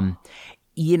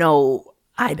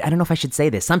 I don't know if I should say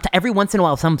this. Every once in a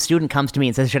while, some student comes to me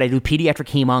and says, should I do pediatric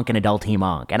hem-onc and adult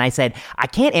hem-onc? And I said, I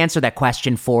can't answer that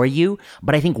question for you,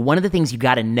 but I think one of the things you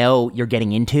got to know you're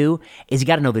getting into is you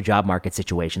got to know the job market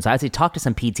situation. So I would say talk to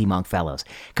some peds hem-onc fellows,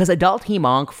 because adult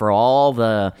hem-onc, for all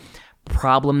the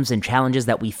problems and challenges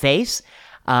that we face,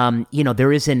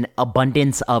 there is an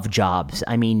abundance of jobs.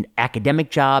 I mean,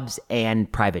 academic jobs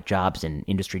and private jobs and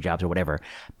industry jobs or whatever.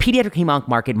 Pediatric hem-onc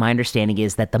market, my understanding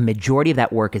is that the majority of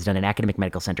that work is done in academic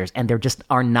medical centers, and there just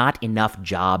are not enough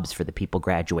jobs for the people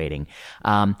graduating.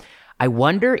 I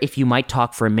wonder if you might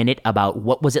talk for a minute about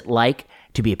what was it like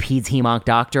to be a peds hem-onc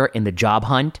doctor in the job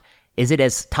hunt? Is it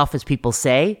as tough as people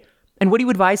say? And what do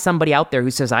you advise somebody out there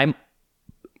who says, I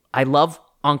love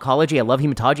oncology, I love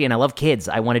hematology, and I love kids.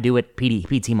 I want to do it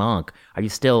peds hem-onc. Are you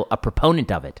still a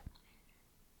proponent of it?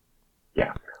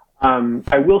 Yeah.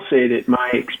 I will say that my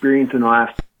experience in the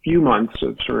last few months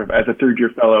of sort of as a third-year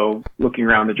fellow looking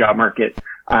around the job market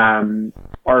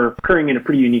are occurring in a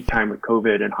pretty unique time with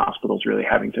COVID and hospitals really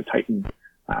having to tighten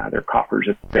their coffers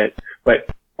a bit, but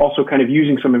also kind of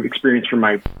using some of the experience from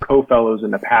my co-fellows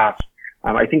in the past.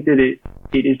 I think that it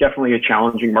is definitely a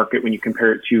challenging market when you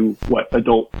compare it to what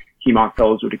adult hem-onc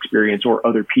fellows would experience or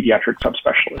other pediatric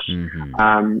subspecialists.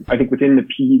 Mm-hmm. I think within the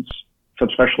peds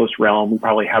subspecialist realm, we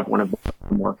probably have one of the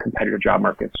more competitive job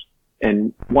markets.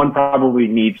 And one probably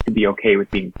needs to be okay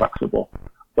with being flexible,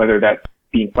 whether that's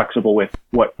being flexible with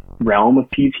what realm of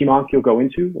peds hem-onc you'll go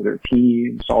into, whether it's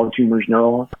heme, solid tumors,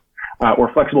 neuro,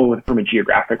 or flexible with from a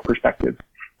geographic perspective.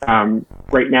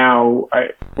 Right now,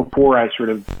 before I sort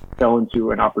of fell into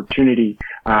an opportunity,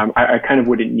 I kind of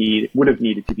would have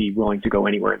needed to be willing to go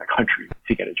anywhere in the country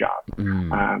to get a job.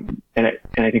 And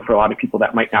I think for a lot of people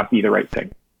that might not be the right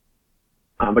thing.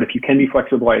 But if you can be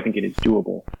flexible, I think it is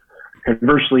doable.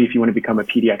 Conversely, if you want to become a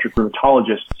pediatric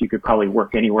rheumatologist, you could probably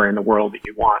work anywhere in the world that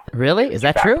you want. Really? Is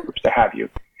that true? To have you.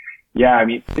 Yeah, I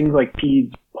mean, things like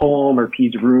peds pulm or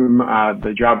peds rheum,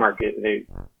 the job market, they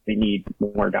need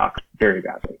more docs very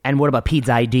badly. And what about peds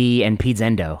ID and peds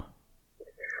endo?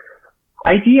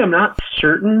 ID, I'm not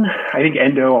certain. I think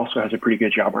endo also has a pretty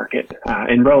good job market.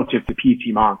 And relative to peds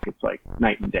hem-onc, it's like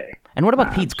night and day. And what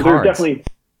about peds cards?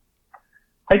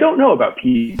 I don't know about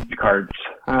peds cards.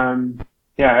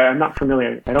 Yeah, I'm not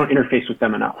familiar. I don't interface with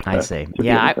them enough. I see.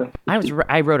 Yeah,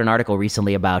 I wrote an article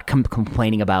recently about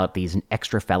complaining about these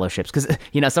extra fellowships because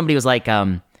somebody was like,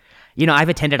 I've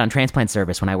attended on transplant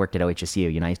service when I worked at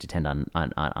OHSU. I used to attend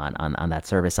on that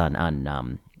service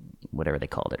on whatever they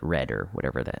called it, red or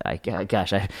whatever that.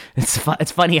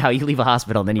 It's funny how you leave a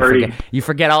hospital and then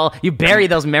you bury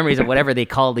those memories of whatever they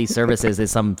call these services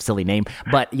is some silly name.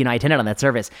 But I attended on that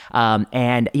service,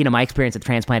 and my experience at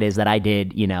transplant is that I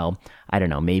did I don't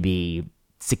know, maybe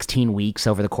 16 weeks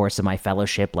over the course of my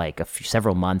fellowship, like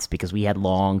several months, because we had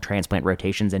long transplant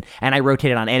rotations, and I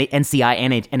rotated on NCI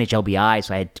and NHLBI,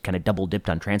 so I had kind of double dipped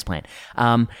on transplant.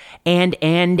 And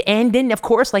then of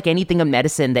course, like anything in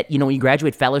medicine, that when you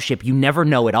graduate fellowship, you never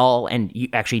know it all, and you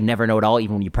actually never know it all,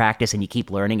 even when you practice, and you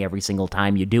keep learning every single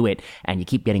time you do it, and you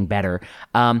keep getting better.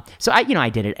 So I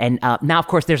did it, and now of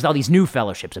course there's all these new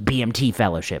fellowships, a BMT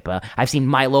fellowship. I've seen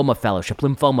myeloma fellowship,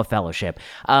 lymphoma fellowship.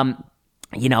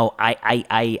 I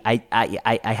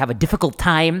have a difficult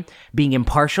time being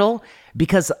impartial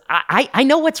because I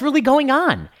know what's really going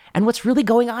on. And what's really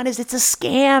going on is it's a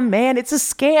scam, man. It's a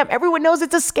scam. Everyone knows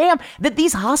it's a scam, that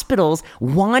these hospitals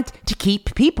want to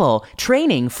keep people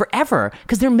training forever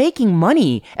because they're making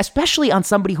money, especially on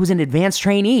somebody who's an advanced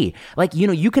trainee. Like,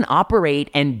 you can operate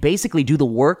and basically do the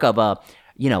work of a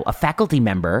faculty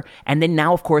member. And then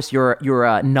now, of course, you're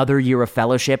another year of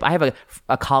fellowship. I have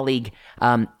a colleague,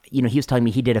 he was telling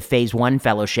me he did a phase 1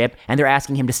 fellowship and they're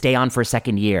asking him to stay on for a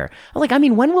second year. I'm like,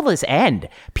 when will this end?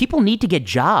 People need to get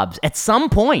jobs. At some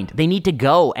point, they need to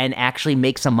go and actually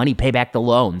make some money, pay back the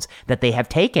loans that they have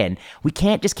taken. We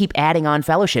can't just keep adding on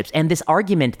fellowships. And this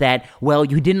argument that, well,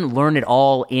 you didn't learn it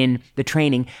all in the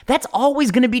training, that's always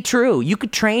going to be true. You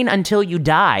could train until you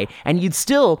die and you'd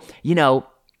still,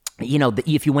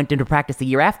 if you went into practice the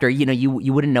year after, you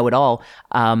wouldn't know it all.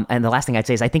 And the last thing I'd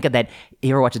say is I think of that,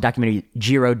 you ever watch the documentary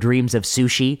Jiro Dreams of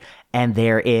Sushi? And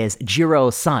there is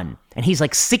Jiro's son, and he's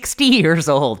like 60 years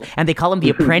old, and they call him the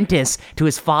apprentice to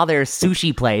his father's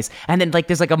sushi place. And then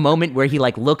there's a moment where he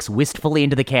looks wistfully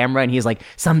into the camera, and he's like,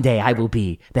 someday I will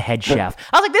be the head chef.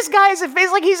 I was like, this guy's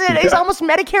face like he's almost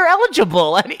Medicare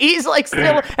eligible, and he's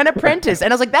still an apprentice.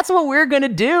 And I was like, that's what we're gonna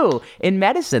do in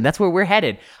medicine. That's where we're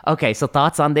headed. Okay, so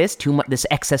thoughts on this? This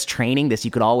excess training, this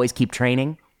you could always keep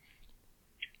training?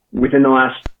 Within the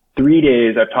last 3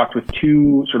 days, I've talked with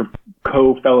 2 sort of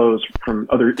co-fellows from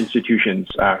other institutions,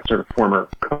 sort of former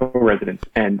co-residents,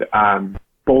 and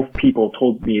both people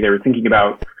told me they were thinking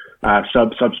about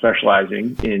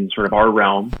subspecializing in sort of our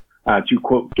realm to,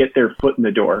 quote, get their foot in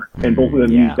the door. And both of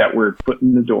them use that word, foot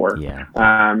in the door. Yeah.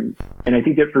 And I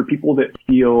think that for people that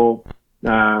feel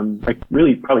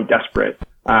really probably desperate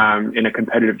in a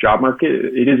competitive job market,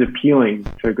 it is appealing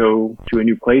to go to a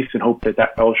new place and hope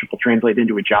that fellowship will translate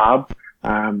into a job.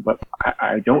 But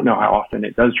I don't know how often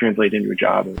it does translate into a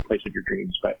job in the place of your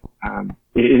dreams. But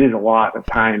it is a lot of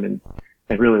time and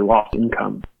really lost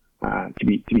income to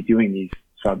be doing these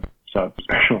sub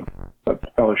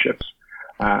fellowships.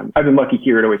 I've been lucky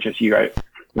here at OHSU.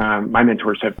 My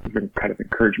mentors have kind of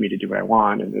encouraged me to do what I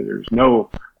want, and there's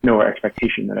no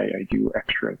expectation that I do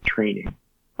extra training.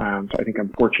 So I think I'm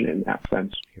fortunate in that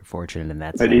sense. You're fortunate in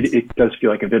that sense. But it does feel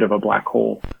like a bit of a black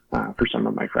hole for some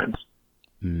of my friends.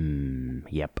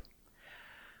 Yep.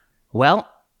 Well,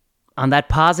 on that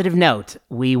positive note,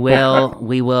 we will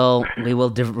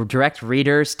direct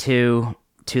readers to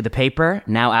the paper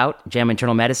now out, JAMA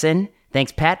Internal Medicine.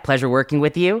 Thanks, Pat. Pleasure working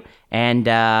with you, and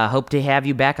hope to have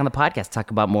you back on the podcast to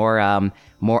talk about more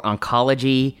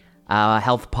oncology,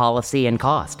 health policy, and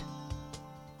cost.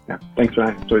 Yeah, thanks,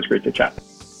 Ryan. It's always great to chat.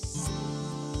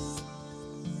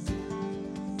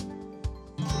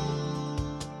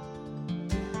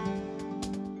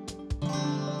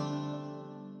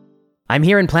 I'm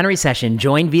here in plenary session,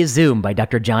 joined via Zoom by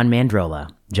Dr. John Mandrola.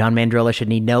 John Mandrola should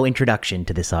need no introduction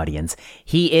to this audience.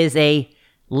 He is a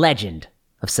legend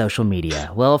of social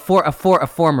media. Well, a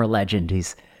former legend.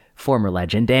 He's former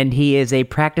legend, and he is a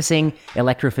practicing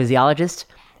electrophysiologist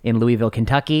in Louisville,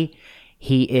 Kentucky.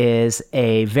 He is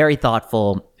a very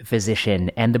thoughtful physician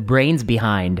and the brains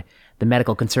behind the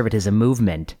medical conservatism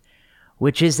movement,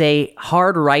 which is a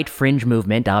hard right fringe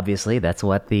movement. Obviously, that's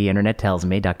what the internet tells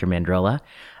me, Dr. Mandrola.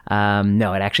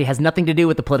 No, it actually has nothing to do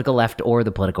with the political left or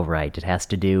the political right. It has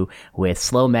to do with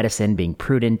slow medicine being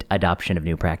prudent adoption of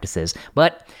new practices.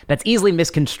 But that's easily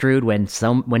misconstrued when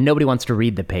nobody wants to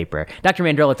read the paper. Dr.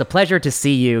 Mandrola, it's a pleasure to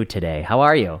see you today. How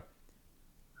are you?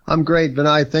 I'm great,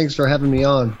 Vinay. Thanks for having me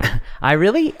on. I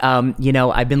really,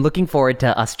 I've been looking forward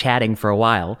to us chatting for a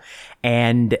while.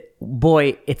 And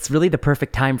boy, it's really the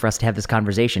perfect time for us to have this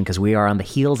conversation because we are on the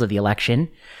heels of the election.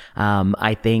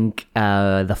 I think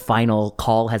the final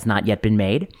call has not yet been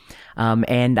made.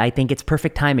 And I think it's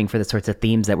perfect timing for the sorts of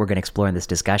themes that we're going to explore in this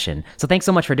discussion. So thanks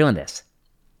so much for doing this.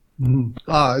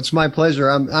 It's my pleasure.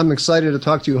 I'm excited to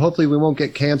talk to you. Hopefully we won't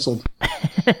get canceled.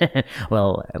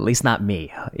 Well, at least not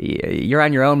me. You're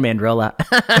on your own, Mandrola.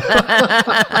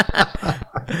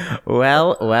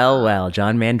 Well,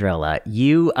 John Mandrola,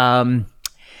 you, I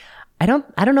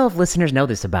don't know if listeners know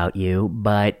this about you,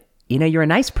 but you're a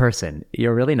nice person.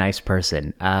 You're a really nice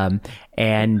person.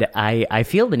 And I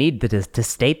feel the need to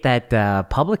state that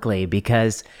publicly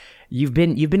because you've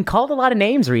been called a lot of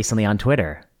names recently on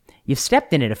Twitter. You've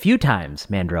stepped in it a few times,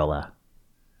 Mandrola.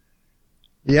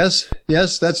 Yes,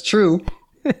 that's true.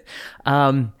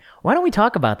 Why don't we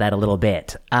talk about that a little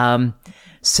bit?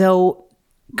 So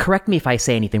correct me if I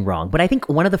say anything wrong, but I think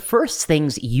one of the first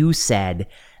things you said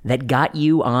that got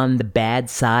you on the bad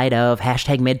side of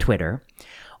 #MedTwitter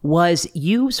was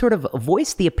you sort of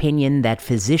voiced the opinion that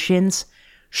physicians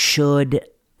should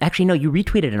actually, no, you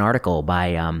retweeted an article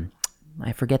by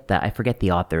I forget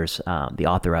the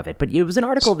author of it, but it was an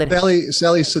article that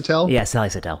Sally Satel. Yeah, Sally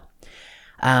Satel.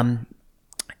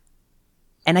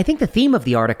 And I think the theme of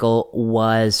the article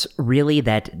was really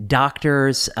that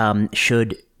doctors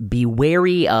should be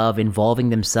wary of involving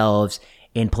themselves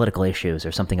in political issues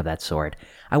or something of that sort.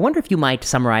 I wonder if you might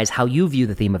summarize how you view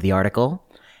the theme of the article,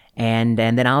 and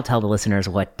then I'll tell the listeners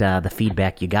what the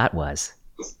feedback you got was.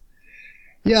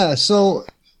 Yeah, so,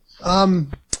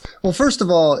 well, first of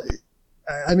all,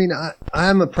 I mean,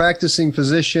 I'm a practicing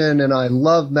physician, and I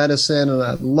love medicine, and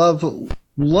I love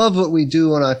what we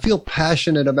do, and I feel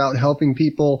passionate about helping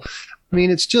people. I mean,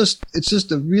 it's just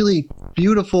a really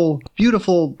beautiful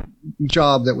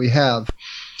job that we have.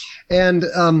 And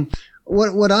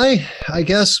what I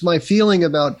guess my feeling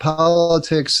about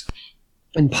politics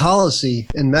and policy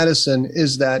in medicine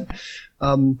is that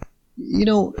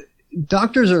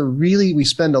doctors are really, we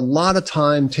spend a lot of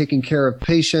time taking care of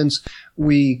patients.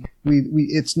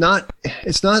 It's not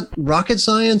rocket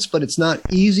science, but it's not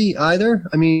easy either.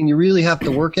 I mean, you really have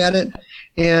to work at it.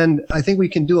 And I think we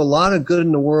can do a lot of good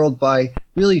in the world by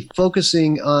really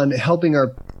focusing on helping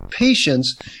our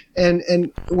patients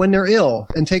and when they're ill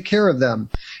and take care of them.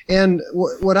 And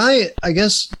what I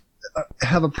guess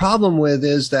have a problem with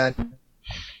is that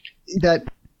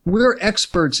we're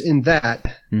experts in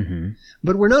that,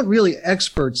 but we're not really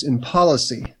experts in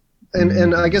policy.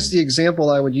 And I guess the example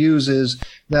I would use is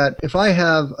that if I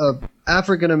have a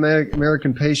African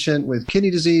American patient with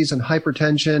kidney disease and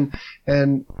hypertension,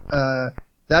 and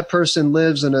that person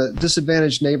lives in a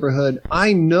disadvantaged neighborhood,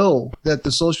 I know that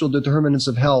the social determinants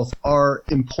of health are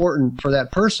important for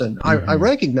that person. I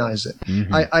recognize it.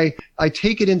 I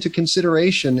take it into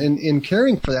consideration in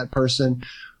caring for that person.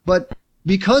 But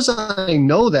because I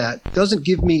know that doesn't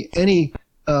give me any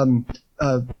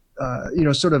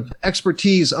sort of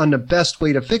expertise on the best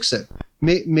way to fix it.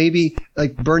 Maybe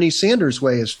like Bernie Sanders'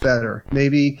 way is better.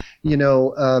 Maybe,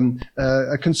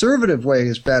 a conservative way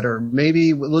is better.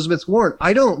 Maybe Elizabeth Warren.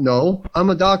 I don't know.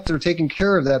 I'm a doctor taking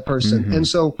care of that person. And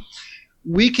so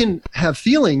we can have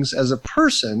feelings as a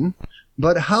person,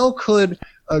 but how could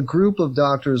a group of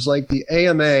doctors like the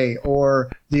AMA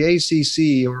or the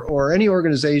ACC or any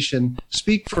organization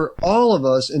speak for all of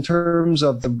us in terms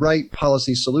of the right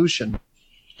policy solution?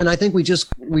 And I think we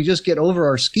just get over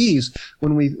our skis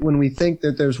when we think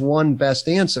that there's one best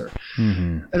answer.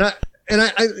 And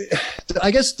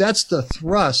I guess that's the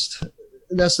thrust.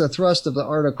 That's the thrust of the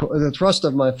article, the thrust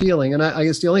of my feeling. And I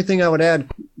guess the only thing I would add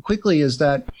quickly is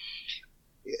that,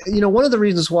 one of the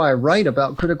reasons why I write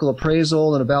about critical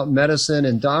appraisal and about medicine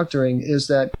and doctoring is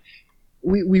that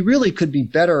we really could be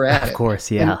better at it. Of course,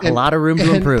 yeah. A lot of room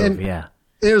to improve, yeah.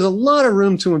 There's a lot of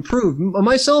room to improve,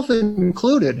 myself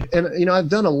included. And, I've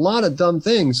done a lot of dumb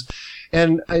things.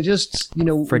 And I just,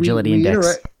 Fragility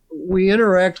index. We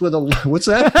interact with what's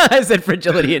that? I said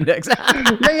fragility index. Yeah.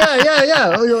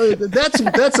 That's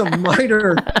a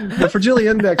minor, the fragility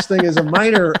index thing is a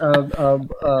minor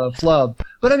flub.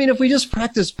 But I mean, if we just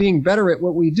practice being better at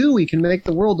what we do, we can make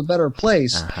the world a better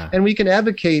place. And we can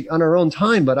advocate on our own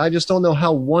time. But I just don't know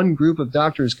how one group of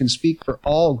doctors can speak for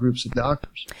all groups of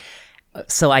doctors.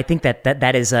 So I think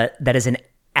that is an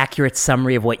accurate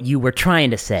summary of what you were trying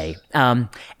to say. And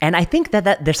I think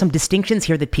that there's some distinctions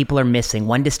here that people are missing.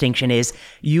 One distinction is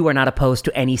you are not opposed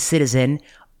to any citizen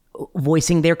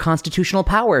voicing their constitutional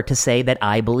power to say that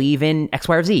I believe in X,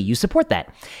 Y, or Z. You support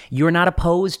that. You're not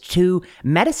opposed to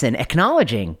medicine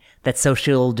acknowledging that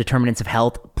social determinants of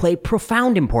health play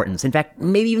profound importance. In fact,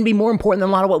 maybe even be more important than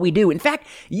a lot of what we do. In fact,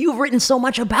 you've written so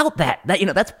much about that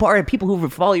that's part of people who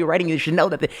follow your writing. You should know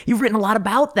that you've written a lot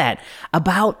about that,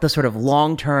 about the sort of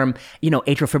long-term, atrial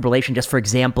fibrillation, just for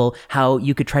example, how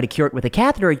you could try to cure it with a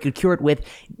catheter, or you could cure it with,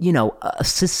 a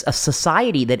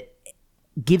society that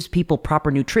gives people proper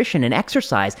nutrition and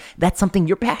exercise, that's something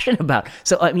you're passionate about.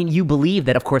 So, I mean, you believe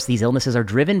that, of course, these illnesses are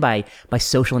driven by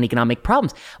social and economic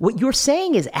problems. What you're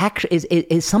saying is actually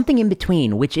is something in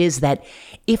between, which is that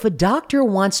if a doctor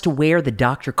wants to wear the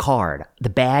doctor card, the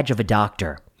badge of a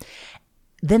doctor,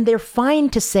 then they're fine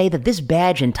to say that this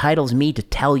badge entitles me to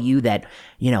tell you that,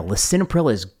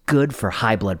 lisinopril is good for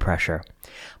high blood pressure.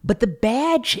 But the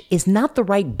badge is not the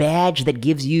right badge that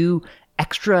gives you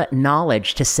extra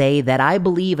knowledge to say that I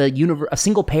believe a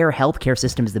single-payer healthcare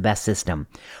system is the best system,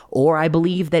 or I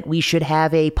believe that we should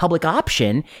have a public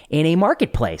option in a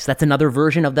marketplace. That's another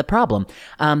version of the problem.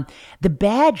 The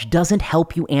badge doesn't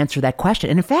help you answer that question.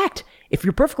 And in fact, if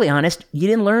you're perfectly honest, you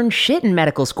didn't learn shit in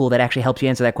medical school that actually helps you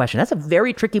answer that question. That's a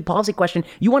very tricky policy question.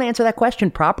 You want to answer that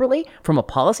question properly from a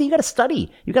policy, you got to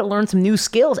study. You got to learn some new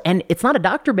skills. And it's not a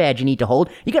doctor badge you need to hold.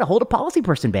 You got to hold a policy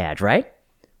person badge, right?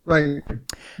 Right,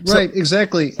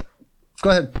 exactly.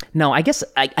 Go ahead. No, I guess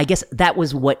that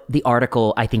was what the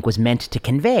article, I think, was meant to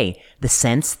convey, the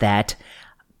sense that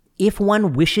if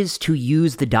one wishes to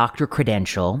use the doctor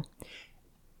credential,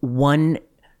 one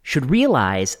should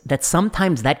realize that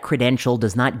sometimes that credential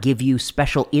does not give you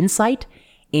special insight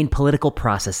in political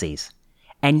processes.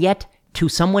 And yet, to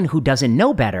someone who doesn't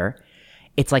know better,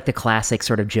 it's like the classic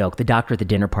sort of joke, the doctor at the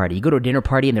dinner party. You go to a dinner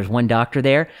party and there's one doctor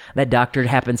there. That doctor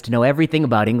happens to know everything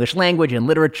about English language and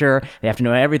literature. They have to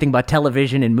know everything about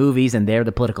television and movies, and they're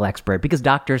the political expert. Because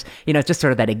doctors, it's just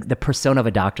sort of the persona of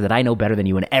a doctor that I know better than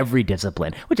you in every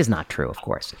discipline, which is not true, of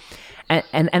course.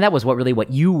 And that was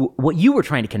what you were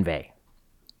trying to convey.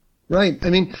 Right. I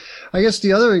mean, I guess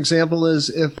the other example is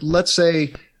if let's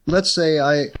say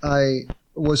I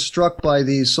was struck by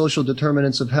these social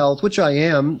determinants of health, which I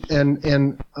am, and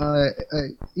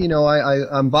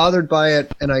I'm bothered by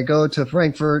it, and I go to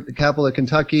Frankfort, the capital of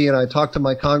Kentucky, and I talk to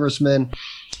my congressman,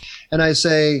 and I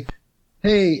say,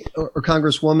 hey, or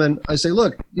congresswoman, I say,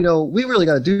 look, we really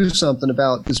got to do something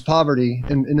about this poverty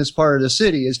in this part of the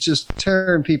city. It's just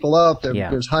tearing people up.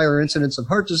 There's higher incidence of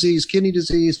heart disease, kidney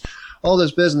disease, all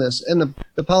this business. And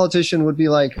the politician would be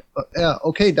like, yeah,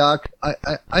 okay, doc,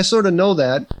 I sort of know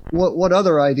that. What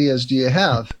other ideas do you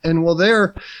have? And well,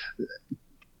 there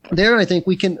I think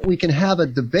we can have a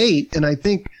debate, and I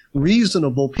think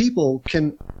reasonable people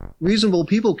can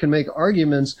make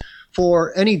arguments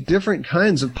for any different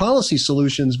kinds of policy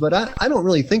solutions. But I don't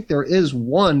really think there is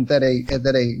one that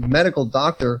a medical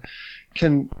doctor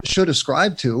should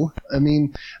ascribe to. I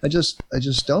mean, I just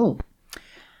don't.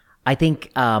 I think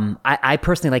I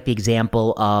personally like the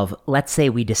example of, let's say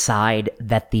we decide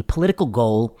that the political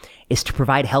goal is to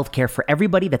provide healthcare for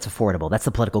everybody that's affordable. That's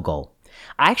the political goal.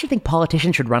 I actually think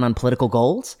politicians should run on political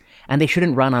goals, and they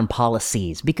shouldn't run on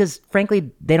policies, because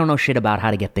frankly, they don't know shit about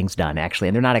how to get things done, actually,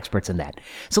 and they're not experts in that.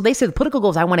 So they say the political goal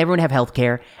is I want everyone to have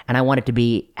healthcare, and I want it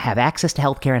to have access to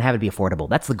healthcare and have it be affordable.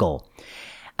 That's the goal.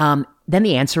 Then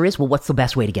the answer is, well, what's the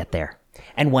best way to get there?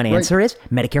 And one answer is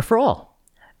Medicare for all.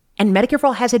 And Medicare for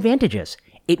all has advantages.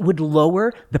 It would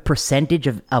lower the percentage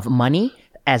of money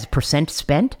as percent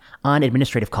spent on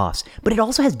administrative costs. But it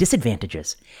also has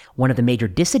disadvantages. One of the major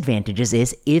disadvantages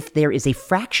is if there is a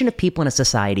fraction of people in a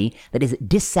society that is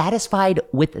dissatisfied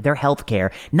with their health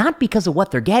care, not because of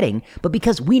what they're getting, but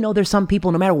because we know there's some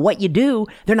people, no matter what you do,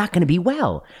 they're not going to be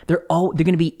well. They're going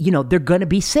to be, they're going to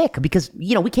be sick because,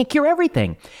 we can't cure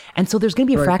everything. And so there's going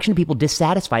to be a fraction of people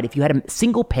dissatisfied. If you had a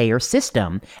single payer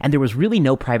system and there was really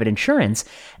no private insurance,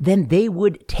 then they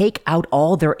would take out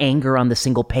all their anger on the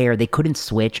single payer. They couldn't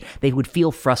switch. They would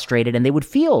feel frustrated, and they would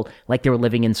feel like they were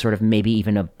living in sort of maybe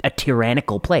even a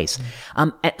tyrannical place.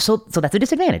 So that's a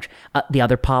disadvantage. The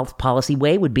other policy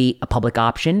way would be a public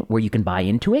option where you can buy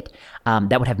into it.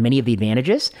 That would have many of the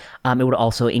advantages. It would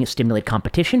also stimulate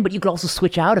competition, but you could also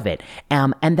switch out of it.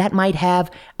 And that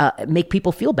might make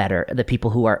people feel better, the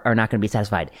people who are not going to be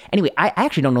satisfied. Anyway, I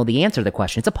actually don't know the answer to the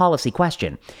question. It's a policy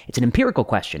question. It's an empirical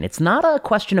question. It's not a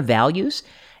question of values.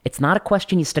 It's not a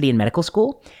question you study in medical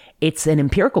school. It's an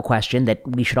empirical question that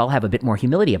we should all have a bit more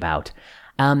humility about.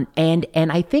 And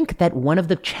I think that one of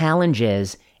the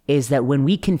challenges is that when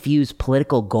we confuse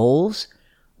political goals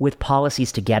with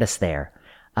policies to get us there,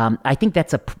 I think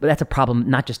that's a problem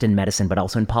not just in medicine, but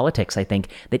also in politics. I think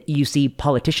that you see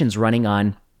politicians running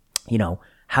on,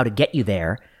 how to get you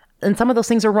there. And some of those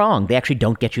things are wrong. They actually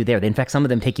don't get you there. In fact, some of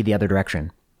them take you the other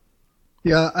direction.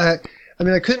 Yeah, I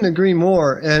mean, I couldn't agree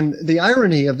more. And the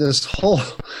irony of this whole,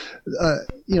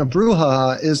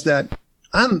 brouhaha is that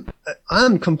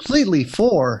I'm completely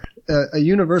for a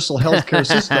universal healthcare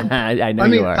system. I know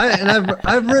you are.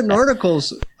 I've written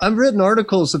articles. I've written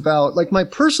articles about, like, my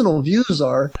personal views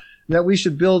are that we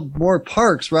should build more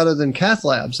parks rather than cath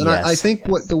labs. And Yes. I think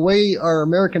what the way our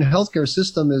American healthcare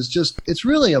system is it's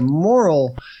really a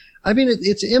moral. I mean,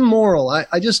 it's immoral.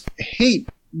 I just hate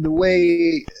the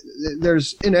way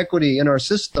there's inequity in our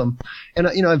system. And,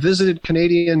 I visited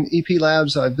Canadian EP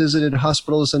labs. I visited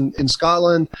hospitals in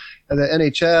Scotland, the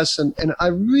NHS, and I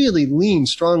really lean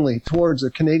strongly towards a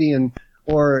Canadian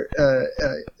or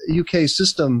UK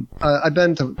system. I've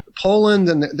been to Poland,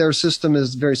 and their system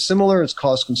is very similar. It's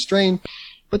cost constrained.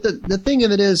 But the thing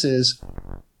of it is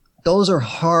those are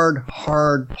hard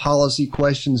policy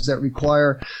questions that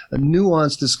require a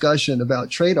nuanced discussion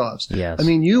about trade-offs. Yes. I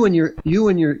mean, you and your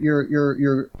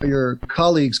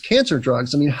colleagues' cancer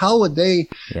drugs. I mean, how would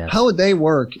they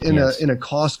work in a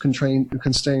cost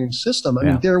constrained system? I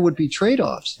mean, there would be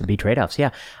trade-offs. There'd be trade-offs.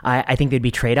 Yeah, I think there'd be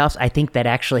trade-offs. I think that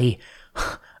actually,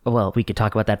 well, we could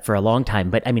talk about that for a long time,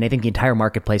 but I mean, I think the entire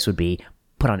marketplace would be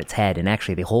put on its head, and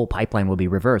actually the whole pipeline will be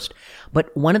reversed. But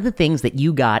one of the things that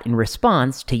you got in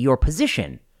response to your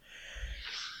position,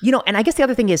 and I guess the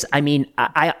other thing is, I mean,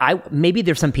 I maybe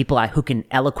there's some people who can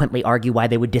eloquently argue why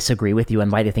they would disagree with you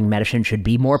and why they think medicine should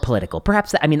be more political.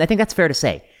 Perhaps, I think that's fair to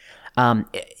say.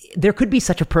 There could be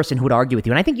such a person who would argue with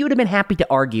you, and I think you would have been happy to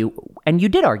argue, and you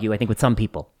did argue, I think, with some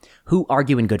people who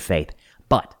argue in good faith.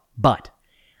 But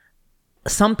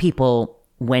some people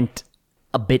went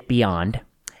a bit beyond.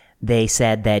 They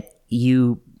said that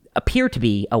you appear to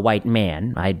be a white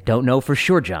man. I don't know for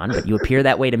sure, John, but you appear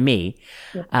that way to me.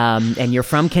 And you're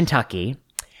from Kentucky.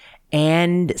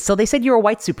 And so they said you're a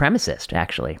white supremacist,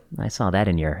 actually. I saw that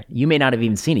you may not have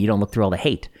even seen it. You don't look through all the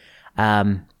hate. I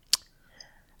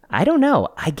don't know.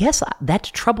 I guess that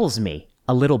troubles me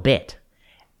a little bit.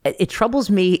 It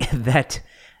troubles me that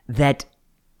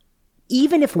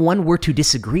even if one were to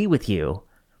disagree with you,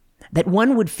 that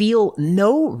one would feel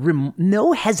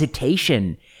no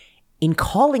hesitation in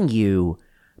calling you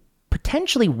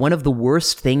potentially one of the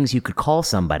worst things you could call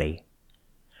somebody.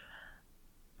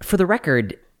 For the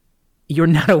record, you're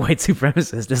not a white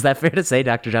supremacist. Is that fair to say,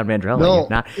 Dr. John Mandrella? No.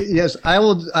 Not. Yes, I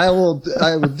will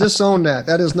disown that.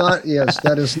 That is not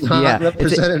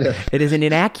representative. It is an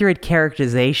inaccurate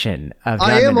characterization of John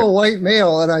I am Mandrella. a white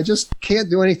male, and I just can't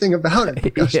do anything about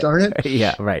it. Gosh darn it.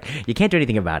 Yeah, right. You can't do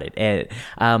anything about it.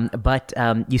 But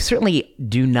you certainly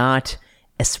do not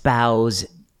espouse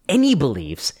any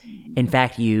beliefs. In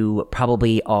fact, you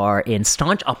probably are in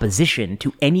staunch opposition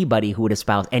to anybody who would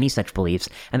espouse any such beliefs,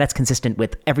 and that's consistent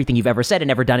with everything you've ever said and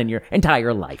ever done in your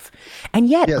entire life. And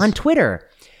yet, on Twitter,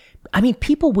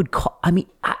 people would call,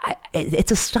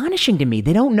 it's astonishing to me.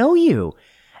 They don't know you.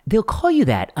 They'll call you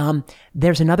that.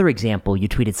 There's another example. You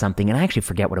tweeted something, and I actually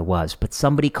forget what it was, but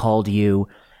somebody called you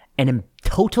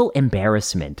total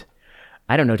embarrassment.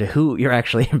 I don't know to who you're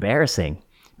actually embarrassing.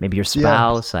 Maybe your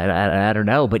spouse, I don't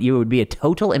know, but you would be a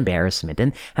total embarrassment.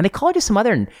 And they called you some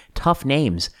other tough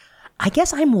names. I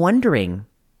guess I'm wondering,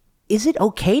 is it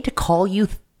okay to call you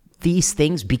these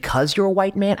things because you're a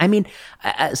white man? I mean,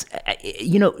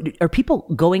 are people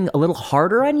going a little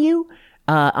harder on you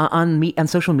on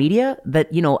social media? That,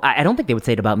 I don't think they would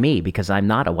say it about me because I'm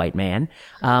not a white man.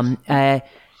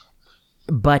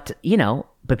 But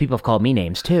people have called me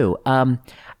names too.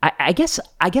 I guess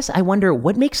I wonder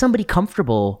what makes somebody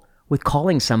comfortable with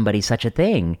calling somebody such a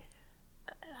thing.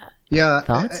 Yeah,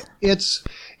 thoughts? It's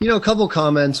a couple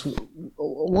comments.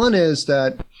 One is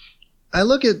that I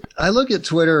look at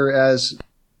Twitter as,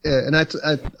 and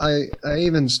I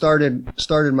even started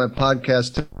my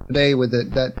podcast today with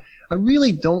it, that I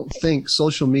really don't think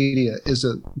social media is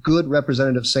a good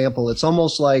representative sample. It's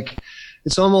almost like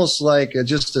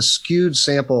just a skewed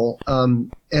sample.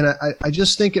 And I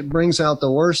just think it brings out the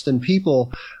worst in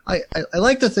people. I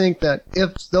like to think that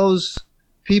if those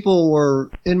people were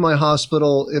in my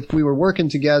hospital, if we were working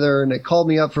together and they called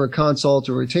me up for a consult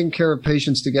or we were taking care of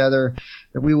patients together,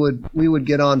 that we would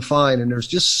get on fine. And there's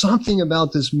just something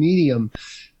about this medium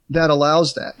that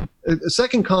allows that. The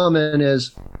second comment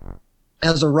is,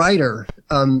 as a writer,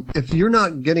 if you're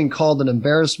not getting called an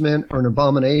embarrassment or an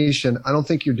abomination, I don't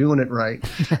think you're doing it right.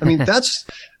 I mean,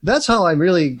 that's how I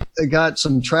really got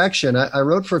some traction. I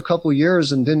wrote for a couple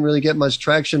years and didn't really get much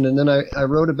traction. And then I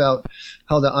wrote about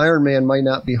how the Iron Man might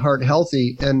not be heart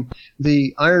healthy. And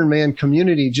the Iron Man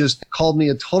community just called me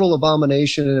a total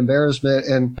abomination and embarrassment.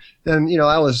 And then,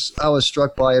 I was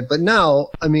struck by it. But now,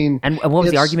 I mean. And what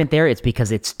was the argument there? It's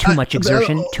because it's too much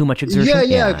exertion,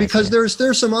 Yeah, because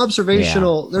there's some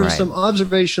observational, some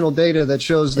observational data that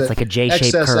shows that like a J-shaped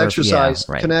excess curve. exercise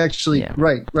can actually,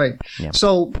 right. Yeah.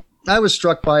 So I was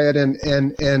struck by it, and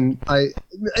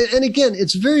again,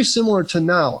 it's very similar to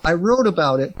now. I wrote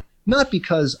about it not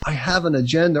because I have an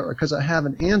agenda or because I have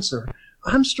an answer,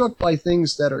 I'm struck by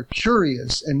things that are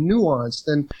curious and nuanced.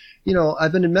 And,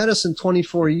 I've been in medicine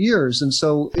 24 years. And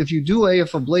so if you do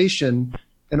AF ablation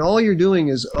and all you're doing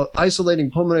is isolating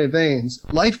pulmonary veins,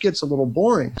 life gets a little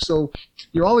boring. So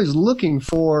you're always looking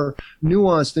for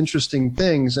nuanced, interesting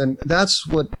things. And that's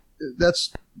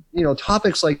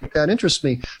topics like that interest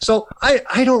me. So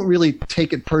I don't really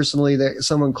take it personally that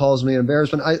someone calls me an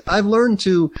embarrassment. I've learned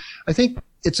I think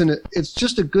it's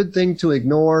just a good thing to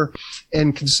ignore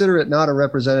and consider it not a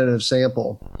representative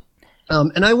sample.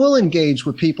 And I will engage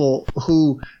with people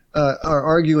who are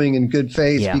arguing in good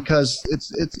faith because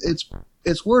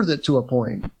it's worth it to a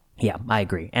point. Yeah, I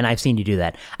agree. And I've seen you do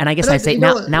that. And I guess I'd say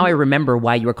now I remember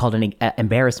why you were called an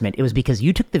embarrassment. It was because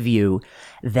you took the view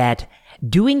that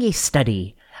doing a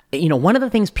study, one of the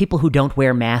things people who don't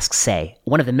wear masks say,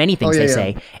 one of the many things they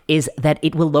say, is that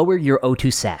it will lower your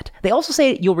O2 sat. They also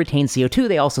say you'll retain CO2.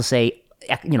 They also say,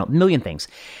 a million things.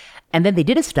 And then they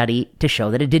did a study to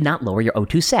show that it did not lower your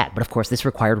O2 sat. But of course, this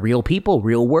required real people,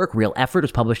 real work, real effort. It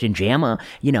was published in JAMA.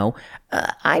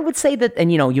 I would say that,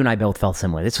 and you and I both felt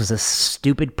similar. This was a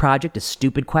stupid project, a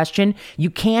stupid question. You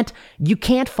can't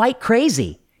fight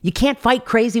crazy. You can't fight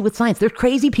crazy with science. They're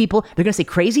crazy people. They're going to say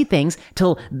crazy things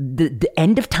till the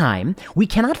end of time. We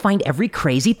cannot find every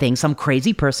crazy thing some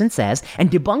crazy person says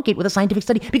and debunk it with a scientific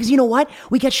study. Because you know what?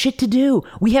 We got shit to do.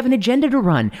 We have an agenda to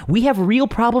run. We have real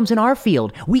problems in our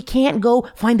field. We can't go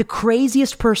find the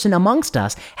craziest person amongst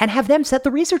us and have them set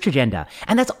the research agenda.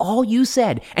 And that's all you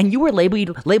said. And you were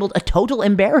labeled a total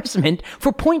embarrassment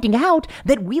for pointing out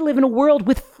that we live in a world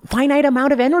with finite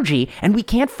amount of energy and we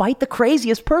can't fight the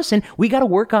craziest person. We got to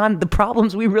work on the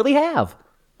problems we really have.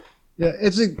 Yeah,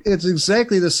 it's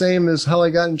exactly the same as how I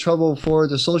got in trouble for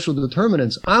the social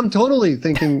determinants. I'm totally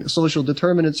thinking social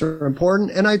determinants are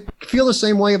important, and I feel the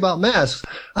same way about masks.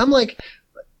 I'm like,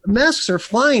 masks are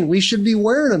fine. We should be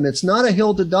wearing them. It's not a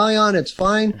hill to die on. It's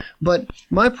fine. But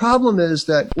my problem is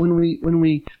that when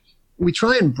we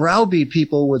try and browbeat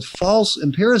people with false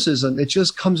empiricism, it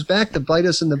just comes back to bite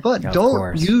us in the butt.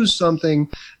 Don't use something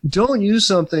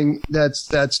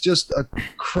that's just a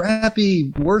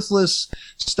crappy, worthless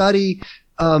study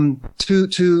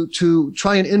to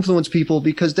try and influence people,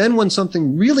 because then when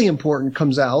something really important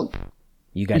comes out,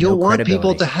 you'll want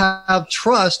people to have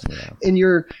trust in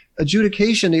your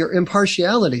adjudication, your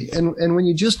impartiality. And when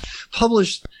you just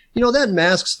publish that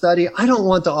mask study, I don't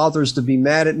want the authors to be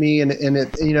mad at me and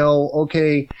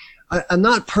it, I'm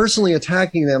not personally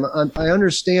attacking them. I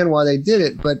understand why they did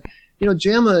it, but,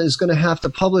 JAMA is going to have to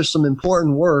publish some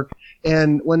important work.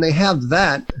 And when they have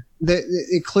that,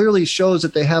 it clearly shows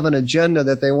that they have an agenda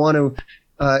that they want to,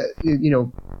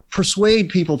 persuade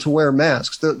people to wear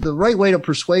masks. The right way to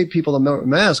persuade people to wear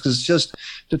masks is just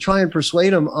to try and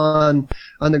persuade them on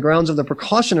the grounds of the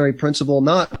precautionary principle,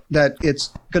 not that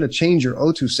it's going to change your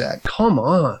O2 sat. Come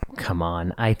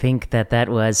on. I think that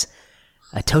was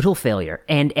a total failure.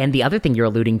 And the other thing you're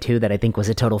alluding to that I think was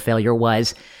a total failure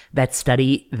was that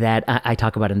study that I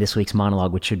talk about in this week's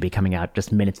monologue, which should be coming out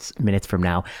just minutes from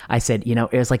now. I said,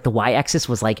 it was like the y-axis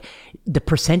was like the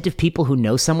percent of people who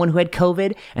know someone who had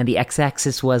COVID, and the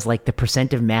x-axis was like the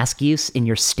percent of mask use in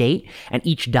your state, and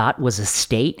each dot was a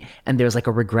state, and there's like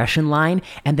a regression line,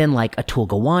 and then like Atul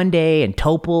Gawande and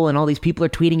Topol and all these people are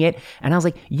tweeting it. And I was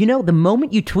like, the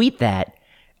moment you tweet that,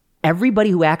 everybody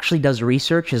who actually does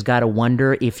research has got to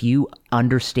wonder if you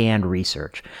understand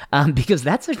research, because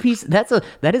that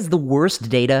is the worst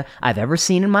data I've ever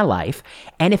seen in my life.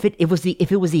 And if it was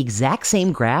the exact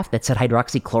same graph that said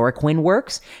hydroxychloroquine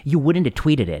works, you wouldn't have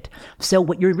tweeted it. So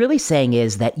what you're really saying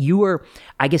is that your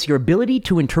ability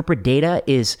to interpret data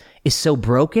is so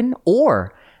broken,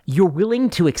 or you're willing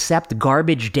to accept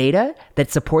garbage data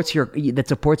that supports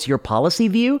your policy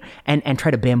view and try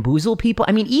to bamboozle people.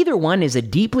 I mean, either one is a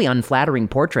deeply unflattering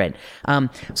portrait.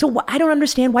 So I don't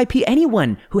understand why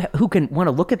anyone who can want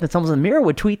to look at themselves in the mirror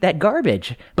would tweet that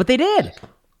garbage, but they did.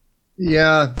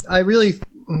 Yeah, I really,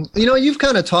 you've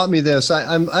kind of taught me this.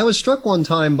 I was struck one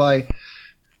time by,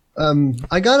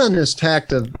 I got on this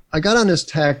tact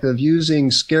of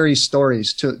using scary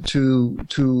stories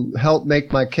to help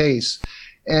make my case.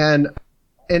 And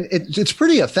it's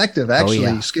pretty effective, actually.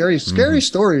 Oh, yeah. Scary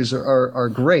stories are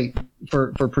great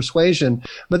for persuasion.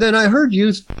 But then I heard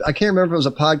I can't remember if it was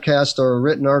a podcast or a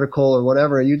written article or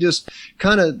whatever. You just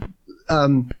kind of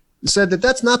said that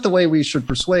that's not the way we should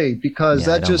persuade, because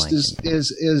that just is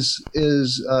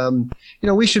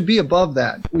we should be above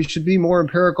that. We should be more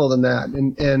empirical than that.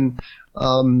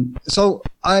 So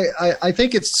I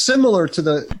think it's similar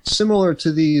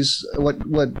to these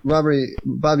what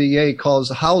Bobby Ye calls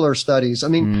howler studies. I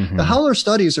mean, the howler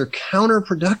studies are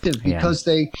counterproductive because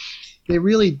they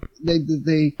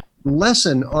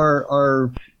lessen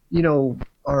our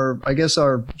I guess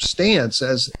our stance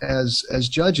as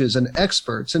judges and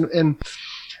experts. And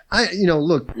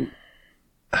look,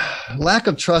 lack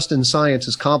of trust in science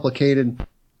is complicated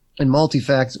and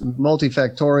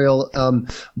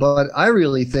multifactorial. But I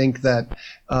really think that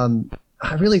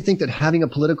having a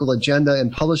political agenda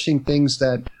and publishing things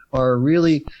that are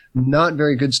really not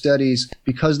very good studies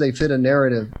because they fit a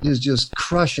narrative is just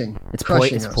crushing. It's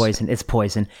us. poison. It's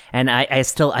poison. And I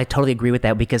totally agree with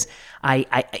that, because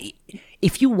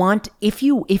if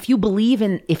you believe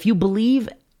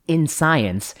in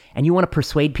science and you want to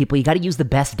persuade people, you got to use the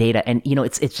best data. And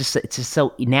it's just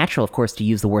so natural, of course, to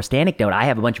use the worst anecdote. I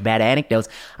have a bunch of bad anecdotes.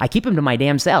 I keep them to my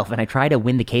damn self, and I try to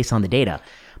win the case on the data.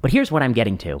 But here's what I'm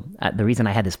getting to. The reason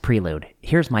I had this prelude.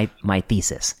 Here's my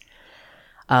thesis.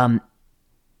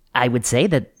 I would say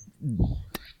that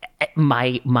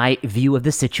my view of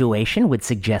the situation would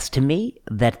suggest to me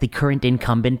that the current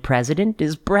incumbent president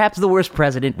is perhaps the worst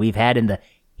president we've had in the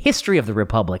history of the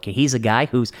Republic. He's a guy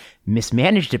who's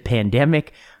mismanaged a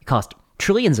pandemic, cost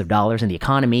trillions of dollars in the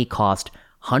economy, cost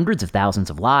hundreds of thousands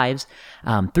of lives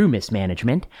through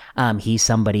mismanagement. He's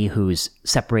somebody who's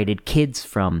separated kids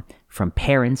from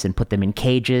parents and put them in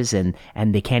cages, and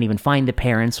they can't even find the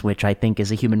parents, which I think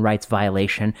is a human rights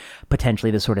violation.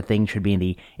 Potentially the sort of thing should be in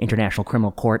the International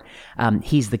Criminal Court.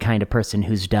 He's the kind of person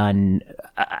who's done,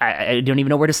 I don't even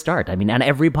know where to start. I mean, on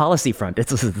every policy front,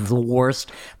 it's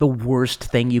the worst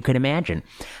thing you can imagine.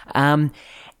 And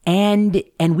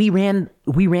we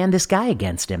ran this guy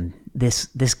against him,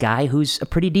 this guy who's a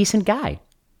pretty decent guy.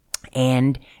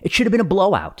 And it should have been a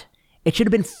blowout. It should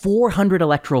have been 400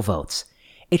 electoral votes.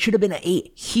 It should have been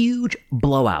a huge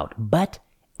blowout, but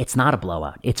it's not a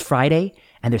blowout. It's Friday,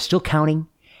 and they're still counting,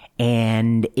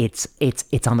 and it's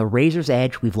on the razor's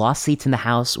edge. We've lost seats in the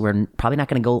House. We're probably not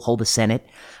going to go hold the Senate.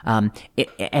 And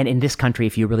in this country,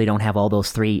 if you really don't have all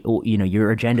those three,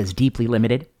 your agenda is deeply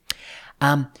limited.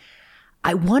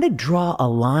 I want to draw a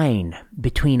line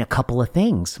between a couple of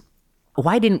things.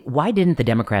 Why didn't the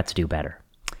Democrats do better?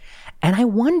 And I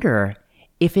wonder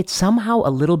if it's somehow a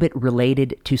little bit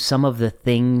related to some of the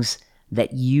things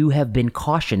that you have been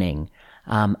cautioning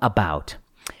about,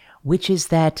 which is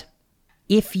that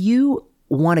if you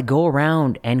want to go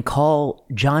around and call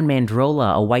John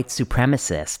Mandrola a white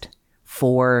supremacist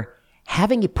for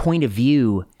having a point of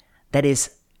view that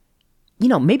is,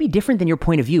 maybe different than your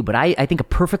point of view, but I think a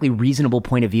perfectly reasonable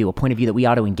point of view, a point of view that we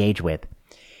ought to engage with.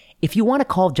 If you want to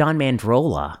call John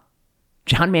Mandrola,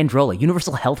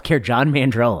 Universal Healthcare John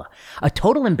Mandrola, a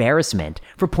total embarrassment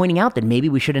for pointing out that maybe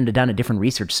we shouldn't have done a different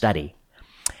research study,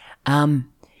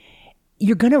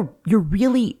 you're gonna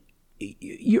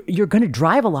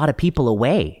drive a lot of people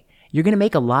away. You're gonna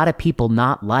make a lot of people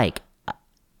not like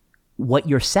what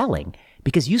you're selling,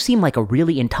 because you seem like a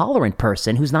really intolerant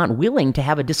person who's not willing to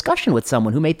have a discussion with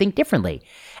someone who may think differently.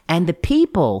 And the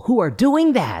people who are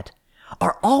doing that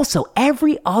are also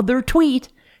every other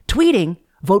tweeting,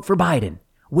 vote for Biden.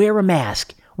 Wear a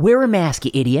mask,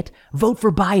 you idiot. Vote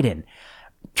for Biden.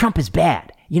 Trump is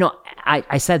bad.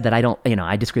 I said that I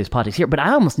disagree with politics here, but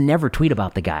I almost never tweet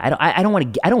about the guy. I don't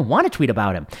want to tweet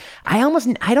about him. I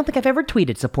don't think I've ever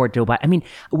tweeted support Joe Biden. I mean,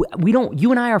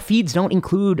 you and I, our feeds don't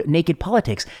include naked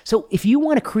politics. So if you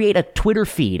want to create a Twitter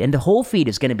feed and the whole feed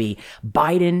is going to be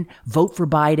Biden, vote for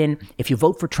Biden. If you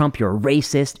vote for Trump, you're a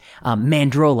racist.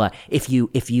 Mandrola,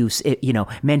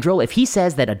 Mandrola, if he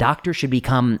says that a doctor should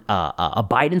become a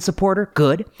Biden supporter,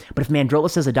 good. But if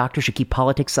Mandrola says a doctor should keep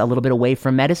politics a little bit away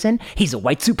from medicine, he's a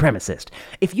white supremacist.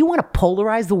 If you want to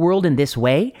polarize the world in this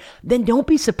way, then don't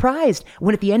be surprised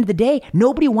when at the end of the day,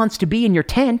 nobody wants to be in your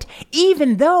tent,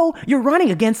 even though you're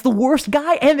running against the worst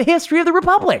guy in the history of the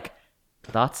Republic.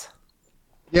 Thoughts?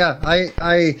 Yeah,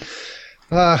 I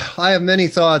have many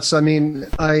thoughts. I mean,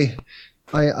 I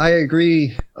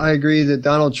agree. I agree that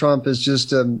Donald Trump is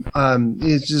he's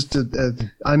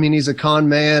a con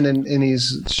man and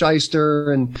he's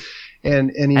shyster and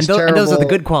he's terrible. And those are the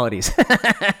good qualities.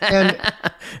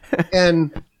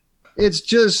 and it's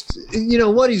just,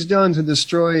 what he's done to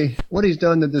destroy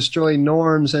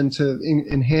norms and to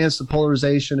enhance the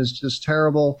polarization is just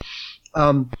terrible.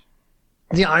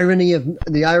 The irony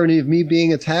of me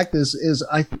being attacked is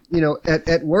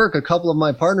at work, a couple of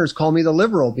my partners call me the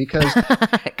liberal because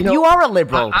you are a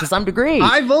liberal to some degree.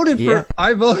 I voted for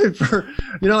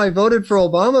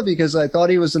Obama because I thought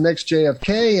he was the next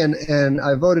JFK, and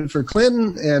I voted for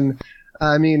Clinton, and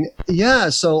I mean, yeah.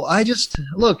 So I just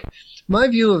look, my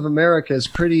view of America is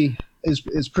pretty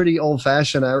old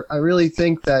fashioned. I really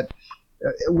think that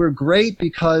we're great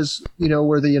because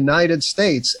we're the United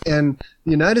States, and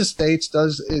the United States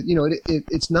does,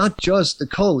 it's not just the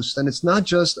coast, and it's not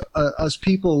just us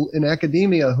people in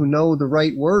academia who know the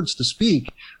right words to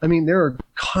speak. I mean, there are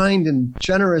kind and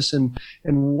generous and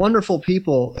wonderful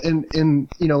people in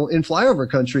flyover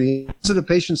country. These are the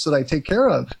patients that I take care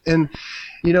of. And,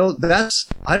 that's,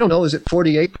 I don't know, is it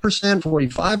 48%,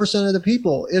 45% of the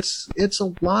people? It's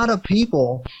a lot of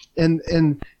people.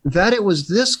 And that it was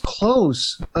this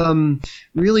close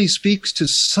really speaks to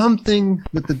something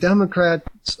that the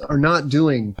Democrats are not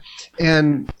doing.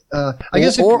 And I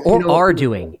guess are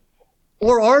doing.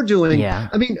 Or are doing. Yeah.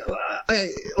 I mean,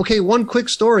 one quick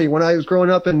story. When I was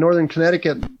growing up in northern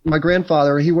Connecticut, my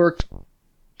grandfather, he worked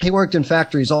in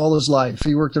factories all his life.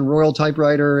 He worked in Royal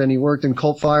Typewriter, and he worked in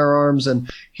Colt Firearms, and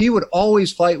he would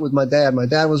always fight with my dad. My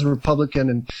dad was a Republican,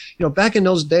 and back in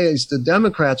those days, the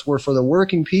Democrats were for the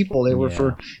working people. They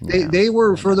were they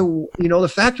were for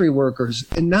the factory workers.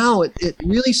 And now it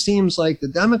really seems like the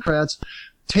Democrats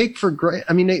take for granted.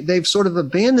 I mean, they've sort of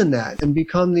abandoned that and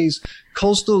become these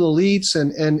coastal elites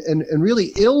and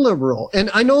really illiberal.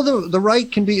 And I know the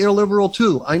right can be illiberal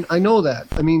too. I know that.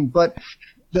 I mean, but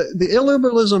the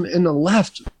illiberalism in the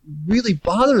left really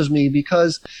bothers me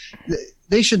because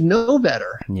they should know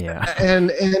better. Yeah.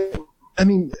 And I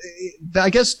mean, I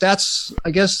guess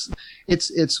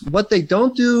it's what they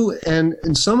don't do,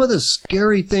 and some of the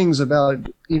scary things about,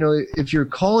 if you're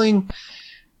calling,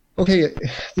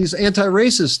 these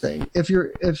anti-racist thing. If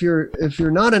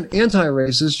you're not an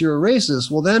anti-racist, you're a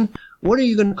racist. Well, then what are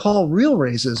you going to call real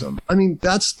racism? I mean,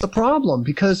 that's the problem,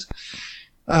 because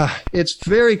it's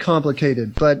very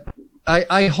complicated, but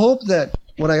I hope that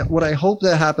what I hope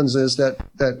that happens is that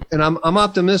and I'm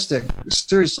optimistic,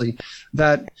 seriously,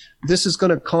 that this is going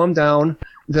to calm down.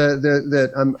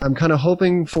 That I'm kind of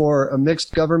hoping for a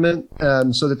mixed government,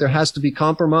 so that there has to be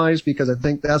compromise, because I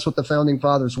think that's what the founding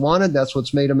fathers wanted. That's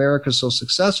what's made America so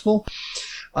successful.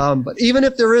 But even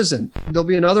if there isn't, there'll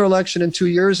be another election in 2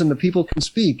 years, and the people can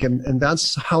speak, and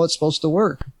that's how it's supposed to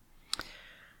work.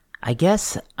 I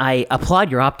guess I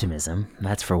applaud your optimism.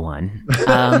 That's for one.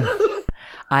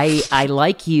 I,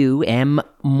 like you, am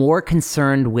more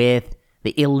concerned with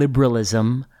the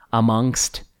illiberalism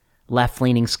amongst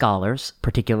left-leaning scholars,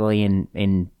 particularly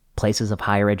in places of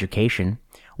higher education,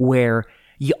 where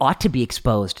you ought to be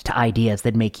exposed to ideas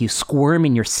that make you squirm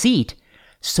in your seat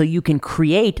so you can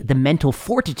create the mental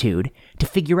fortitude to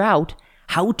figure out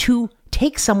how to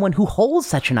take someone who holds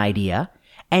such an idea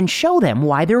and show them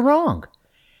why they're wrong.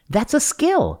 That's a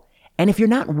skill. And if you're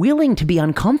not willing to be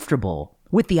uncomfortable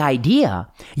with the idea,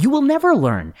 you will never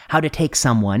learn how to take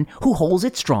someone who holds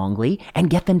it strongly and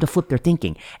get them to flip their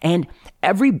thinking. And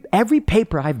every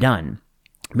paper I've done,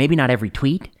 maybe not every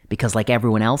tweet, because like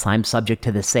everyone else, I'm subject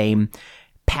to the same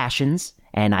passions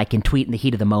and I can tweet in the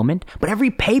heat of the moment, but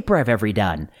every paper I've ever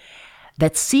done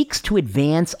that seeks to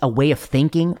advance a way of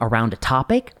thinking around a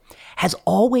topic has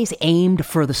always aimed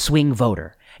for the swing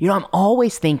voter. I'm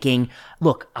always thinking,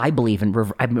 look, I believe in,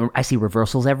 I see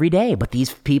reversals every day, but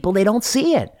these people, they don't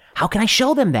see it. How can I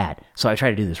show them that? So I try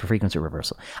to do this for frequency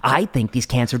reversal. I think these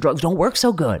cancer drugs don't work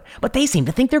so good, but they seem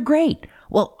to think they're great.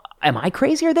 Well, am I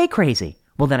crazy or are they crazy?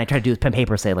 Well, then I try to do pen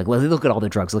paper, say like, well, look at all the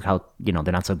drugs. Look how, they're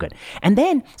not so good. And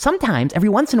then sometimes, every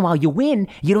once in a while, you win.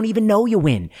 You don't even know you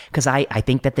win. Because I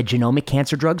think that the genomic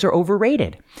cancer drugs are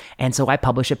overrated. And so I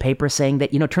publish a paper saying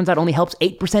that, turns out only helps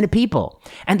 8% of people.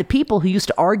 And the people who used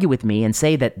to argue with me and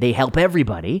say that they help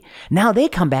everybody, now they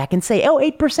come back and say,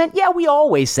 8%? Yeah, we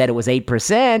always said it was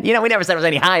 8%. We never said it was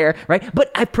any higher, right? But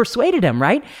I persuaded them,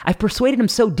 right? I've persuaded them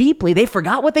so deeply, they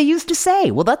forgot what they used to say.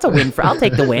 Well, that's a win I'll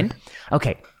take the win.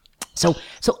 Okay. So,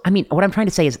 I mean, what I'm trying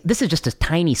to say is this is just a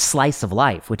tiny slice of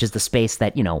life, which is the space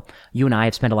that, you and I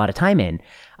have spent a lot of time in,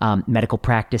 medical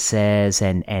practices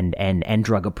and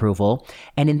drug approval.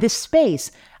 And in this space,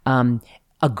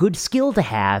 a good skill to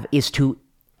have is to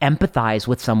empathize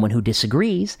with someone who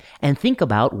disagrees and think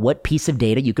about what piece of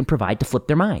data you can provide to flip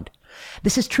their mind.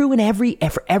 This is true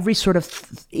for every sort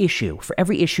of issue, for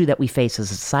every issue that we face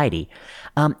as a society.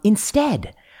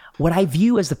 Instead, what I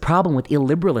view as the problem with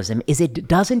illiberalism is it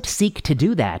doesn't seek to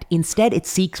do that. Instead, it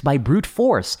seeks by brute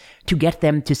force to get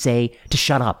them to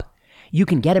shut up. You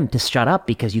can get them to shut up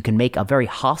because you can make a very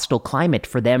hostile climate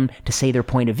for them to say their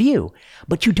point of view,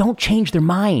 but you don't change their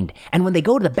mind. And when they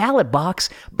go to the ballot box,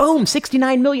 boom,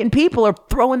 69 million people are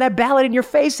throwing that ballot in your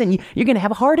face and you're going to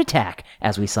have a heart attack,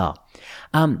 as we saw.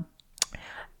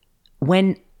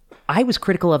 When I was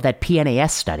critical of that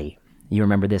PNAS study, you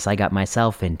remember this, I got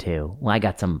myself into, I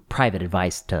got some private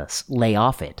advice to lay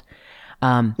off it.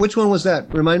 Which one was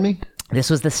that? Remind me. This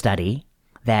was the study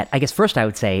that, I guess first I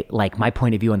would say, like my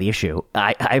point of view on the issue,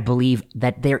 I believe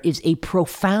that there is a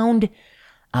profound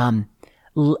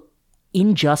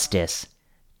injustice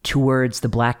towards the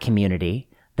black community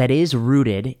that is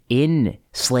rooted in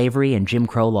slavery and Jim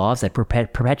Crow laws that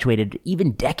perpetuated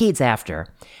even decades after.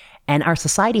 And our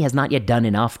society has not yet done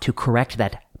enough to correct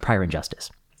that prior injustice.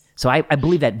 So I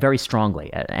believe that very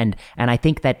strongly. And I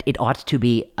think that it ought to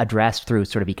be addressed through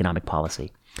sort of economic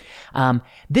policy.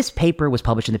 This paper was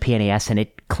published in the PNAS, and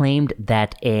it claimed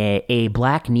that a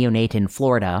black neonate in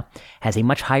Florida has a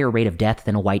much higher rate of death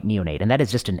than a white neonate. And that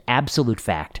is just an absolute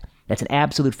fact. That's an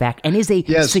absolute fact, and is a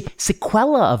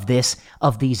sequela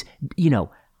of these,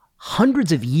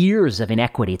 hundreds of years of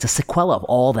inequity. It's a sequela of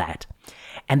all that.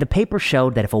 And the paper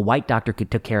showed that if a white doctor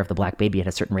took care of the black baby at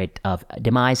a certain rate of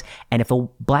demise, and if a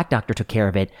black doctor took care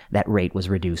of it, that rate was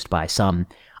reduced by some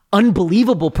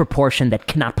unbelievable proportion that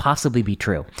cannot possibly be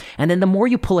true. And then the more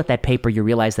you pull at that paper, you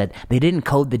realize that they didn't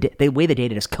code the way the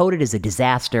data is coded is a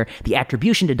disaster. The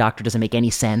attribution to doctor doesn't make any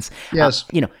sense. Yes.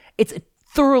 It's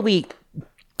thoroughly...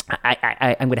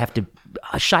 I'm going to have to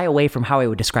shy away from how I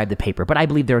would describe the paper, but I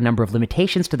believe there are a number of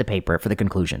limitations to the paper for the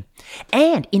conclusion.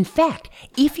 And, in fact,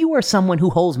 if you are someone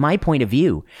who holds my point of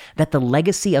view that the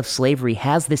legacy of slavery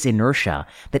has this inertia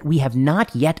that we have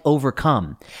not yet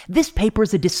overcome, this paper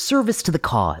is a disservice to the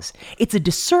cause. It's a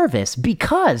disservice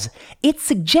because it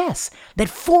suggests that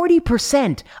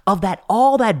 40% of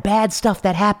all that bad stuff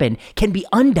that happened can be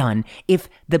undone if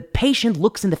the patient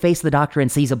looks in the face of the doctor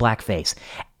and sees a black face.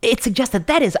 It suggests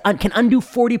that can undo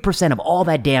 40% of all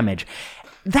that damage.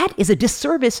 That is a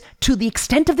disservice to the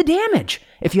extent of the damage,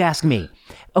 if you ask me.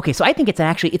 Okay, so I think it's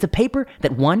a paper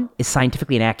that, one, is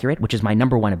scientifically inaccurate, which is my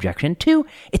number one objection. Two,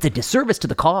 it's a disservice to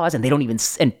the cause, and they don't even,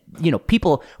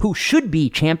 people who should be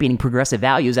championing progressive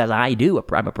values, as I do,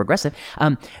 I'm a progressive,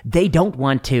 they don't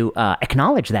want to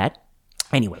acknowledge that.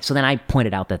 Anyway, so then I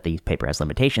pointed out that the paper has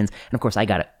limitations, and of course I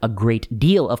got a great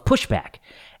deal of pushback.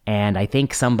 And I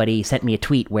think somebody sent me a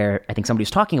tweet where I think somebody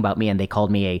was talking about me, and they called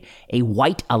me a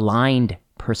white-aligned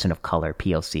person of color,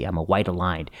 POC. I'm a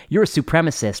white-aligned. You're a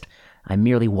supremacist. I'm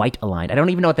merely white-aligned. I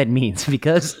don't even know what that means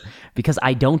because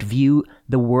I don't view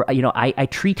the world, I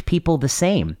treat people the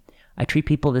same. I treat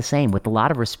people the same with a lot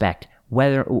of respect,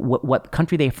 whether what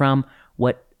country they're from,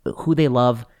 who they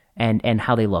love, and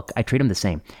how they look. I treat them the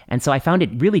same. And so I found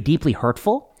it really deeply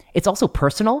hurtful. It's also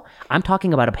personal. I'm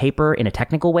talking about a paper in a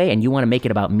technical way, and you want to make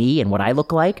it about me and what I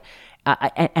look like.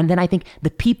 And then I think the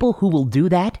people who will do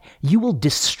that, you will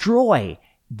destroy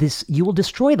this. You will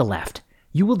destroy the left.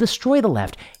 You will destroy the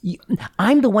left.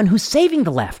 I'm the one who's saving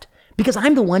the left because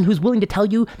I'm the one who's willing to tell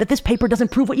you that this paper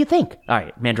doesn't prove what you think. All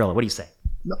right, Mandrella, what do you say?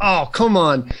 Oh, come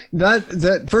on.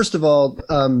 That first of all,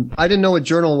 I didn't know what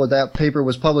journal that paper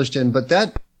was published in, but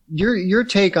your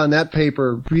take on that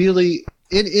paper really...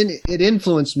 It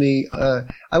influenced me,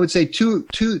 I would say two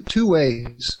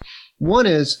ways. One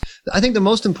is, I think the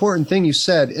most important thing you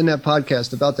said in that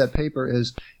podcast about that paper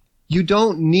is you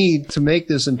don't need to make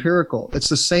this empirical. It's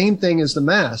the same thing as the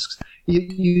masks.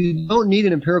 You don't need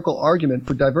an empirical argument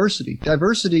for diversity.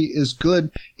 Diversity is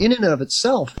good in and of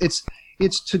itself. It's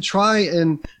to try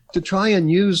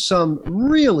and use some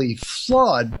really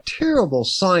flawed, terrible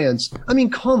science. I mean,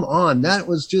 come on.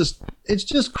 It's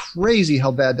just crazy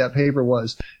how bad that paper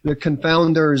was. The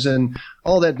confounders and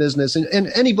all that business.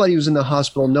 And anybody who's in the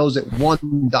hospital knows that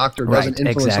one doctor doesn't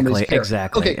influence somebody's care.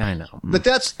 Exactly. Okay. I know. But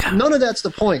none of that's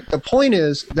the point. The point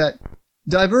is that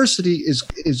diversity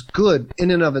is good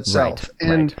in and of itself.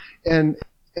 Right. And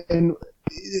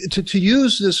to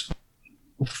use this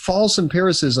false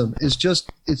empiricism is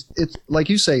just it's like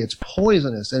you say, it's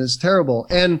poisonous and it's terrible.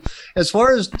 And as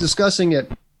far as discussing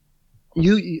it,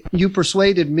 you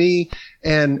persuaded me,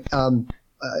 and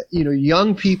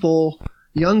young people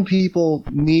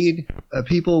need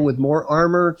people with more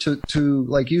armor to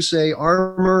like you say,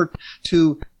 armor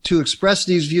to express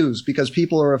these views because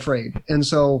people are afraid. And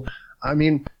so I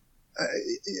mean,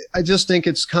 I just think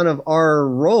it's kind of our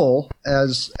role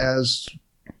as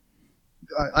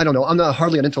I don't know, I'm not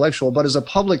hardly an intellectual, but as a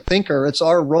public thinker, it's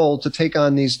our role to take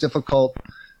on these difficult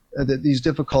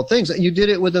things. You did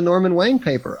it with the Norman Wang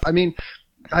paper. I mean,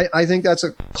 I think that's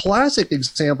a classic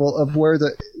example of where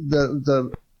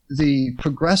the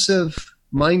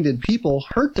progressive-minded people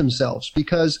hurt themselves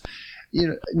because,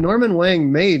 Norman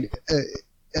Wang made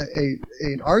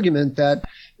an argument that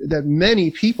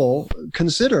many people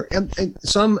consider, and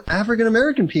some African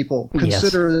American people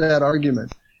consider that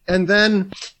argument. And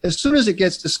then as soon as it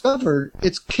gets discovered,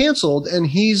 it's canceled and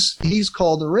he's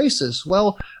called a racist.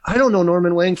 Well, I don't know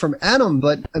Norman Wang from Adam,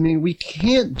 but I mean, we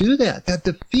can't do that. That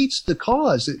defeats the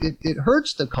cause. It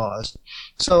hurts the cause.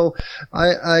 So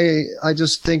I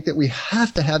just think that we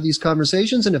have to have these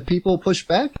conversations, and if people push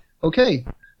back, okay,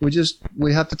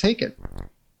 we have to take it.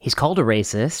 He's called a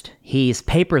racist. His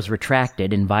papers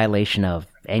retracted in violation of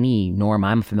any norm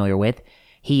I'm familiar with.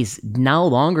 He's no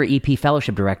longer EP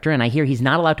Fellowship Director, and I hear he's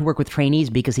not allowed to work with trainees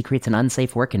because he creates an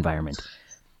unsafe work environment.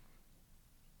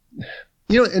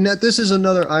 You know, and that this is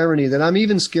another irony that I'm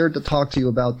even scared to talk to you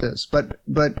about this.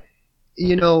 But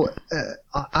you know,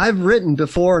 I've written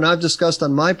before and I've discussed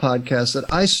on my podcast that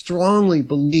I strongly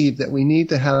believe that we need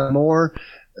to have more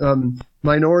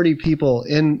minority people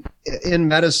in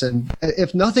medicine,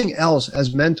 if nothing else,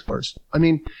 as mentors. I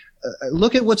mean,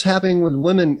 look at what's happening with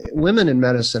women in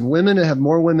medicine. Women have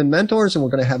more women mentors, and we're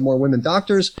going to have more women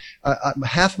doctors.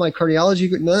 Half my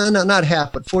cardiology, not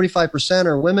half, but 45%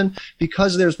 are women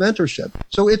because there's mentorship.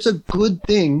 So it's a good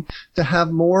thing to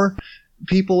have more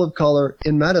people of color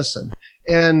in medicine.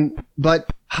 But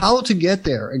how to get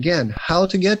there, again, how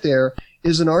to get there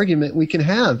is an argument we can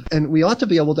have, and we ought to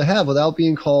be able to have without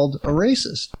being called a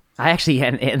racist. I actually,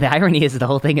 and the irony is the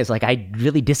whole thing is like, I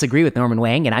really disagree with Norman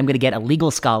Wang, and I'm going to get a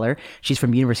legal scholar. She's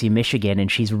from University of Michigan,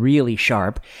 and she's really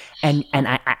sharp. And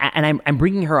I'm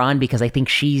bringing her on because I think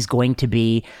she's going to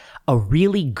be a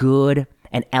really good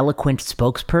and eloquent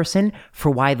spokesperson for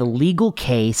why the legal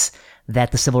case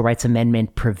that the Civil Rights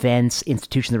Amendment prevents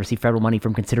institutions that receive federal money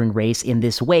from considering race in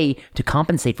this way to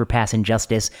compensate for past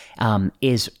injustice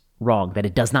is wrong, that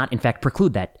it does not in fact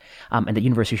preclude that, and that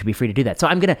universities should be free to do that. So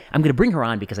I'm gonna bring her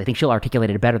on because I think she'll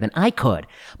articulate it better than I could.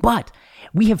 But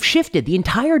we have shifted the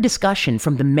entire discussion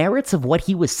from the merits of what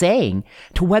he was saying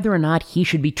to whether or not he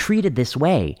should be treated this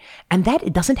way. And that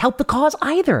it doesn't help the cause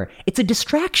either. It's a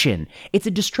distraction. It's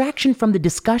a distraction from the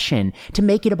discussion to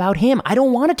make it about him. I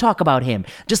don't want to talk about him.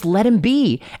 Just let him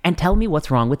be and tell me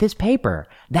what's wrong with his paper.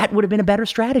 That would have been a better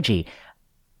strategy.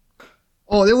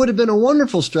 Oh, it would have been a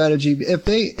wonderful strategy if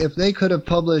they could have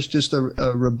published just a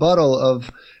rebuttal of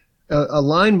a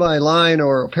line by line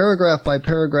or paragraph by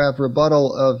paragraph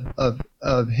rebuttal of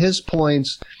his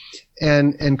points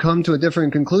and come to a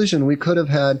different conclusion. We could have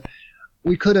had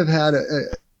a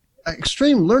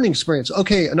extreme learning experience.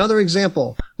 Okay, another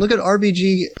example. Look at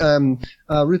RBG,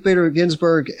 Ruth Bader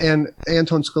Ginsburg and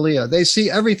Anton Scalia. They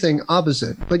see everything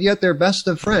opposite, but yet they're best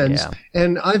of friends. Yeah.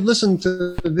 And I've listened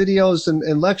to videos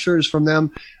and lectures from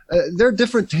them. Their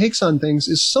different takes on things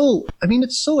is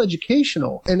it's so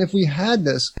educational. And if we had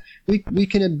this, we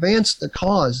can advance the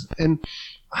cause. And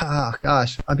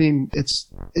it's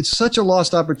such a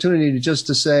lost opportunity to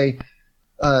say,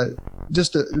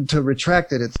 to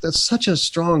retract it. It's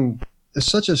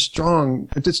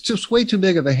just way too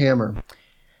big of a hammer.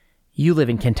 You live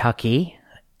in Kentucky.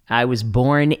 I was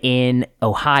born in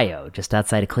Ohio, just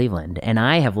outside of Cleveland, and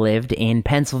I have lived in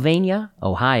Pennsylvania,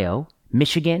 Ohio,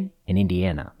 Michigan, and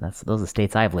Indiana. Those are the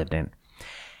states I've lived in.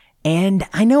 And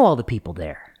I know all the people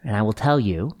there, and I will tell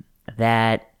you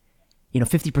that,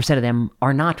 50% of them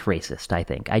are not racist, I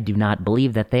think. I do not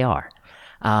believe that they are.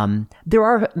 There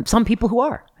are some people who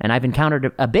are, and I've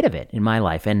encountered a bit of it in my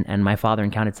life, and my father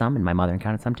encountered some, and my mother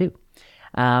encountered some too.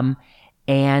 But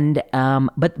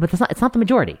it's not the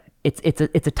majority. It's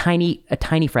a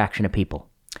tiny fraction of people,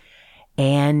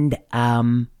 and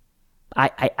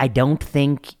I don't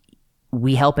think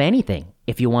we help anything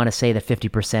if you want to say that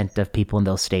 50% of people in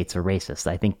those states are racist.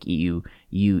 I think you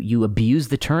abuse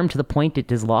the term to the point it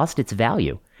has lost its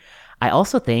value. I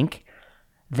also think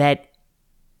that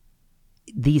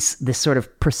this sort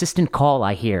of persistent call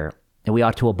I hear that we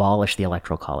ought to abolish the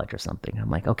Electoral College or something. I'm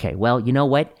like, okay, well, you know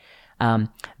what?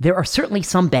 There are certainly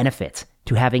some benefits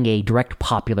to having a direct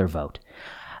popular vote.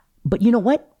 But you know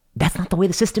what? That's not the way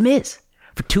the system is.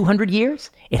 For 200 years,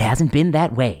 it hasn't been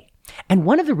that way. And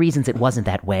one of the reasons it wasn't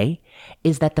that way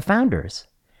is that the founders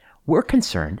were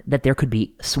concerned that there could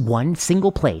be one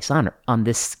single place on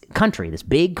this country, this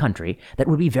big country, that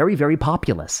would be very, very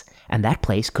populous. And that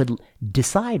place could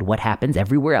decide what happens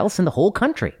everywhere else in the whole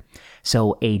country.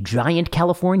 So a giant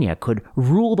California could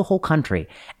rule the whole country.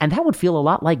 And that would feel a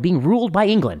lot like being ruled by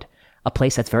England, a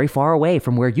place that's very far away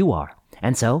from where you are.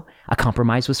 And so a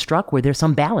compromise was struck where there's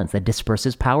some balance that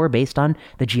disperses power based on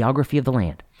the geography of the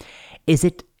land. Is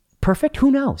it perfect? Who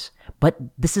knows? But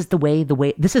this is the way the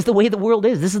world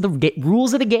is. This is the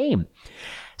rules of the game.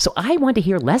 So I want to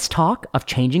hear less talk of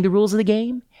changing the rules of the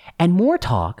game and more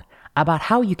talk about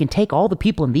how you can take all the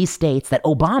people in these states that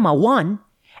Obama won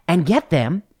and get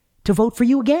them to vote for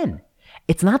you again.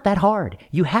 It's not that hard.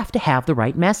 You have to have the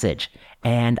right message.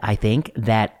 And I think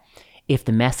that if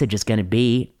the message is going to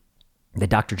be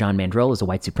that Dr. John Mandrell is a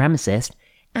white supremacist,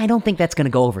 I don't think that's going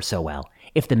to go over so well.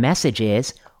 If the message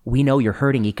is, we know you're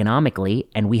hurting economically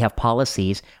and we have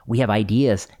policies, we have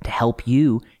ideas to help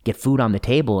you get food on the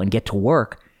table and get to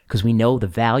work because we know the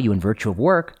value and virtue of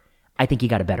work, I think you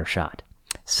got a better shot.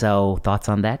 So thoughts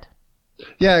on that?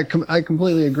 Yeah, I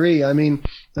completely agree. I mean,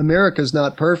 America's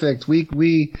not perfect.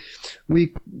 We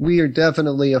are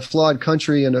definitely a flawed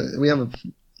country, and we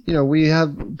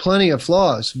have plenty of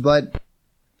flaws, but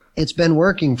it's been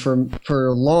working for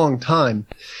a long time.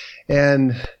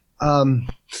 And I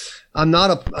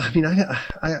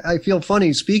feel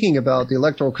funny speaking about the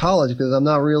Electoral College because I'm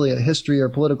not really a history or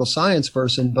political science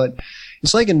person, but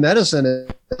it's like in medicine,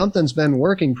 something's been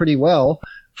working pretty well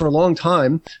for a long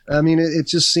time. I mean, it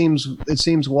seems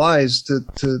wise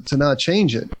to not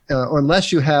change it, or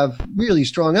unless you have really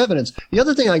strong evidence. The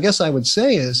other thing I guess I would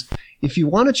say is, if you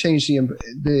want to change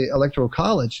the Electoral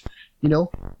College,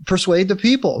 persuade the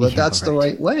people that that's the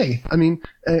right way. I mean,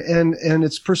 and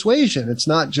it's persuasion. It's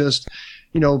not just,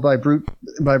 by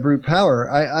brute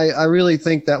power. I really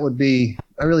think that would be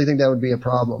a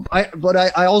problem. But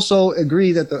I also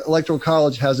agree that the Electoral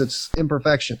College has its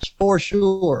imperfections for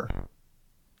sure.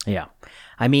 Yeah.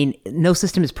 I mean, no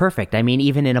system is perfect. I mean,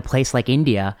 even in a place like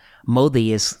India,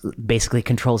 Modi basically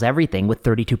controls everything with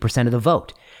 32% of the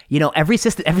vote. Every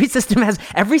system has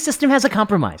a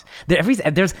compromise.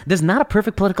 There's not a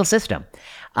perfect political system.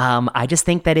 I just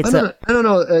think that it's I don't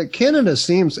know. Canada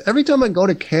seems, every time I go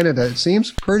to Canada, it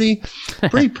seems pretty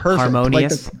perfect.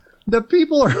 Harmonious. Like the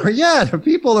people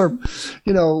are,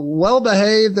 well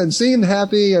behaved and seem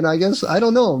happy. And I guess, I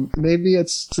don't know, maybe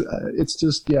it's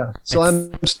just, yeah. So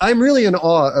I'm really in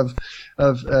awe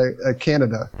of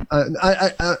Canada.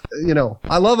 I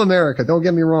love America, don't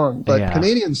get me wrong, but yeah.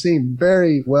 Canadians seem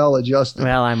very well adjusted.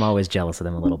 Well, I'm always jealous of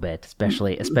them a little bit,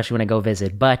 especially when I go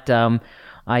visit. But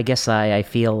I guess I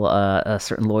feel a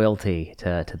certain loyalty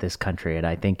to this country, and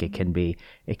I think it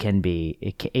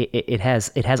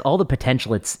has all the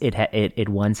potential it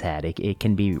once had. It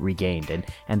can be regained,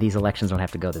 and these elections don't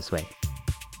have to go this way.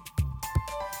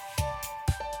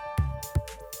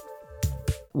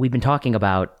 We've been talking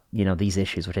about these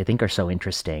issues, which I think are so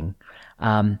interesting.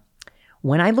 When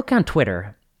I look on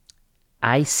Twitter,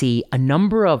 I see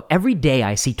every day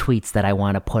I see tweets that I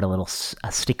want to put a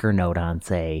sticker note on,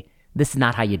 say, this is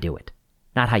not how you do it.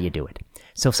 Not how you do it.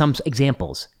 So some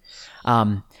examples.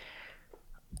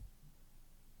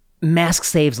 Mask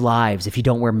saves lives. If you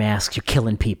don't wear masks, you're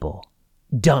killing people.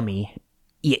 Dummy.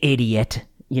 You idiot.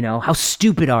 How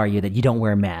stupid are you that you don't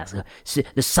wear a mask?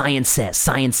 The science says,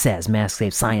 mask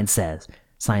saves, science says.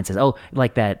 Oh,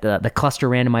 like that, the cluster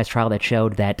randomized trial that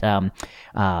showed that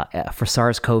for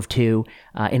SARS-CoV-2,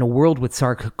 in a world with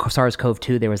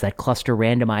SARS-CoV-2, there was that cluster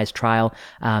randomized trial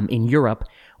in Europe,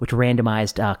 which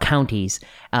randomized counties,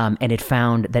 and it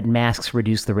found that masks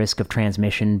reduce the risk of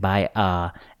transmission by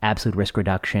absolute risk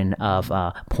reduction of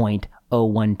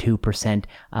 0.012%.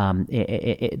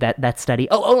 That study.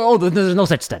 Oh, there's no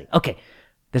such study. Okay,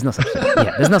 there's no such study.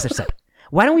 Yeah, there's no such study.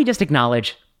 Why don't we just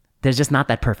acknowledge there's just not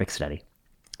that perfect study?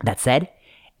 That said,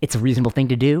 it's a reasonable thing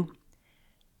to do.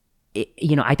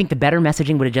 I think the better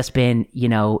messaging would have just been,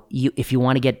 if you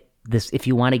want to get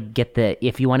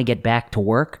back to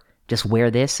work, just wear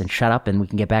this and shut up and we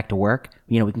can get back to work.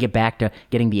 We can get back to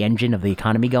getting the engine of the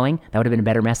economy going. That would have been a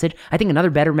better message. I think another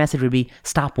better message would be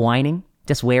stop whining.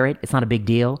 Just wear it. It's not a big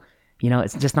deal.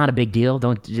 It's just not a big deal.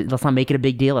 Let's not make it a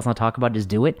big deal. Let's not talk about it. Just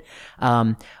do it.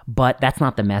 But that's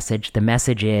not the message. The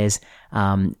message is,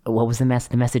 what was the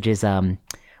message? The message is, the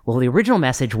original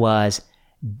message was,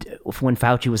 when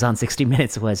Fauci was on 60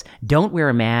 Minutes, was don't wear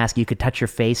a mask. You could touch your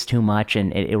face too much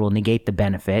and it will negate the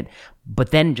benefit. But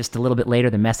then just a little bit later,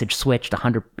 the message switched.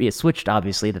 It switched,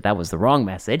 obviously, that was the wrong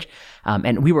message.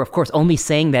 And we were, of course, only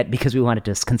saying that because we wanted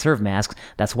to conserve masks.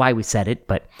 That's why we said it.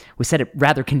 But we said it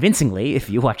rather convincingly if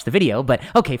you watch the video. But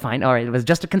okay, fine. All right. It was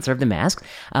just to conserve the mask.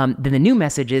 Then the new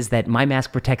message is that my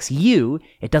mask protects you.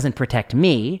 It doesn't protect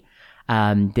me.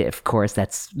 Of course,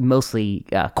 that's mostly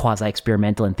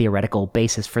quasi-experimental and theoretical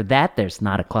basis for that. There's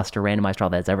not a cluster randomized trial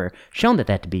that's ever shown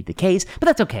that to be the case, but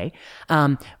that's okay.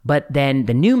 But then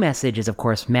the new message is, of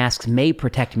course, masks may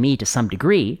protect me to some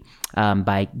degree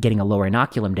by getting a lower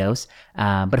inoculum dose.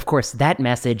 But of course, that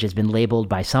message has been labeled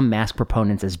by some mask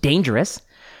proponents as dangerous.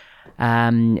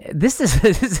 This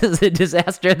is a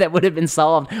disaster that would have been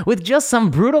solved with just some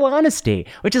brutal honesty,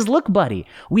 which is, look, buddy,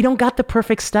 we don't got the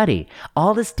perfect study.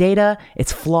 All this data,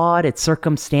 it's flawed, it's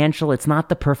circumstantial, it's not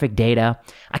the perfect data.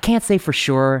 I can't say for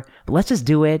sure, but let's just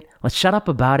do it. Let's shut up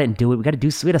about it and do it. We got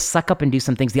to suck up and do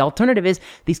some things. The alternative is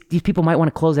these people might want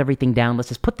to close everything down. Let's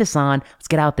just put this on. Let's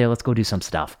get out there. Let's go do some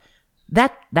stuff.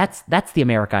 That's the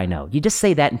America I know. You just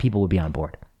say that and people would be on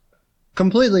board.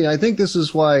 Completely. I think this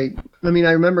is why, I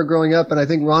remember growing up, and I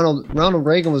think Ronald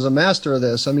Reagan was a master of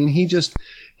this.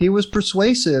 He was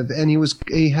persuasive, and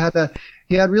he had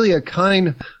really a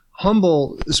kind,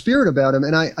 humble spirit about him.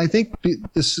 And I think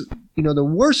this, the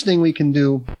worst thing we can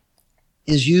do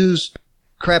is use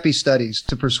crappy studies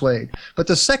to persuade. But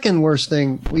the second worst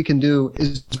thing we can do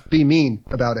is be mean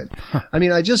about it. I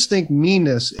mean, I just think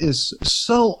meanness is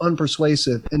so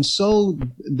unpersuasive and so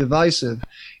divisive.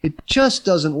 It just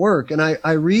doesn't work. And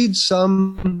I read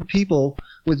some people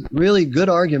with really good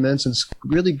arguments and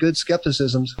really good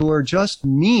skepticisms who are just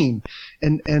mean,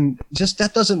 and just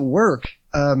that doesn't work,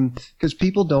 because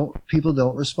people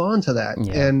don't respond to that.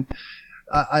 Yeah. And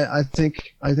I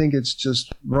think it's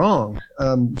just wrong.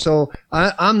 So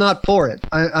I'm not for it.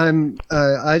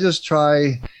 I just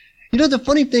try. You know, the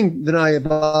funny thing that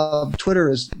about Twitter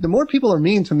is the more people are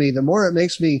mean to me, the more it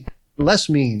makes me less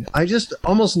mean. I just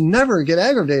almost never get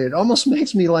aggravated. It almost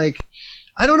makes me like,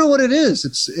 I don't know what it is.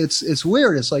 It's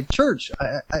weird. It's like church.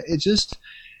 I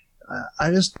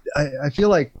feel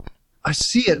like I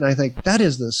see it and I think that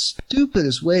is the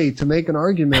stupidest way to make an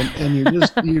argument, and you're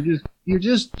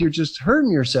just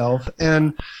hurting yourself.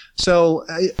 And so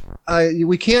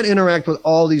we can't interact with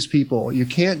all these people. You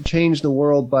can't change the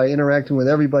world by interacting with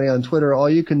everybody on Twitter. All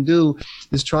you can do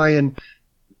is try and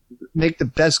make the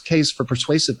best case for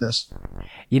persuasiveness.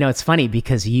 You know, it's funny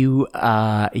because you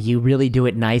really do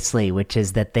it nicely, which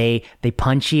is that they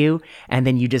punch you and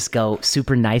then you just go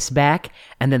super nice back,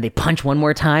 and then they punch one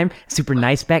more time, super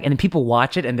nice back, and then people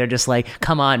watch it and they're just like,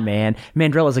 come on, man,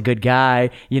 Mandrilla's a good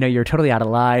guy, you know, you're totally out of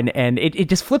line, and it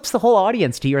just flips the whole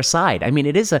audience to your side. I mean,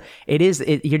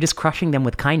 you're just crushing them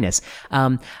with kindness.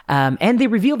 And they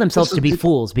reveal themselves to be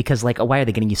fools because, like, why are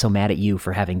they getting you so mad at you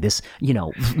for having this, you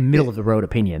know, middle of the road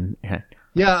opinion?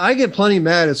 Yeah, I get plenty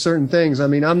mad at certain things. I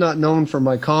mean, I'm not known for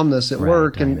my calmness at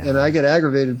work, and I get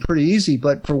aggravated pretty easy.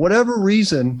 But for whatever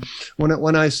reason,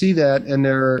 when I see that and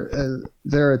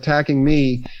they're attacking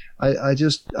me, I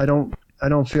don't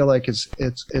feel like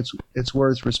it's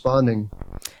worth responding.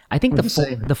 I think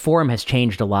the forum has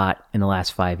changed a lot in the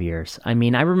last 5 years. I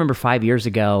mean, I remember 5 years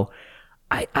ago,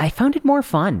 I found it more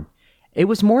fun. It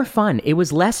was more fun. It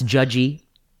was less judgy.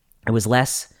 It was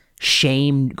less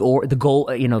shame, or the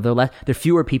goal, you know, there are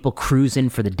fewer people cruising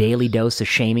for the daily dose of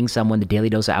shaming someone, the daily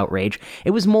dose of outrage. It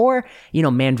was more, you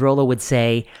know, Mandrolo would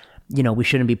say, you know, we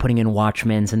shouldn't be putting in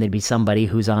Watchmen's, and there'd be somebody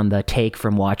who's on the take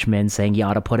from Watchmen saying you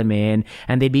ought to put him in,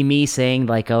 and they'd be me saying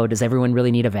like, oh, does everyone really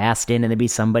need Avastin? And there'd be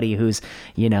somebody who's,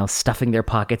 you know, stuffing their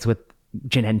pockets with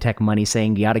Genentech money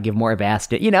saying you ought to give more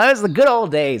Avastin. You know, it was the good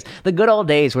old days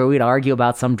where we'd argue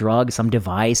about some drug, some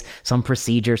device, some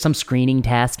procedure, some screening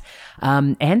test.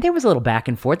 And there was a little back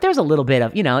and forth. There was a little bit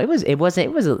of, you know, there's a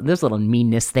little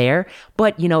meanness there,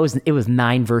 but you know, it was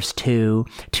 9 verse 2,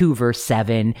 2 verse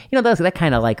 7, you know, that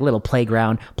kind of like little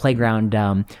playground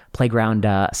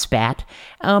spat.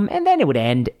 And then it would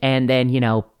end, and then, you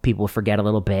know, people would forget a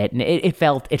little bit, and it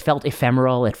felt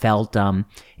ephemeral. It felt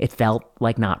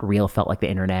like not real, felt like the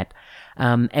internet.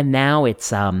 And now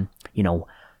it's, you know,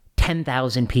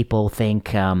 10,000 people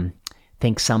think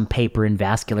some paper in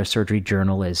Vascular Surgery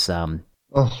Journal is a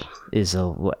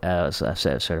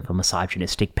sort of a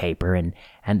misogynistic paper, and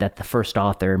that the first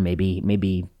author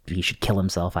maybe he should kill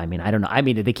himself. I mean, I don't know. I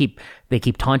mean, they keep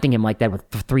taunting him like that with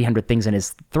 300 things in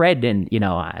his thread, and you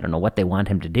know, I don't know what they want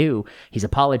him to do. He's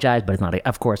apologized, but it's not,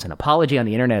 of course, an apology on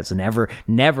the internet is never.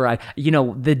 You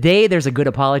know, the day there's a good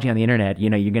apology on the internet, you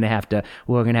know,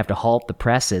 we're gonna have to halt the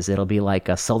presses. It'll be like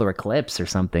a solar eclipse or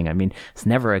something. I mean, it's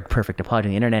never a perfect apology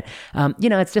on the internet. You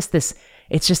know, it's just this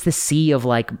sea of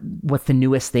like, what's the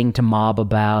newest thing to mob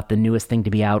about, the newest thing to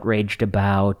be outraged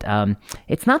about.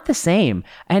 It's not the same.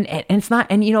 And it's not,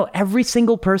 and you know, every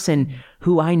single person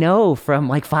who I know from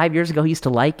like 5 years ago who used to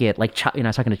like it, like, you know, I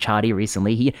was talking to Chadi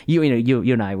recently. You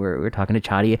and I were talking to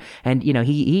Chadi, and you know,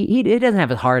 he doesn't have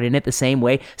his heart in it the same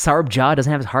way. Saurabh Jha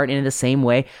doesn't have his heart in it the same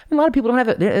way. And a lot of people don't have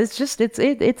it. It's just,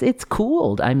 it's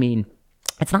cooled. I mean,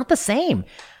 it's not the same.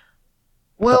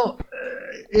 Well,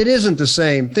 it isn't the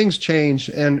same. Things change,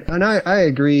 and I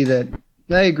agree that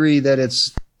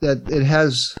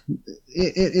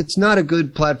it's not a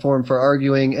good platform for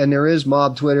arguing, and there is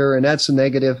mob Twitter, and that's a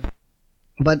negative.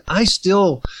 But I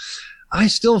still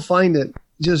find it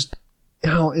just, you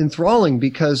know, enthralling,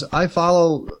 because I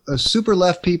follow super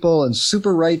left people and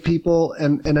super right people,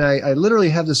 and I literally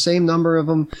have the same number of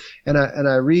them, and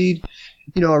I read.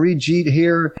 You know, I read Jeet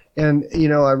here, and, you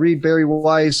know, I read Barry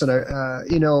Weiss, and I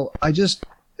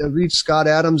read Scott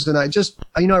Adams, and I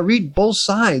read both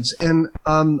sides, and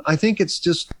I think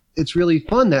it's really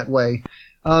fun that way.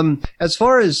 As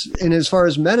far as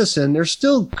medicine, there's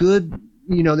still good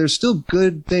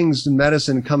things in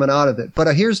medicine coming out of it.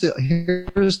 But here's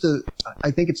the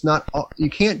I think it's not, you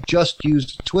can't just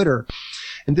use Twitter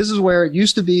And this is where it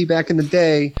used to be back in the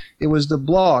day. It was the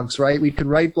blogs, right? We could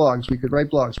write blogs,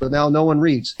 but now no one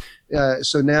reads.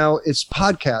 So now it's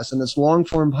podcasts and it's long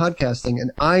form podcasting.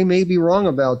 And I may be wrong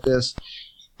about this,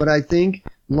 but I think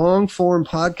long form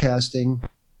podcasting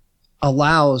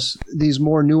allows these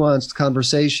more nuanced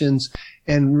conversations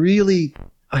and really,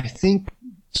 I think,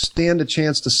 stand a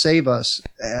chance to save us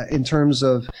in terms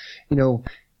of,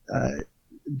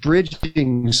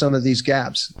 bridging some of these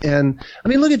gaps. And I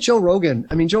mean, look at Joe Rogan.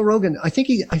 I listened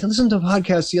to a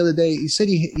podcast the other day. He said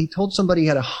he told somebody he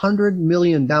had 100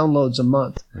 million downloads a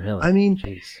month. Really? I mean,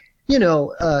 jeez.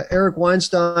 Eric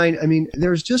Weinstein. I mean,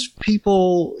 there's just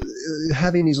people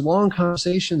having these long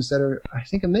conversations that are, I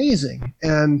think, amazing.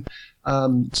 And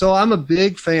so I'm a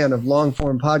big fan of long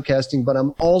form podcasting, but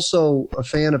I'm also a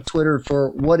fan of Twitter for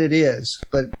what it is.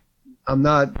 But I'm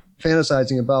not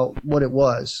fantasizing about what it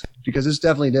was, because it's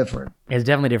definitely different. It's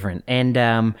definitely different. And,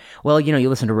 you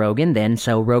listen to Rogan then.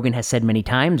 So Rogan has said many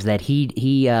times that he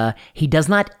does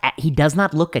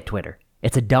not look at Twitter.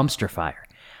 It's a dumpster fire.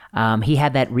 He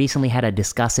recently had a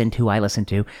discussant who I listened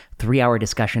to, 3-hour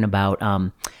discussion about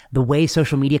the way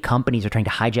social media companies are trying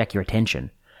to hijack your attention,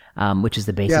 which is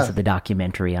the basis of the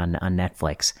documentary on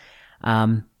Netflix.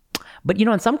 But,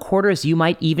 in some quarters, you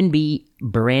might even be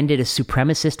branded a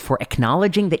supremacist for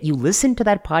acknowledging that you listen to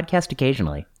that podcast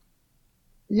occasionally.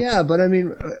 Yeah, but I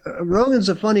mean, Rogan's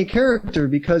a funny character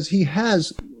because he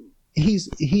has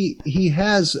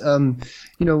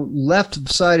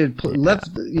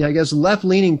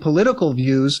left-leaning political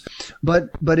views, but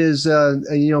is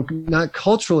not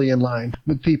culturally in line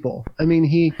with people. I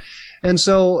mean,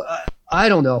 I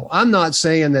don't know. I'm not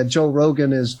saying that Joe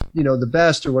Rogan is, the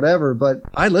best or whatever, but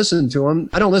I listen to him.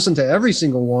 I don't listen to every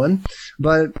single one,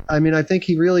 but I mean, I think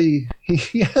he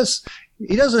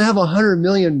doesn't have 100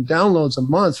 million downloads a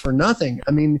month for nothing.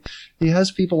 I mean, he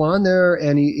has people on there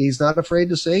and he's not afraid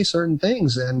to say certain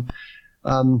things. And,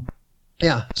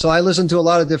 so I listen to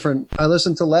I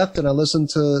listen to left and I listen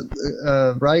to,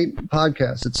 right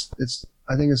podcasts.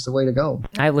 I think it's the way to go.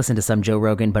 I listen to some Joe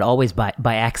Rogan, but always by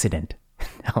accident.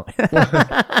 No.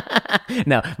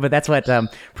 No, but that's what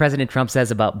President Trump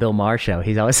says about Bill Maher's show.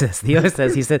 He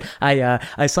said,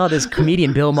 I saw this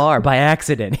comedian Bill Maher by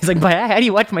accident. He's like, how do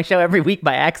you watch my show every week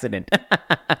by accident?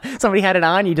 Somebody had it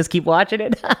on, you just keep watching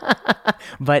it.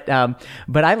 But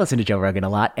I listen to Joe Rogan a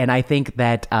lot, and I think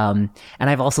that, and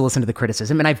I've also listened to the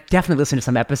criticism, and I've definitely listened to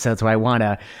some episodes where I want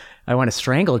to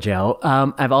strangle Joe.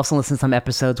 I've also listened to some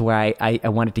episodes where I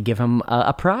wanted to give him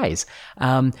a prize.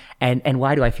 And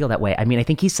why do I feel that way? I mean, I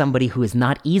think he's somebody who is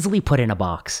not easily put in a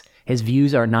box. His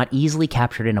views are not easily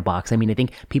captured in a box. I mean, I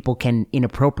think people can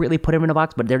inappropriately put him in a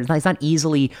box, but he's not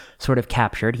easily sort of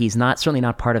captured. He's certainly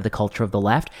not part of the culture of the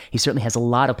left. He certainly has a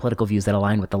lot of political views that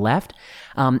align with the left.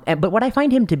 But what I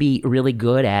find him to be really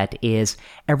good at is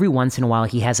every once in a while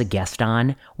he has a guest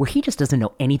on where he just doesn't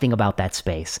know anything about that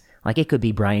space. Like it could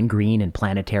be Brian Greene and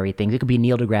planetary things. It could be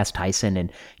Neil deGrasse Tyson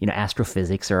and,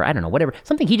 astrophysics or I don't know, whatever.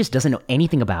 Something he just doesn't know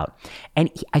anything about. And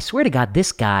I swear to God,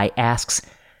 this guy asks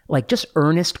like just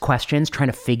earnest questions trying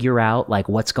to figure out like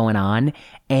what's going on.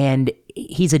 And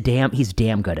he's damn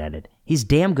good at it. He's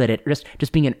damn good at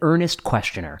just being an earnest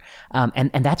questioner.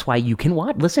 And that's why you can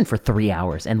listen for 3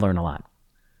 hours and learn a lot.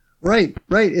 Right.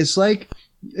 It's like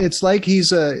he's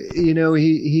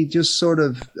he just sort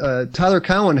of Tyler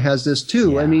Cowen has this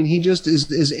too. Yeah. I mean, he just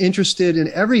is interested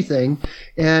in everything,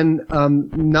 and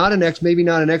maybe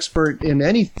not an expert in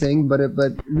anything, but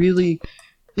really,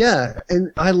 yeah.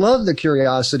 And I love the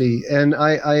curiosity, and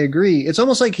I agree. It's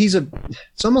almost like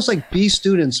B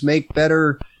students make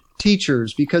better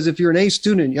teachers, because if you're an A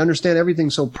student, you understand everything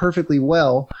so perfectly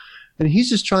well. And he's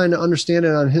just trying to understand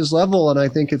it on his level, and I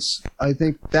think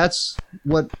that's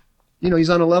what.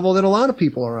 He's on a level that a lot of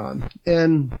people are on.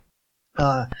 And,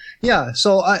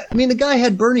 so I mean, the guy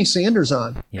had Bernie Sanders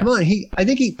on. Yeah. Come on.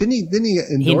 Didn't he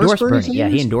endorse Bernie Sanders? Yeah,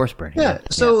 he endorsed Bernie. Yeah.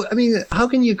 So, I mean, how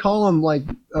can you call him like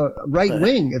right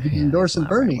wing if he's endorsing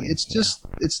Bernie? Right, it's just,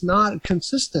 it's not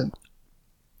consistent.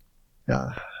 Yeah.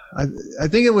 I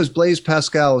think it was Blaise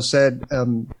Pascal said,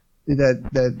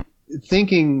 that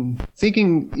thinking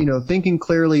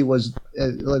clearly was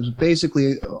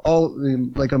basically all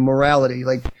like a morality,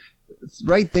 like,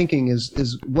 right thinking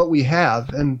is what we have,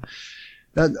 and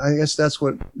that I guess that's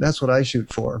what I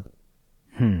shoot for.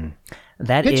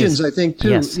 That Hitchens, is, I think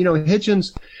too. Yes.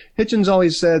 Hitchens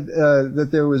always said that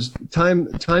there was time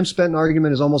spent in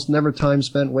argument is almost never time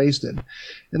spent wasted,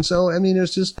 and so I mean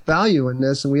there's just value in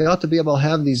this, and we ought to be able to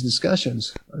have these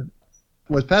discussions.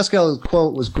 What Pascal's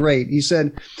quote was great. He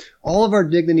said, "All of our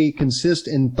dignity consists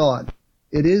in thought.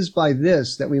 It is by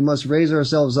this that we must raise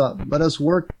ourselves up. Let us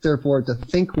work, therefore, to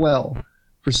think well,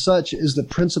 for such is the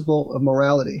principle of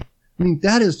morality. I mean,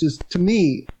 that is just, to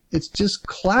me, it's just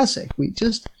classic.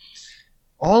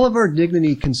 All of our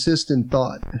dignity consists in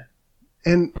thought.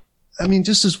 And I mean,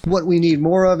 this is what we need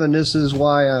more of, and this is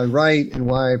why I write and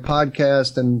why I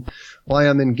podcast and why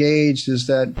I'm engaged, is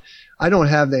that I don't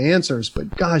have the answers,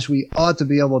 but gosh, we ought to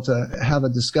be able to have a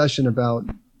discussion about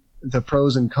the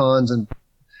pros and cons and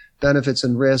benefits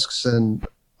and risks and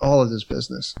all of this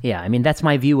business. Yeah, I mean, that's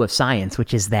my view of science,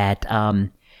 which is that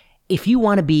if you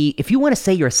want to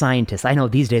say you're a scientist, I know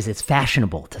these days it's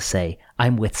fashionable to say,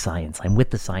 I'm with science, I'm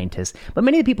with the scientists. But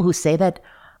many of the people who say that,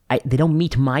 they don't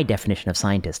meet my definition of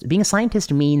scientist. Being a scientist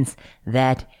means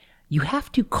that you have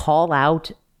to call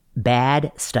out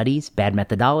bad studies, bad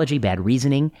methodology, bad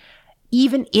reasoning,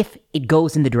 even if it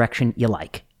goes in the direction you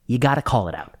like. You got to call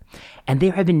it out. And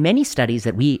there have been many studies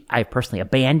that I personally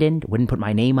abandoned, wouldn't put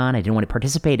my name on, I didn't want to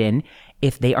participate in,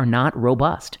 if they are not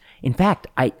robust. In fact,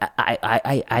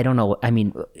 I don't know. I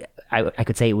mean, I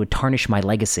could say it would tarnish my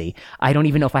legacy. I don't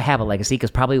even know if I have a legacy, because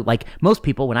probably like most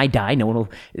people, when I die,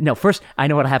 first, I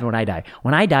know what'll happen when I die.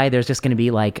 When I die, there's just going to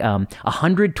be like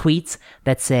 100 tweets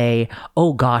that say,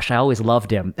 "Oh gosh, I always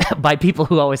loved him," by people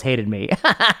who always hated me.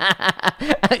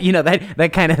 That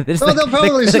kind of, they'll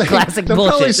probably say, classic they'll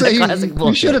bullshit. Probably say, classic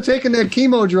bullshit. You should have taken that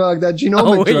chemo drug, that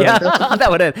genomic drug. Yeah.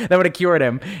 that would have cured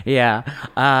him. Yeah.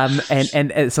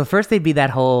 And so first they'd be that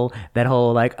whole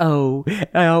like, "Oh,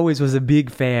 I always was a big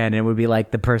fan," and it would be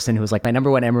like the person who was like my number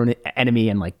one enemy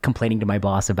and like complaining to my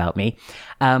boss about me.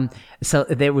 So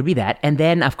there would be that. And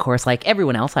then, of course, like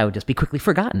everyone else, I would just be quickly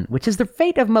forgotten, which is the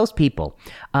fate of most people.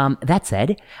 That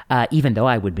said, even though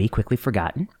I would be quickly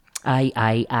forgotten,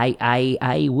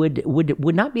 I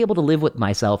would not be able to live with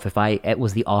myself if I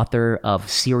was the author of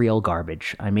serial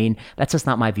garbage. I mean, that's just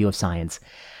not my view of science.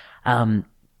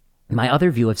 My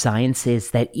other view of science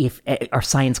is that our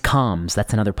science comms,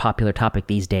 that's another popular topic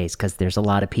these days, because there's a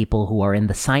lot of people who are in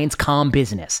the science comm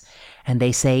business. And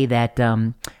they say that,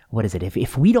 what is it?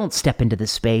 If we don't step into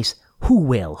this space, who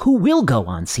will? Who will go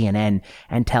on CNN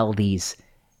and tell these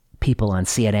people on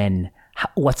CNN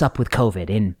what's up with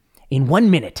COVID in 1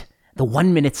 minute? The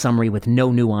 1 minute summary with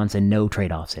no nuance and no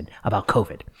trade-offs about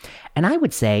COVID. And I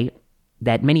would say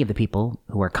that many of the people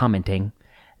who are commenting,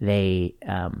 they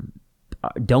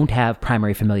don't have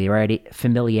primary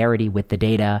familiarity with the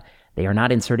data. They are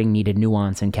not inserting needed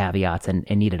nuance and caveats and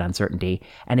needed uncertainty.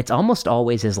 And it's almost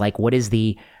always is like, what is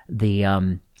the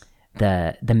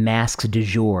masks du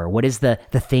jour? What is the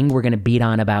thing we're going to beat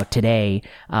on about today?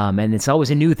 And it's always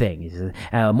a new thing.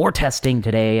 More testing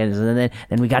today, and then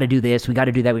we got to do this, we got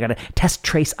to do that, we got to test,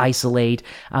 trace, isolate.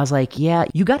 I was like, yeah,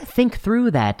 you got to think through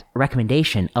that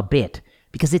recommendation a bit,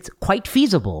 because it's quite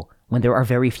feasible when there are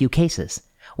very few cases.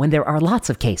 When there are lots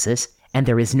of cases and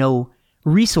there is no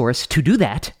resource to do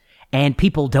that, and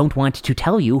people don't want to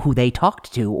tell you who they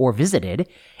talked to or visited,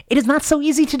 it is not so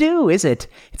easy to do, is it?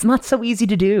 It's not so easy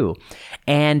to do.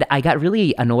 And I got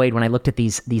really annoyed when I looked at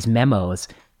these memos,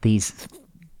 these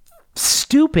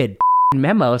stupid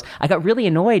memos. I got really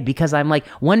annoyed because I'm like,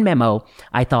 one memo,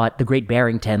 I thought the Great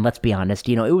Barrington, let's be honest,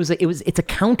 it's a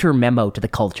counter memo to the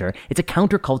culture. It's a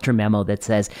counterculture memo that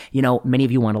says, many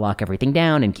of you want to lock everything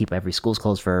down and keep every schools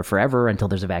closed for forever until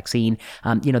there's a vaccine.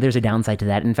 There's a downside to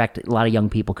that. In fact, a lot of young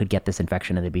people could get this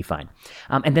infection and they'd be fine.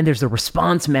 And then there's the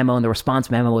response memo, and the response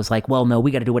memo was like, well, no,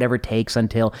 we got to do whatever it takes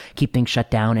until keep things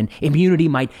shut down, and immunity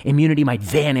might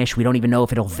vanish. We don't even know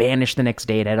if it'll vanish the next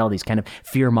day. It had all these kind of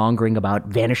fear mongering about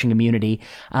vanishing immunity.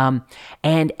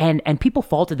 And people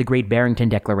faulted the Great Barrington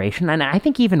Declaration, and I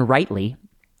think even rightly,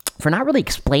 for not really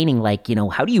explaining, like,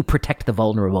 how do you protect the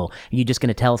vulnerable? Are you just going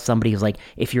to tell somebody who's like,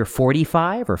 if you're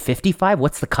 45 or 55,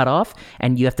 what's the cutoff?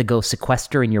 And you have to go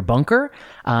sequester in your bunker?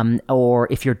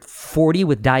 Or if you're 40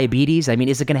 with diabetes, I mean,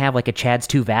 is it going to have like a Chad's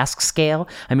 2 Vask scale?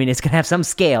 I mean, it's going to have some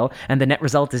scale, and the net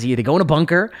result is you either go in a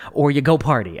bunker or you go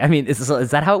party. I mean, is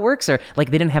that how it works? Or like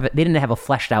they didn't have a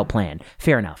fleshed out plan.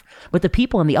 Fair enough. But the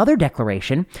people in the other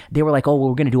declaration, they were like, oh, well,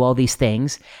 we're going to do all these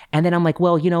things. And then I'm like,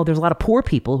 well, there's a lot of poor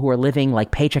people who are living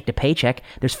like paycheck to paycheck.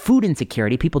 There's food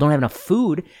insecurity. People don't have enough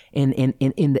food in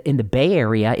the Bay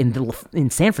Area, in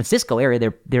San Francisco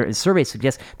area. Their surveys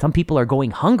suggest some people are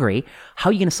going hungry. How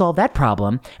are you going to solve that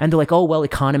problem? And they're like, oh, well,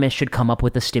 economists should come up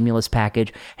with a stimulus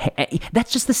package.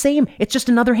 That's just the same. It's just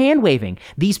another hand waving.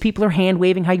 These people are hand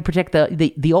waving how you protect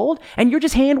the old, and you're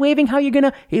just hand waving how you're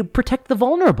going to protect the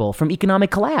vulnerable from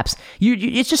economic collapse.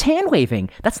 It's just hand waving.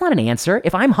 That's not an answer.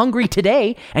 If I'm hungry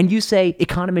today and you say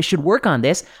economists should work on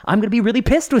this, I'm going to be really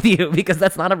pissed with you because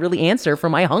that's not a really answer for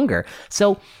my hunger.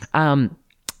 So,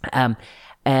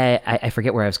 I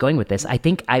forget where I was going with this. I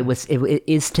think it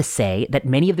is to say that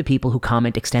many of the people who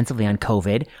comment extensively on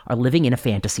COVID are living in a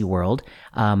fantasy world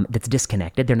that's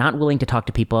disconnected. They're not willing to talk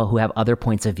to people who have other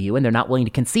points of view, and they're not willing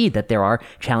to concede that there are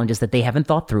challenges that they haven't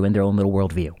thought through in their own little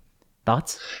worldview.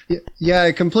 Thoughts? Yeah,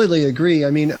 I completely agree.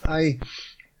 I mean,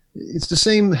 it's the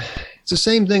same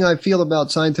thing I feel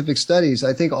about scientific studies.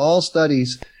 I think all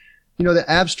studies, the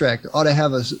abstract ought to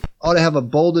have a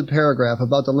bolded paragraph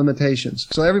about the limitations,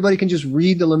 so everybody can just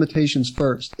read the limitations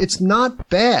first. It's not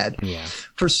bad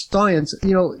for science.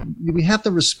 We have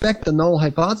to respect the null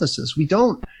hypothesis. We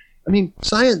don't. I mean,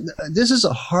 science. This is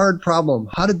a hard problem.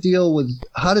 How to deal with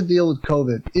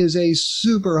COVID is a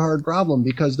super hard problem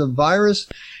because the virus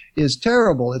is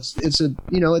terrible. It's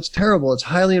terrible. It's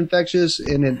highly infectious,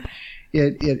 and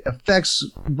it affects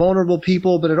vulnerable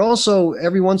people, but it also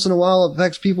every once in a while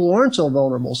affects people who aren't so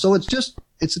vulnerable. So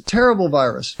it's a terrible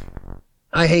virus.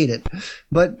 I hate it.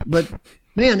 But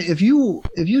man, if you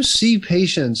see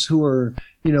patients who are,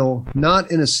 not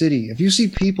in a city, if you see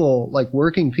people like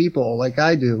working people like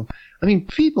I do, I mean,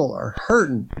 people are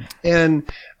hurting, and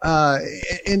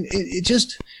it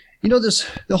just,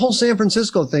 the whole San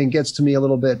Francisco thing gets to me a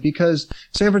little bit because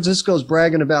San Francisco's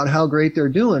bragging about how great they're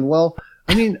doing. Well,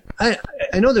 I mean, I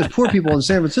know there's poor people in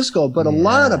San Francisco, but a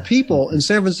lot of people in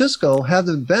San Francisco have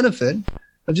the benefit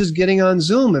of just getting on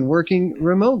Zoom and working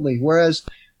remotely, whereas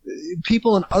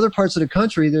people in other parts of the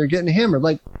country, they're getting hammered.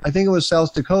 Like, I think it was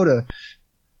South Dakota.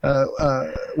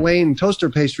 Wayne Toaster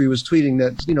Pastry was tweeting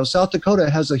that, South Dakota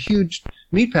has a huge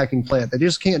meatpacking plant. They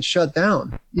just can't shut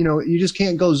down. You just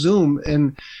can't go Zoom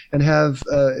and have,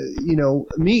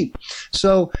 meat.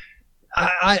 So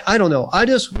I don't know. I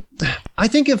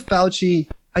think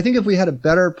if we had a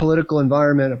better political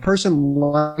environment, a person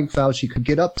like Fauci could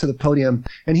get up to the podium,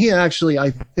 and he actually,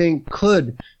 I think,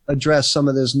 could address some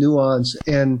of this nuance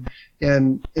and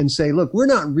say, look, we're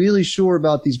not really sure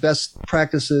about these best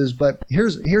practices, but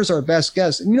here's our best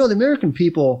guess. And the American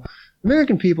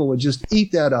people would just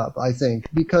eat that up, I think,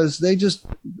 because they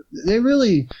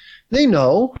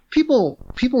know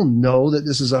people know that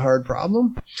this is a hard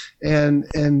problem, and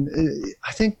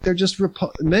I think they're just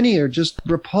many are just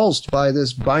repulsed by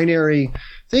this binary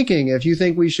thinking. If you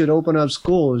think we should open up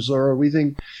schools, or we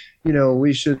think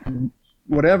we should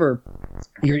whatever,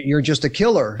 you're just a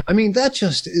killer. I mean, that's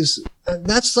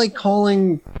like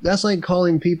calling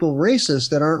people racist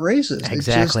that aren't racist.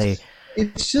 Exactly.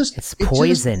 It's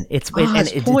poison. It's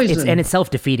poison, and it's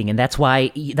self-defeating, and that's why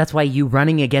you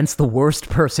running against the worst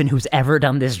person who's ever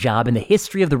done this job in the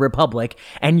history of the Republic,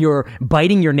 and you're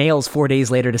biting your nails 4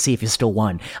 days later to see if you still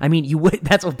won. I mean, you would.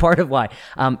 That's part of why.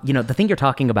 The thing you're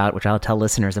talking about, which I'll tell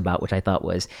listeners about, which I thought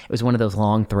was one of those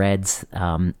long threads.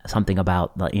 Something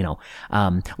about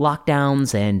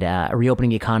lockdowns and a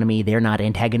reopening economy. They're not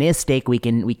antagonistic. We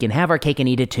can have our cake and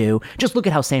eat it too. Just look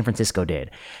at how San Francisco did.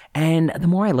 And the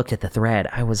more I looked at the thread,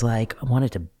 I was like, I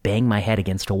wanted to bang my head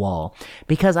against a wall,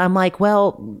 because I'm like,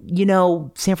 well,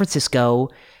 San Francisco,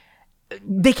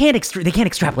 they can't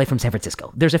extrapolate from San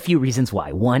Francisco. There's a few reasons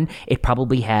why. One, it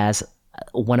probably has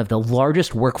one of the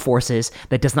largest workforces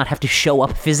that does not have to show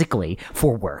up physically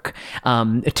for work.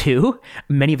 Two,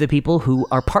 many of the people who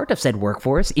are part of said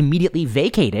workforce immediately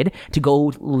vacated to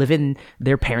go live in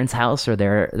their parents' house or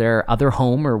their other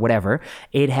home or whatever.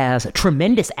 It has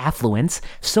tremendous affluence,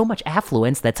 so much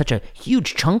affluence that such a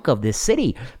huge chunk of this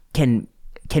city can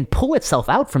pull itself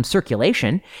out from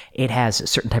circulation. It has a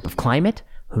certain type of climate.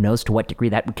 Who knows to what degree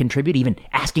that would contribute? Even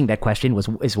asking that question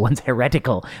is once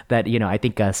heretical. That, I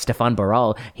think Stefan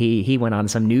Baral, he went on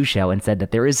some news show and said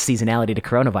that there is seasonality to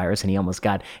coronavirus, and he almost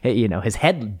got, his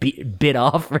head bit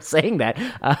off for saying that.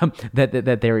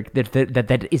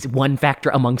 That is one factor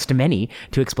amongst many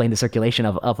to explain the circulation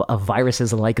of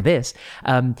viruses like this.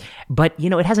 But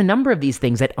it has a number of these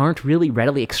things that aren't really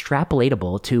readily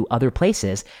extrapolatable to other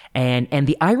places. And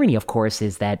the irony, of course,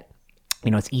 is that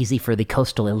it's easy for the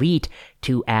coastal elite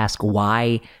to ask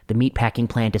why the meatpacking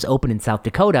plant is open in South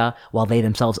Dakota while they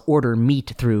themselves order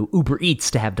meat through Uber Eats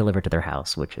to have delivered to their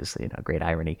house, which is, a great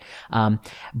irony.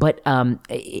 But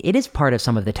it is part of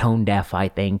some of the tone deaf, I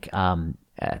think,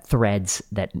 threads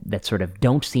that sort of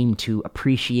don't seem to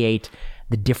appreciate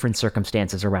the different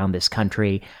circumstances around this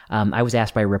country. I was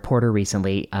asked by a reporter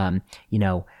recently, under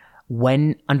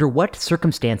what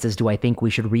circumstances do I think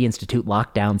we should reinstitute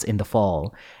lockdowns in the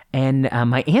fall? And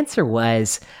my answer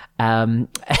was, I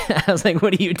was like,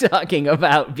 what are you talking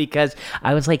about? Because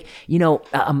I was like,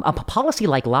 a policy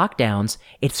like lockdowns,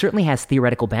 it certainly has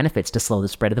theoretical benefits to slow the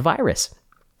spread of the virus,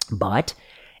 but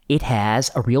it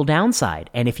has a real downside.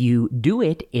 And if you do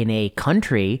it in a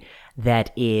country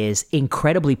that is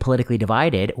incredibly politically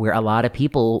divided, where a lot of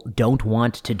people don't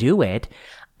want to do it,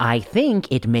 I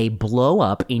think it may blow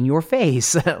up in your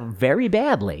face very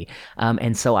badly.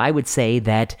 And so I would say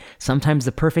that sometimes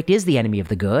the perfect is the enemy of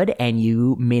the good, and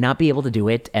you may not be able to do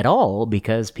it at all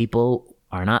because people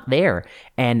are not there.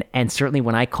 And certainly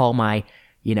when I call my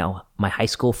high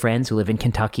school friends who live in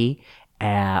Kentucky,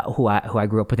 who I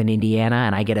grew up with in Indiana,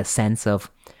 and I get a sense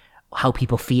of how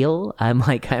people feel, I'm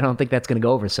like, I don't think that's going to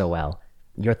go over so well.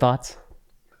 Your thoughts?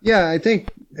 Yeah, I think,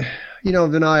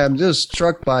 Vinay, I'm just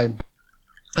struck by,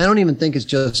 I don't even think it's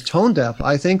just tone deaf.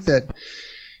 I think that,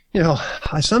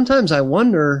 sometimes I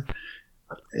wonder,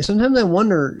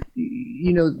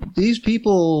 these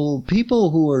people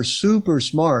who are super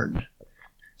smart,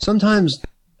 sometimes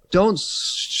don't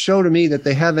show to me that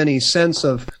they have any sense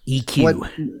of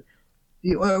EQ.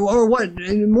 Or what,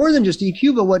 more than just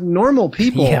EQ, but what normal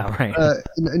people,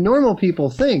 normal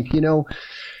people think, you're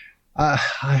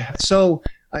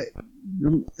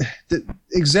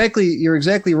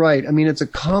exactly right. I mean, it's a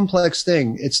complex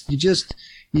thing. It's, you just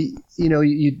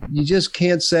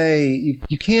can't say,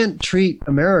 you can't treat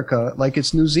America like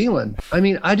it's New Zealand. I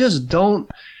mean, I just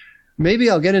don't, maybe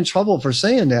I'll get in trouble for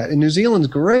saying that. And New Zealand's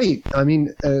great. I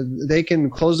mean, they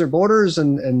can close their borders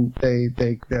and they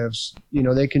have,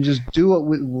 they can just do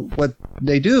what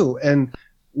they do. And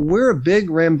we're a big,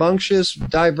 rambunctious,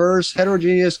 diverse,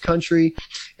 heterogeneous country.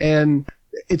 And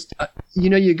it's,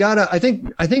 you gotta, I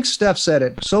think Steph said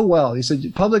it so well. He said,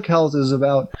 public health is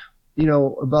about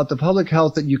the public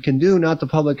health that you can do, not the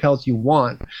public health you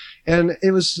want. And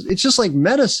it's just like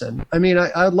medicine. I mean,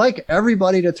 I'd like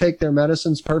everybody to take their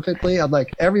medicines perfectly. I'd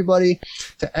like everybody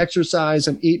to exercise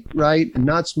and eat right and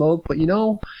not smoke. But,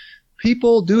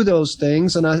 people do those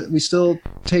things, and we still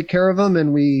take care of them,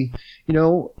 and we,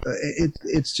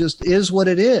 it's just is what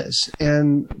it is.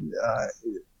 And,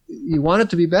 you want it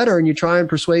to be better, and you try and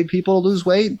persuade people to lose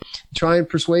weight, you try and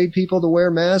persuade people to wear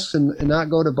masks and not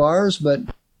go to bars. But,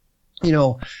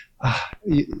 you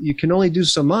can only do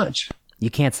so much. You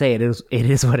can't say it is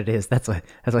what it is. That's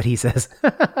what he says.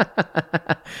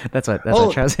 that's what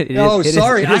Charles.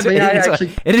 Sorry. It is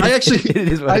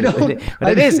what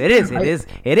it is. It is what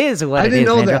it is. I didn't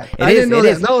know that. I didn't know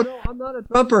that. No, I'm not a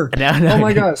Trumper. No. Oh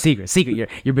my God. Secret.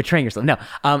 You're betraying yourself. No.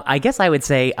 I guess I would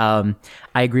say I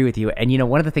agree with you. And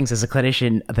one of the things as a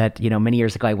clinician that many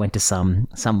years ago I went to some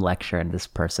lecture, and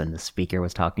the speaker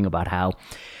was talking about how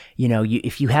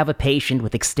if you have a patient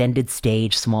with extended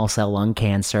stage small cell lung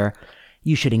cancer,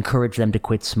 you should encourage them to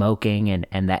quit smoking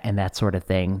and that sort of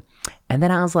thing. And then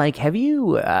I was like, I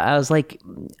don't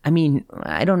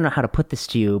know how to put this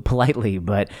to you politely,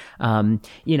 but,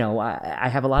 I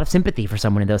have a lot of sympathy for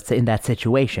someone in that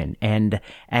situation. And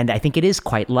I think it is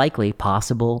quite likely,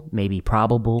 possible, maybe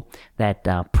probable, that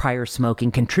prior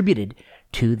smoking contributed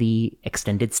to the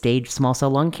extended stage small cell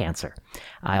lung cancer.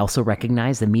 I also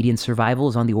recognize the median survival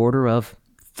is on the order of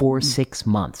 4-6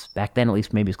 months. Back then, at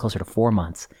least, maybe it was closer to 4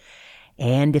 months.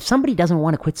 And if somebody doesn't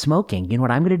want to quit smoking, you know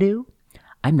what I'm going to do?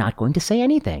 I'm not going to say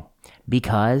anything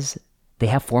because they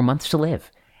have 4 months to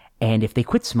live. And if they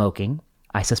quit smoking,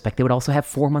 I suspect they would also have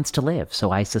 4 months to live.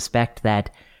 So I suspect that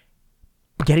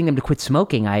getting them to quit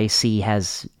smoking, I see,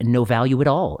 has no value at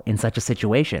all in such a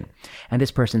situation. And this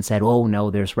person said, oh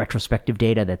no, there's retrospective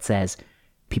data that says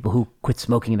people who quit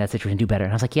smoking in that situation do better.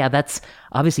 And I was like, yeah, that's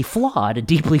obviously flawed,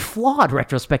 deeply flawed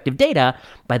retrospective data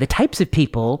by the types of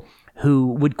people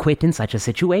who would quit in such a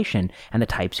situation and the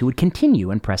types who would continue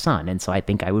and press on. And so I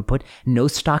think I would put no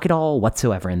stock at all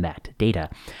whatsoever in that data.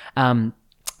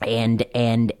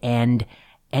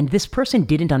 And this person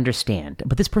didn't understand,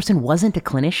 but this person wasn't a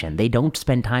clinician. They don't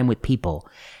spend time with people.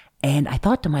 And I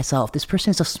thought to myself, this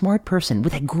person is a smart person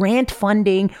with a grant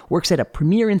funding, works at a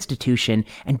premier institution,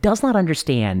 and does not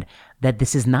understand that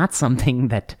this is not something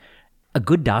that a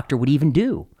good doctor would even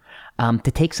do.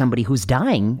 To take somebody who's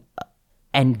dying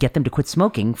and get them to quit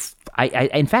smoking.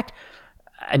 In fact,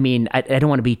 I don't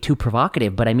want to be too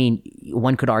provocative, but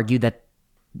one could argue that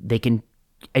they can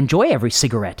enjoy every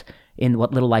cigarette in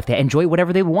what little life they enjoy,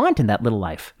 whatever they want in that little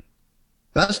life.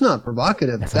 That's not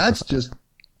provocative. That's just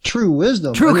true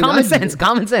wisdom. Common sense.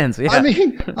 Yeah. I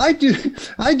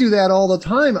do that all the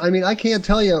time. I can't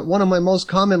tell you, one of my most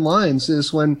common lines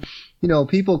is when,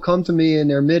 people come to me in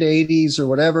their mid 80s or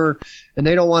whatever, and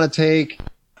they don't want to take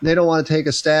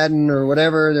a statin or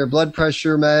whatever, their blood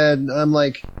pressure med. I'm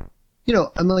like,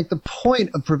 the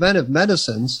point of preventive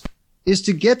medicines is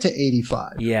to get to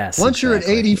 85. Yes. Once you're at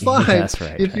 85, that's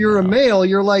right, if you're a male,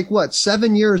 you're like,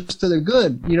 7 years to the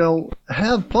good,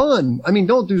 have fun.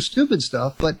 Don't do stupid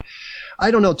stuff, but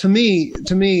I don't know. To me,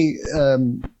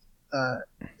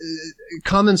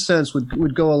 common sense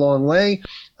would go a long way.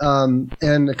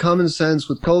 And the common sense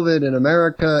with COVID in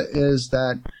America is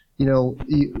that,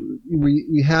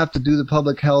 we have to do the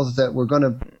public health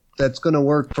that's going to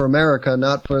work for America,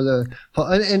 not for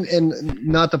and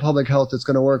not the public health that's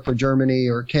going to work for Germany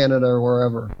or Canada or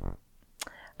wherever.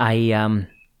 I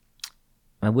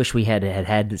wish we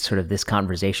had sort of this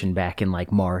conversation back in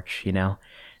like March,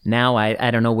 Now I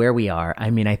don't know where we are.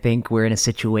 I mean, I think we're in a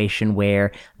situation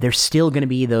where there's still going to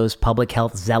be those public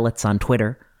health zealots on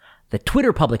Twitter, the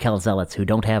Twitter public health zealots who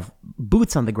don't have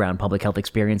boots on the ground public health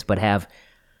experience, but have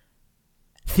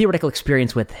theoretical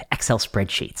experience with Excel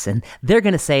spreadsheets. And they're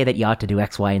going to say that you ought to do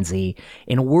X, Y, and Z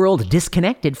in a world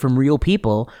disconnected from real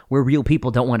people, where real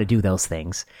people don't want to do those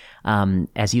things.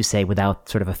 As you say, without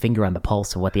sort of a finger on the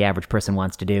pulse of what the average person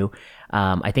wants to do.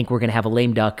 I think we're going to have a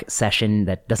lame duck session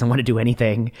that doesn't want to do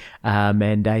anything.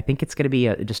 And I think it's going to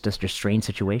be just a strange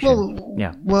situation.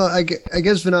 Well, I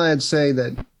guess, Vinay, I'd say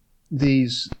that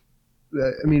these,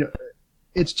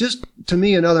 it's just, to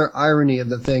me, another irony of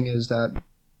the thing is that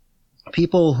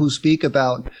people who speak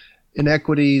about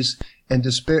inequities and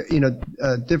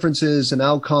differences and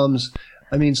outcomes,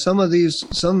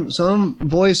 some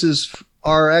voices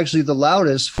are actually the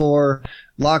loudest for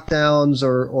lockdowns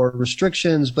or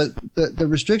restrictions, but the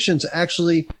restrictions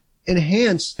actually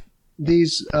enhance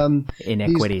these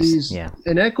inequities. These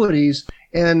inequities,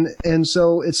 and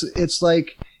so it's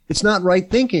like it's not right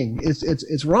thinking.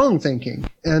 It's wrong thinking,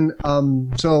 and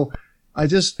so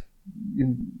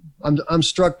I'm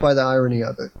struck by the irony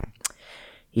of it.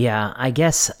 Yeah, I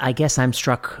guess I'm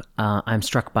struck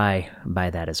by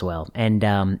that as well. And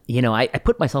I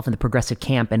put myself in the progressive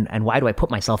camp, and why do I put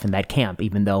myself in that camp,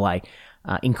 even though I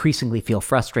increasingly feel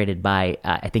frustrated by,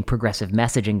 I think, progressive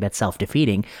messaging that's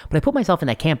self-defeating. But I put myself in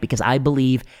that camp because I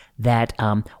believe that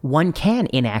one can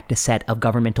enact a set of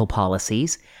governmental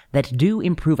policies that do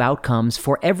improve outcomes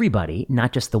for everybody,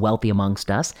 not just the wealthy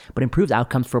amongst us, but improves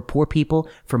outcomes for poor people,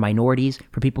 for minorities,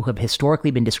 for people who have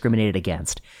historically been discriminated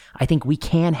against. I think we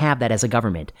can have that as a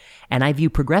government. And I view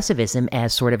progressivism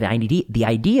as sort of the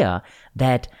idea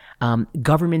that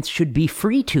governments should be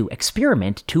free to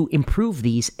experiment to improve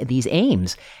these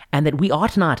aims, and that we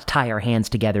ought not tie our hands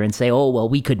together and say, oh, well,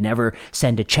 we could never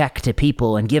send a check to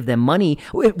people and give them money.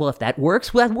 Well, if that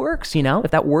works, well, that works,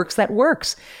 If that works, that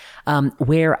works.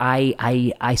 Where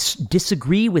I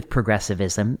disagree with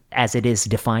progressivism as it is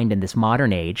defined in this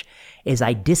modern age is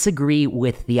I disagree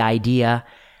with the idea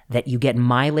that you get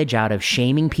mileage out of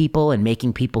shaming people and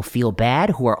making people feel bad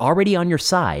who are already on your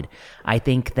side. I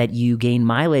think that you gain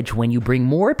mileage when you bring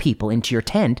more people into your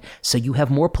tent so you have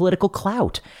more political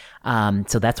clout.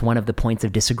 So that's one of the points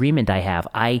of disagreement I have.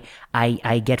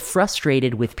 I get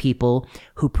frustrated with people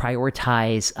who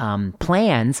prioritize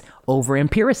plans over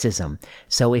empiricism.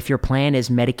 So if your plan is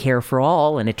Medicare for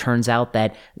all, and it turns out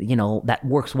that, that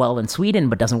works well in Sweden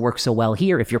but doesn't work so well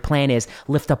here, if your plan is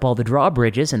lift up all the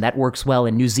drawbridges, and that works well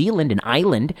in New Zealand and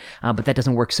Ireland, but that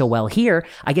doesn't work so well here,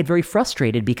 I get very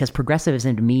frustrated because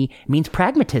progressivism to me means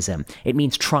pragmatism. It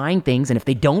means trying things, and if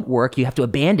they don't work, you have to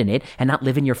abandon it and not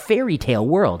live in your fairy tale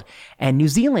world. And New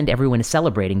Zealand, everyone is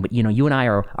celebrating, but you and I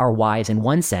are wise in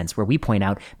one sense, where we point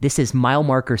out this is mile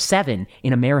marker 7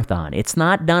 in a marathon. It's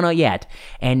not done yet.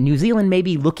 And New Zealand may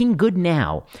be looking good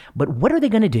now, but what are they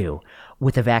going to do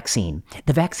with the vaccine? Let's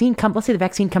say the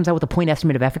vaccine comes out with a point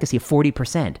estimate of efficacy of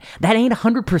 40%. That ain't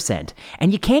 100%.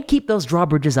 And you can't keep those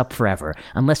drawbridges up forever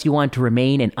unless you want to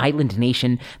remain an island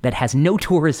nation that has no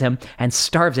tourism and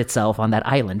starves itself on that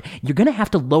island. You're going to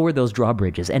have to lower those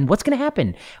drawbridges. And what's going to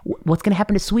happen? What's going to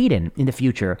happen to Sweden in the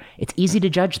future? It's easy to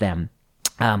judge them.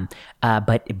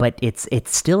 But it's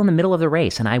still in the middle of the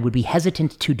race, and I would be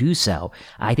hesitant to do so.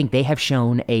 I think they have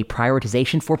shown a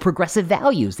prioritization for progressive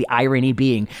values, the irony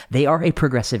being they are a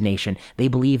progressive nation. They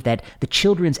believe that the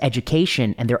children's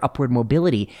education and their upward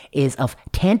mobility is of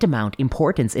tantamount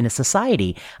importance in a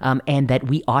society, and that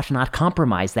we ought not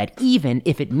compromise that, even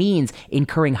if it means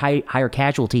incurring higher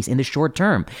casualties in the short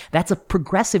term. That's a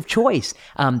progressive choice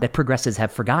that progressives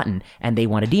have forgotten, and they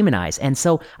want to demonize. And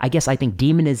so I think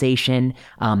demonization,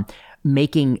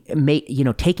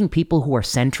 taking people who are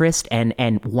centrist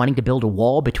and wanting to build a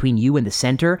wall between you and the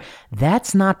center,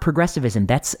 that's not progressivism.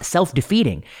 That's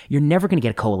self-defeating. You're never going to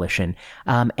get a coalition.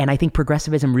 And I think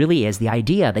progressivism really is the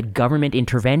idea that government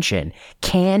intervention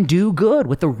can do good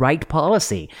with the right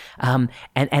policy. And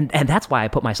that's why I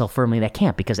put myself firmly in that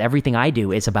camp, because everything I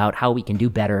do is about how we can do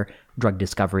better drug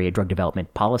discovery, drug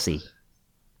development policy.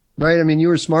 Right. You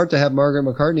were smart to have Margaret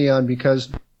McCartney on, because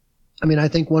I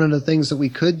think one of the things that we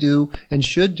could do and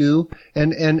should do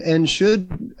and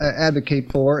should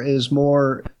advocate for is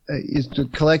more is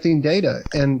collecting data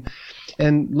and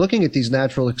looking at these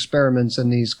natural experiments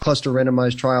and these cluster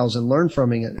randomized trials and learn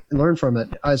from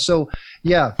it. So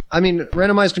yeah, I mean,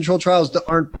 randomized controlled trials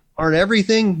aren't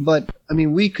everything, but I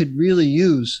mean, we could really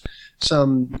use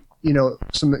some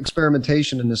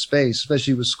experimentation in this space,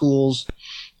 especially with schools,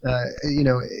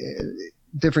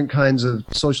 different kinds of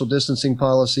social distancing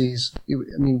policies.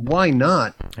 I mean, why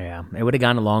not? Yeah, it would have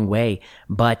gone a long way.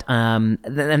 But and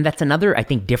that's another, I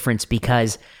think, difference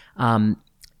because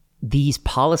these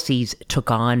policies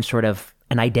took on sort of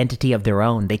an identity of their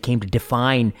own. They came to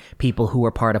define people who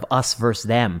were part of us versus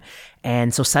them.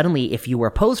 And so suddenly, if you were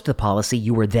opposed to the policy,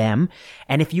 you were them.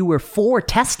 And if you were for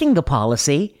testing the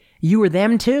policy, you were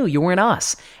them too. You weren't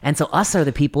us. And so us are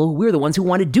the people, we're the ones who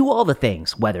want to do all the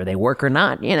things, whether they work or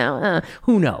not,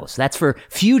 who knows? That's for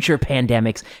future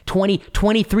pandemics.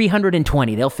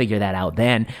 2320, they'll figure that out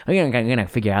then. We're going to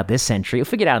figure out this century. We'll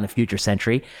figure it out in the future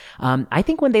century. I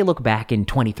think when they look back in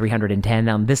 2310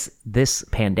 on this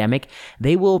pandemic,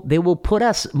 they will put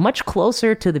us much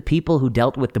closer to the people who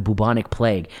dealt with the bubonic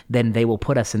plague than they will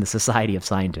put us in the Society of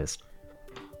Scientists.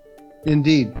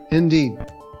 Indeed.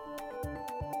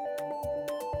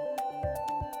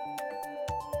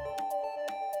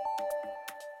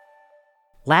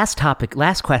 Last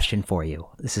question for you.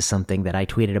 This is something that I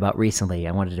tweeted about recently.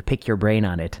 I wanted to pick your brain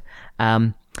on it.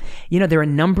 There are a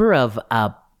number of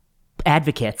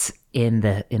advocates in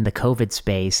the COVID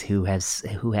space who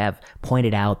have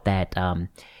pointed out that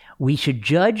we should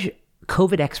judge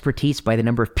COVID expertise by the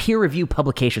number of peer-reviewed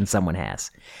publications someone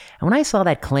has. And when I saw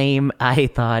that claim, I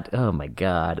thought, oh my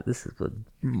God,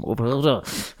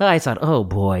 I thought, oh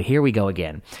boy, here we go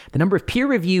again. The number of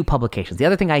peer-reviewed publications. The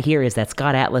other thing I hear is that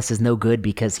Scott Atlas is no good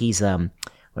because he's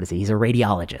He's a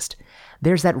radiologist.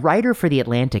 There's that writer for The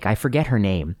Atlantic, I forget her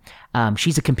name.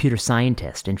 She's a computer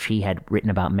scientist, and she had written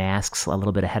about masks a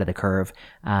little bit ahead of the curve.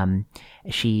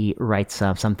 She writes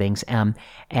some things.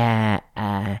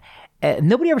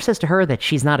 Nobody ever says to her that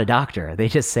she's not a doctor. They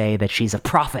just say that she's a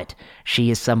prophet.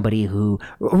 She is somebody who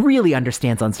really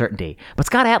understands uncertainty. But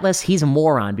Scott Atlas, he's a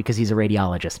moron because he's a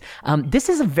radiologist. This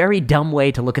is a very dumb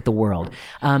way to look at the world.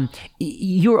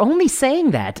 You're only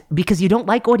saying that because you don't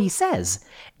like what he says.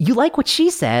 You like what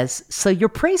she says, so you're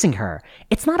praising her.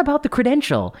 It's not about the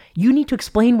credential. You need to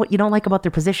explain what you don't like about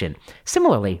their position.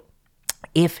 Similarly,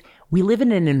 if we live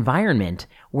in an environment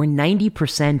where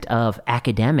 90% of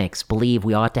academics believe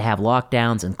we ought to have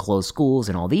lockdowns and close schools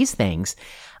and all these things,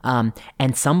 and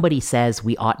somebody says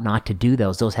we ought not to do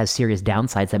those have serious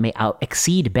downsides that may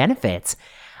exceed benefits.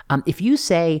 If you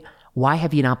say, why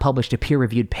have you not published a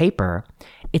peer-reviewed paper?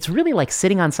 It's really like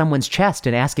sitting on someone's chest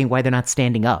and asking why they're not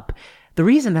standing up. The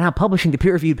reason they're not publishing the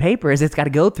peer-reviewed paper is it's got to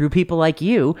go through people like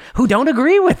you who don't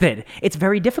agree with it. It's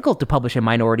very difficult to publish a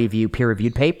minority view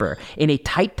peer-reviewed paper in a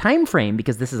tight time frame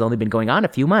because this has only been going on a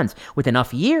few months. With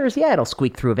enough years, it'll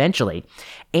squeak through eventually.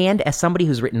 And as somebody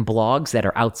who's written blogs that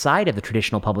are outside of the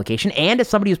traditional publication, and as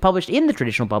somebody who's published in the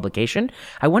traditional publication,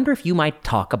 I wonder if you might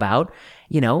talk about,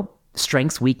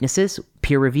 strengths, weaknesses,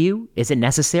 peer review. Is it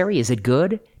necessary? Is it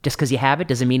good? Just because you have it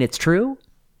doesn't mean it's true?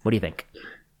 What do you think?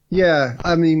 Yeah,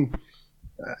 I mean,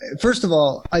 first of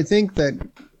all, I think that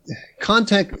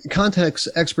context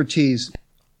expertise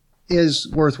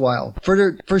is worthwhile.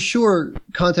 For sure,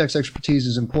 context expertise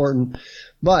is important.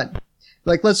 But,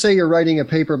 like, let's say you're writing a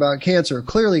paper about cancer.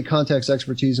 Clearly, context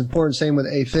expertise is important. Same with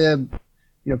AFib,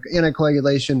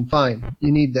 anticoagulation, fine.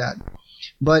 You need that.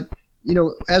 But,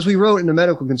 as we wrote in the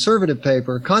medical conservative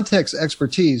paper, context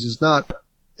expertise is not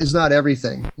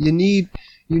everything. You need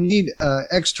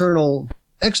external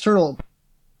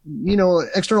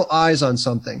eyes on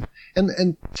something,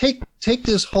 and take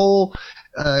this whole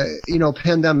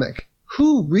pandemic.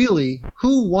 Who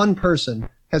one person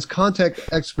has contact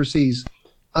expertise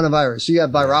on a virus? So you have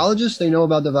virologists, they know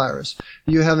about the virus.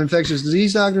 You have infectious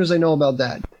disease doctors, they know about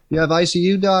that. You have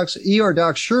ICU docs, ER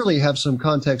docs surely have some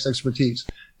context expertise.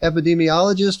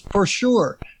 Epidemiologists, for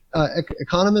sure.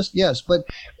 Economists, yes. But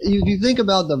if you think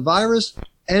about the virus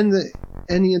and the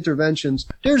interventions,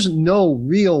 there's no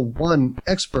real one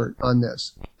expert on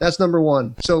this. That's number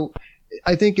one. So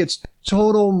I think it's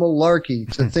total malarkey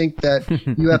to think that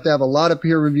you have to have a lot of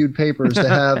peer-reviewed papers to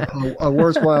have a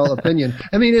worthwhile opinion.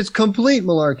 I mean, it's complete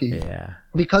malarkey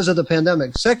because of the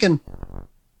pandemic. Second,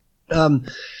 I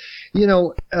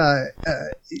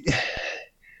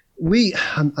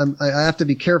have to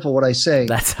be careful what I say.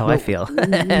 That's how I feel.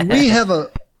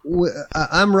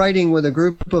 I'm writing with a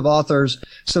group of authors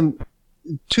some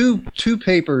two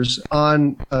papers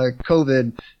on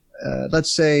COVID.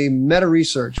 Let's say meta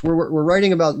research. We're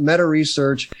writing about meta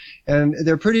research, and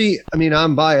they're pretty. I mean,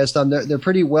 I'm biased. They're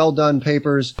pretty well done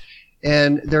papers,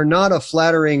 and they're not a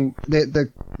flattering.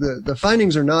 The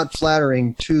findings are not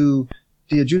flattering to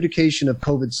the adjudication of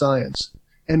COVID science,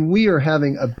 and we are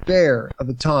having a bear of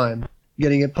a time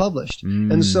getting it published.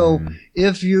 And so,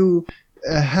 if you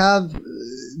have,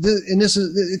 and this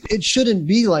is, it shouldn't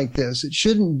be like this. It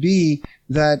shouldn't be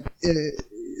that.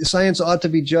 Science ought to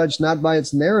be judged not by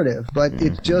its narrative, but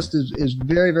it just is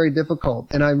very, very difficult.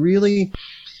 And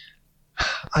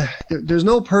there's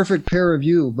no perfect peer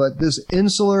review, but this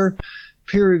insular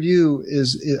peer review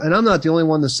is, and I'm not the only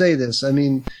one to say this. I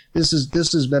mean, this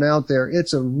has been out there.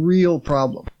 It's a real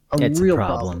problem. It's a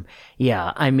problem.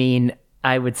 Yeah. I mean,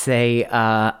 I would say,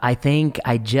 I think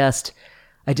I just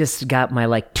got my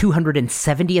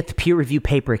 270th peer review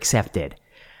paper accepted.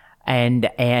 And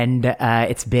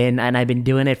I've been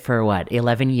doing it for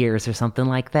 11 years or something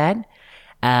like that.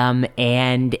 And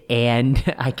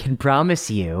I can promise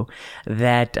you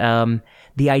that,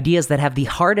 the ideas that have the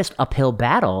hardest uphill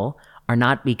battle are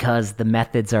not because the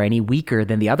methods are any weaker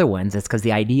than the other ones. It's because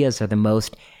the ideas are the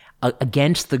most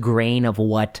against the grain of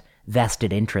what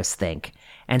vested interests think.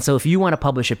 And so if you want to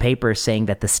publish a paper saying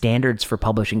that the standards for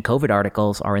publishing COVID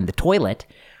articles are in the toilet,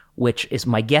 which is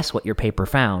my guess what your paper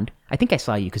found. I think I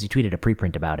saw you because you tweeted a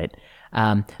preprint about it.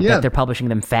 That they're publishing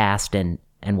them fast and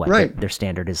what right. their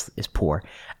standard is poor.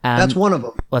 That's one of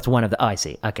them. Well, that's one of the. Oh, I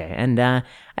see. Okay, and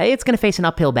it's going to face an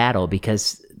uphill battle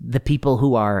because the people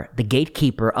who are the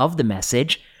gatekeeper of the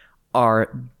message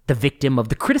are the victim of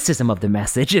the criticism of the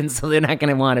message, and so they're not going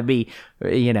to want to be,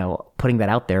 putting that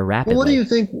out there rapidly. Well,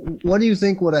 what do you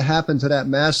think would have happened to that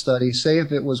mass study? Say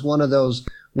if it was one of those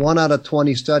 1 out of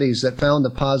 20 studies that found a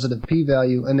positive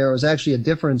p-value, and there was actually a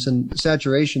difference in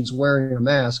saturations wearing a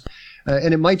mask,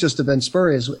 and it might just have been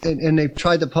spurious, and they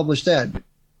tried to publish that.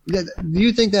 Do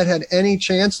you think that had any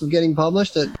chance of getting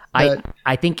published?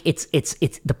 I think it's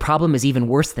the problem is even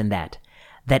worse than that.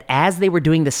 That as they were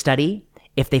doing the study,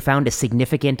 if they found a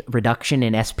significant reduction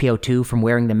in SpO2 from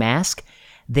wearing the mask,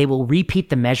 they will repeat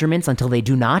the measurements until they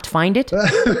do not find it.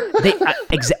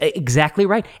 Exactly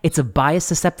right. It's a bias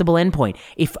susceptible endpoint.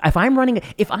 If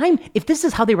this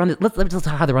is how they run let's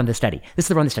how they run the study. This is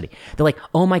the run the study. They're like,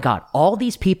 oh my God, all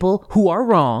these people who are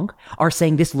wrong are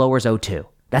saying this lowers O2.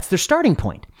 That's their starting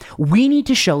point. We need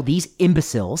to show these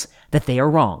imbeciles that they are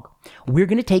wrong. We're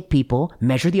going to take people,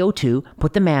 measure the O2,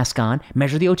 put the mask on,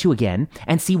 measure the O2 again,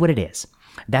 and see what it is.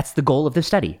 That's the goal of the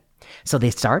study. So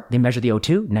they measure the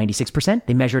O2, 96%.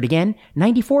 They measure it again,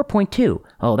 94.2.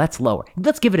 Oh, that's lower.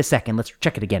 Let's give it a second. Let's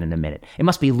check it again in a minute. It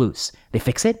must be loose. They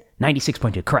fix it,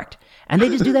 96.2, correct. And they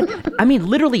just do that. I mean,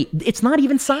 literally, it's not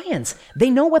even science. They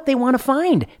know what they want to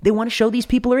find. They want to show these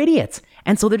people are idiots.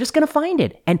 And so they're just going to find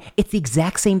it. And it's the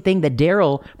exact same thing that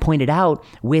Daryl pointed out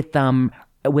with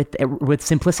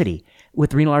simplicity,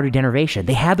 with renal artery denervation.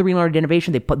 They had the renal artery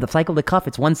denervation. They put the cycle of the cuff.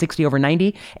 It's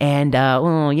 160/90. And,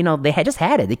 they just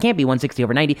had it. They can't be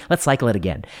 160/90. Let's cycle it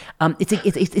again.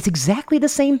 It's exactly the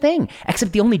same thing,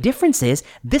 except the only difference is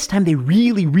this time they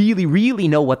really, really, really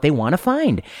know what they want to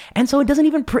find. And so it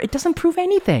doesn't prove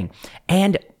anything.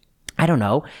 And I don't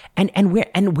know.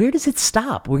 And where does it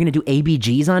stop? We're going to do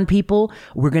ABGs on people.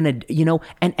 We're going to,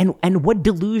 and what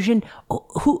delusion,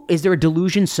 is there a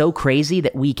delusion so crazy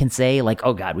that we can say like,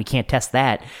 oh God, we can't test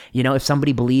that. If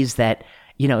somebody believes that,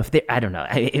 I don't know.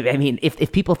 I mean,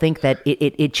 if people think that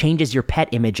it changes your PET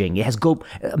imaging, it has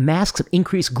masks of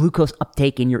increased glucose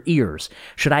uptake in your ears.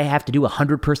 Should I have to do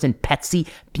 100% PET-C,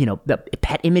 the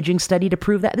PET imaging study to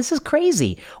prove that? This is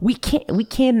crazy. We can't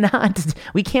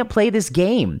play this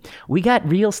game. We got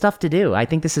real stuff to do. I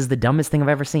think this is the dumbest thing I've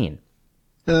ever seen.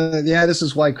 This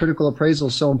is why critical appraisal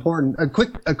is so important.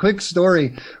 A quick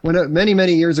story. When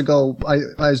many years ago,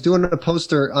 I was doing a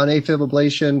poster on AFib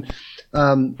ablation.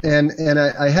 And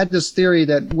I had this theory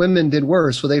that women did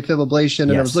worse with AFib ablation,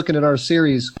 and I was looking at our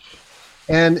series,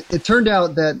 and it turned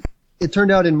out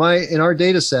in our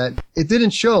data set, it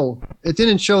didn't show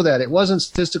that it wasn't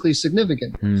statistically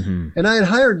significant. Mm-hmm. And I had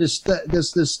hired this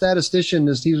statistician.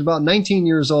 He was about 19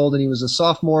 years old, and he was a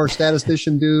sophomore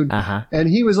statistician dude. Uh-huh. And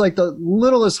he was like the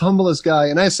littlest, humblest guy.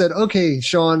 And I said, okay,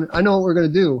 Sean, I know what we're going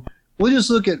to do. We'll just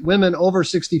look at women over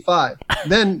 65.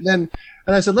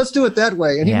 And I said, let's do it that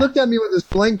way. And he looked at me with this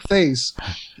blank face.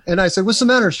 And I said, what's the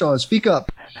matter, Sean? Speak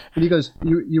up. And he goes,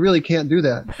 you really can't do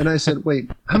that. And I said, wait,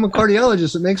 I'm a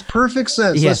cardiologist. It makes perfect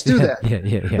sense. Let's do that.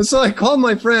 Yeah. And so I called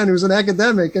my friend who's an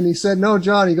academic, and he said, no,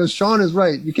 John. He goes, Sean is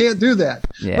right. You can't do that.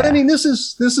 Yeah. But I mean, this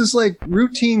is like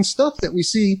routine stuff that we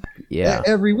see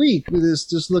every week with this,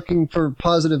 just looking for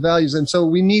positive values. And so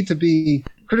we need to be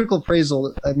critical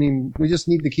appraisal. I mean, we just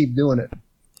need to keep doing it.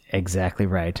 Exactly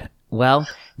right. Well,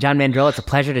 John Mandrola, it's a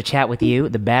pleasure to chat with you.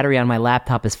 The battery on my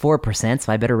laptop is 4%,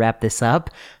 so I better wrap this up.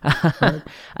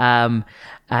 I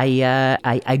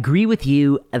agree with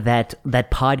you that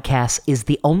podcast is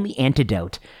the only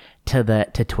antidote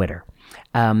to Twitter.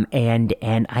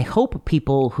 And I hope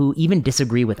people who even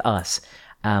disagree with us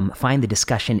find the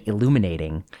discussion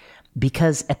illuminating,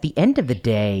 because at the end of the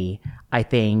day, I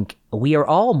think we are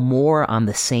all more on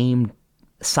the same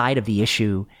side of the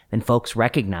issue than folks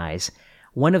recognize.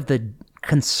 One of the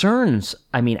concerns,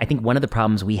 I think one of the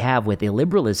problems we have with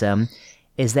illiberalism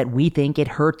is that we think it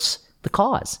hurts the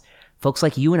cause. Folks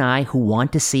like you and I who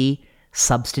want to see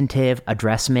substantive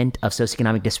addressment of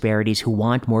socioeconomic disparities, who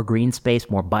want more green space,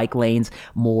 more bike lanes,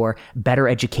 more better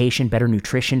education, better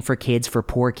nutrition for kids, for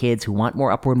poor kids, who want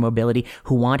more upward mobility,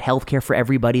 who want healthcare for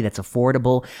everybody that's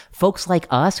affordable. Folks like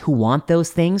us who want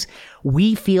those things,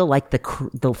 we feel like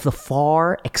the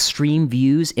far extreme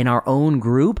views in our own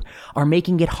group are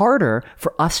making it harder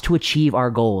for us to achieve our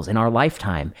goals in our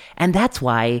lifetime. And that's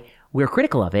why we're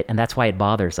critical of it, and that's why it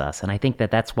bothers us. And I think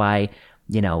that's why,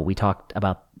 we talked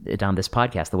about it on this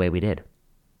podcast the way we did.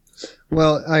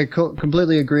 Well, I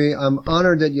completely agree. I'm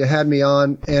honored that you had me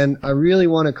on, and I really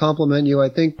want to compliment you. I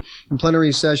think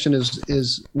Plenary Session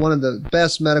is one of the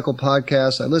best medical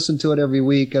podcasts. I listen to it every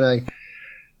week, and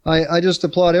I just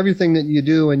applaud everything that you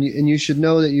do, and you should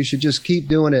know that you should just keep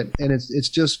doing it, and it's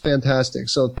just fantastic.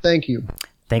 So thank you.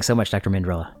 Thanks so much, Dr.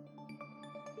 Mandrola.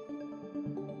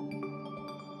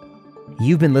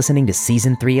 You've been listening to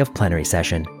Season 3 of Plenary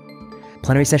Session.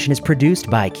 Plenary Session is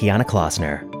produced by Kiana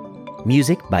Klossner.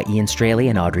 Music by Ian Straley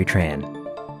and Audrey Tran.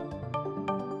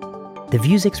 The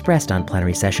views expressed on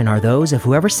Plenary Session are those of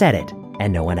whoever said it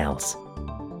and no one else.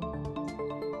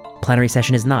 Plenary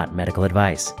Session is not medical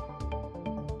advice.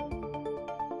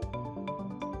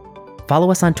 Follow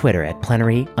us on Twitter at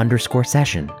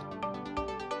plenary_session.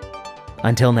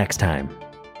 Until next time.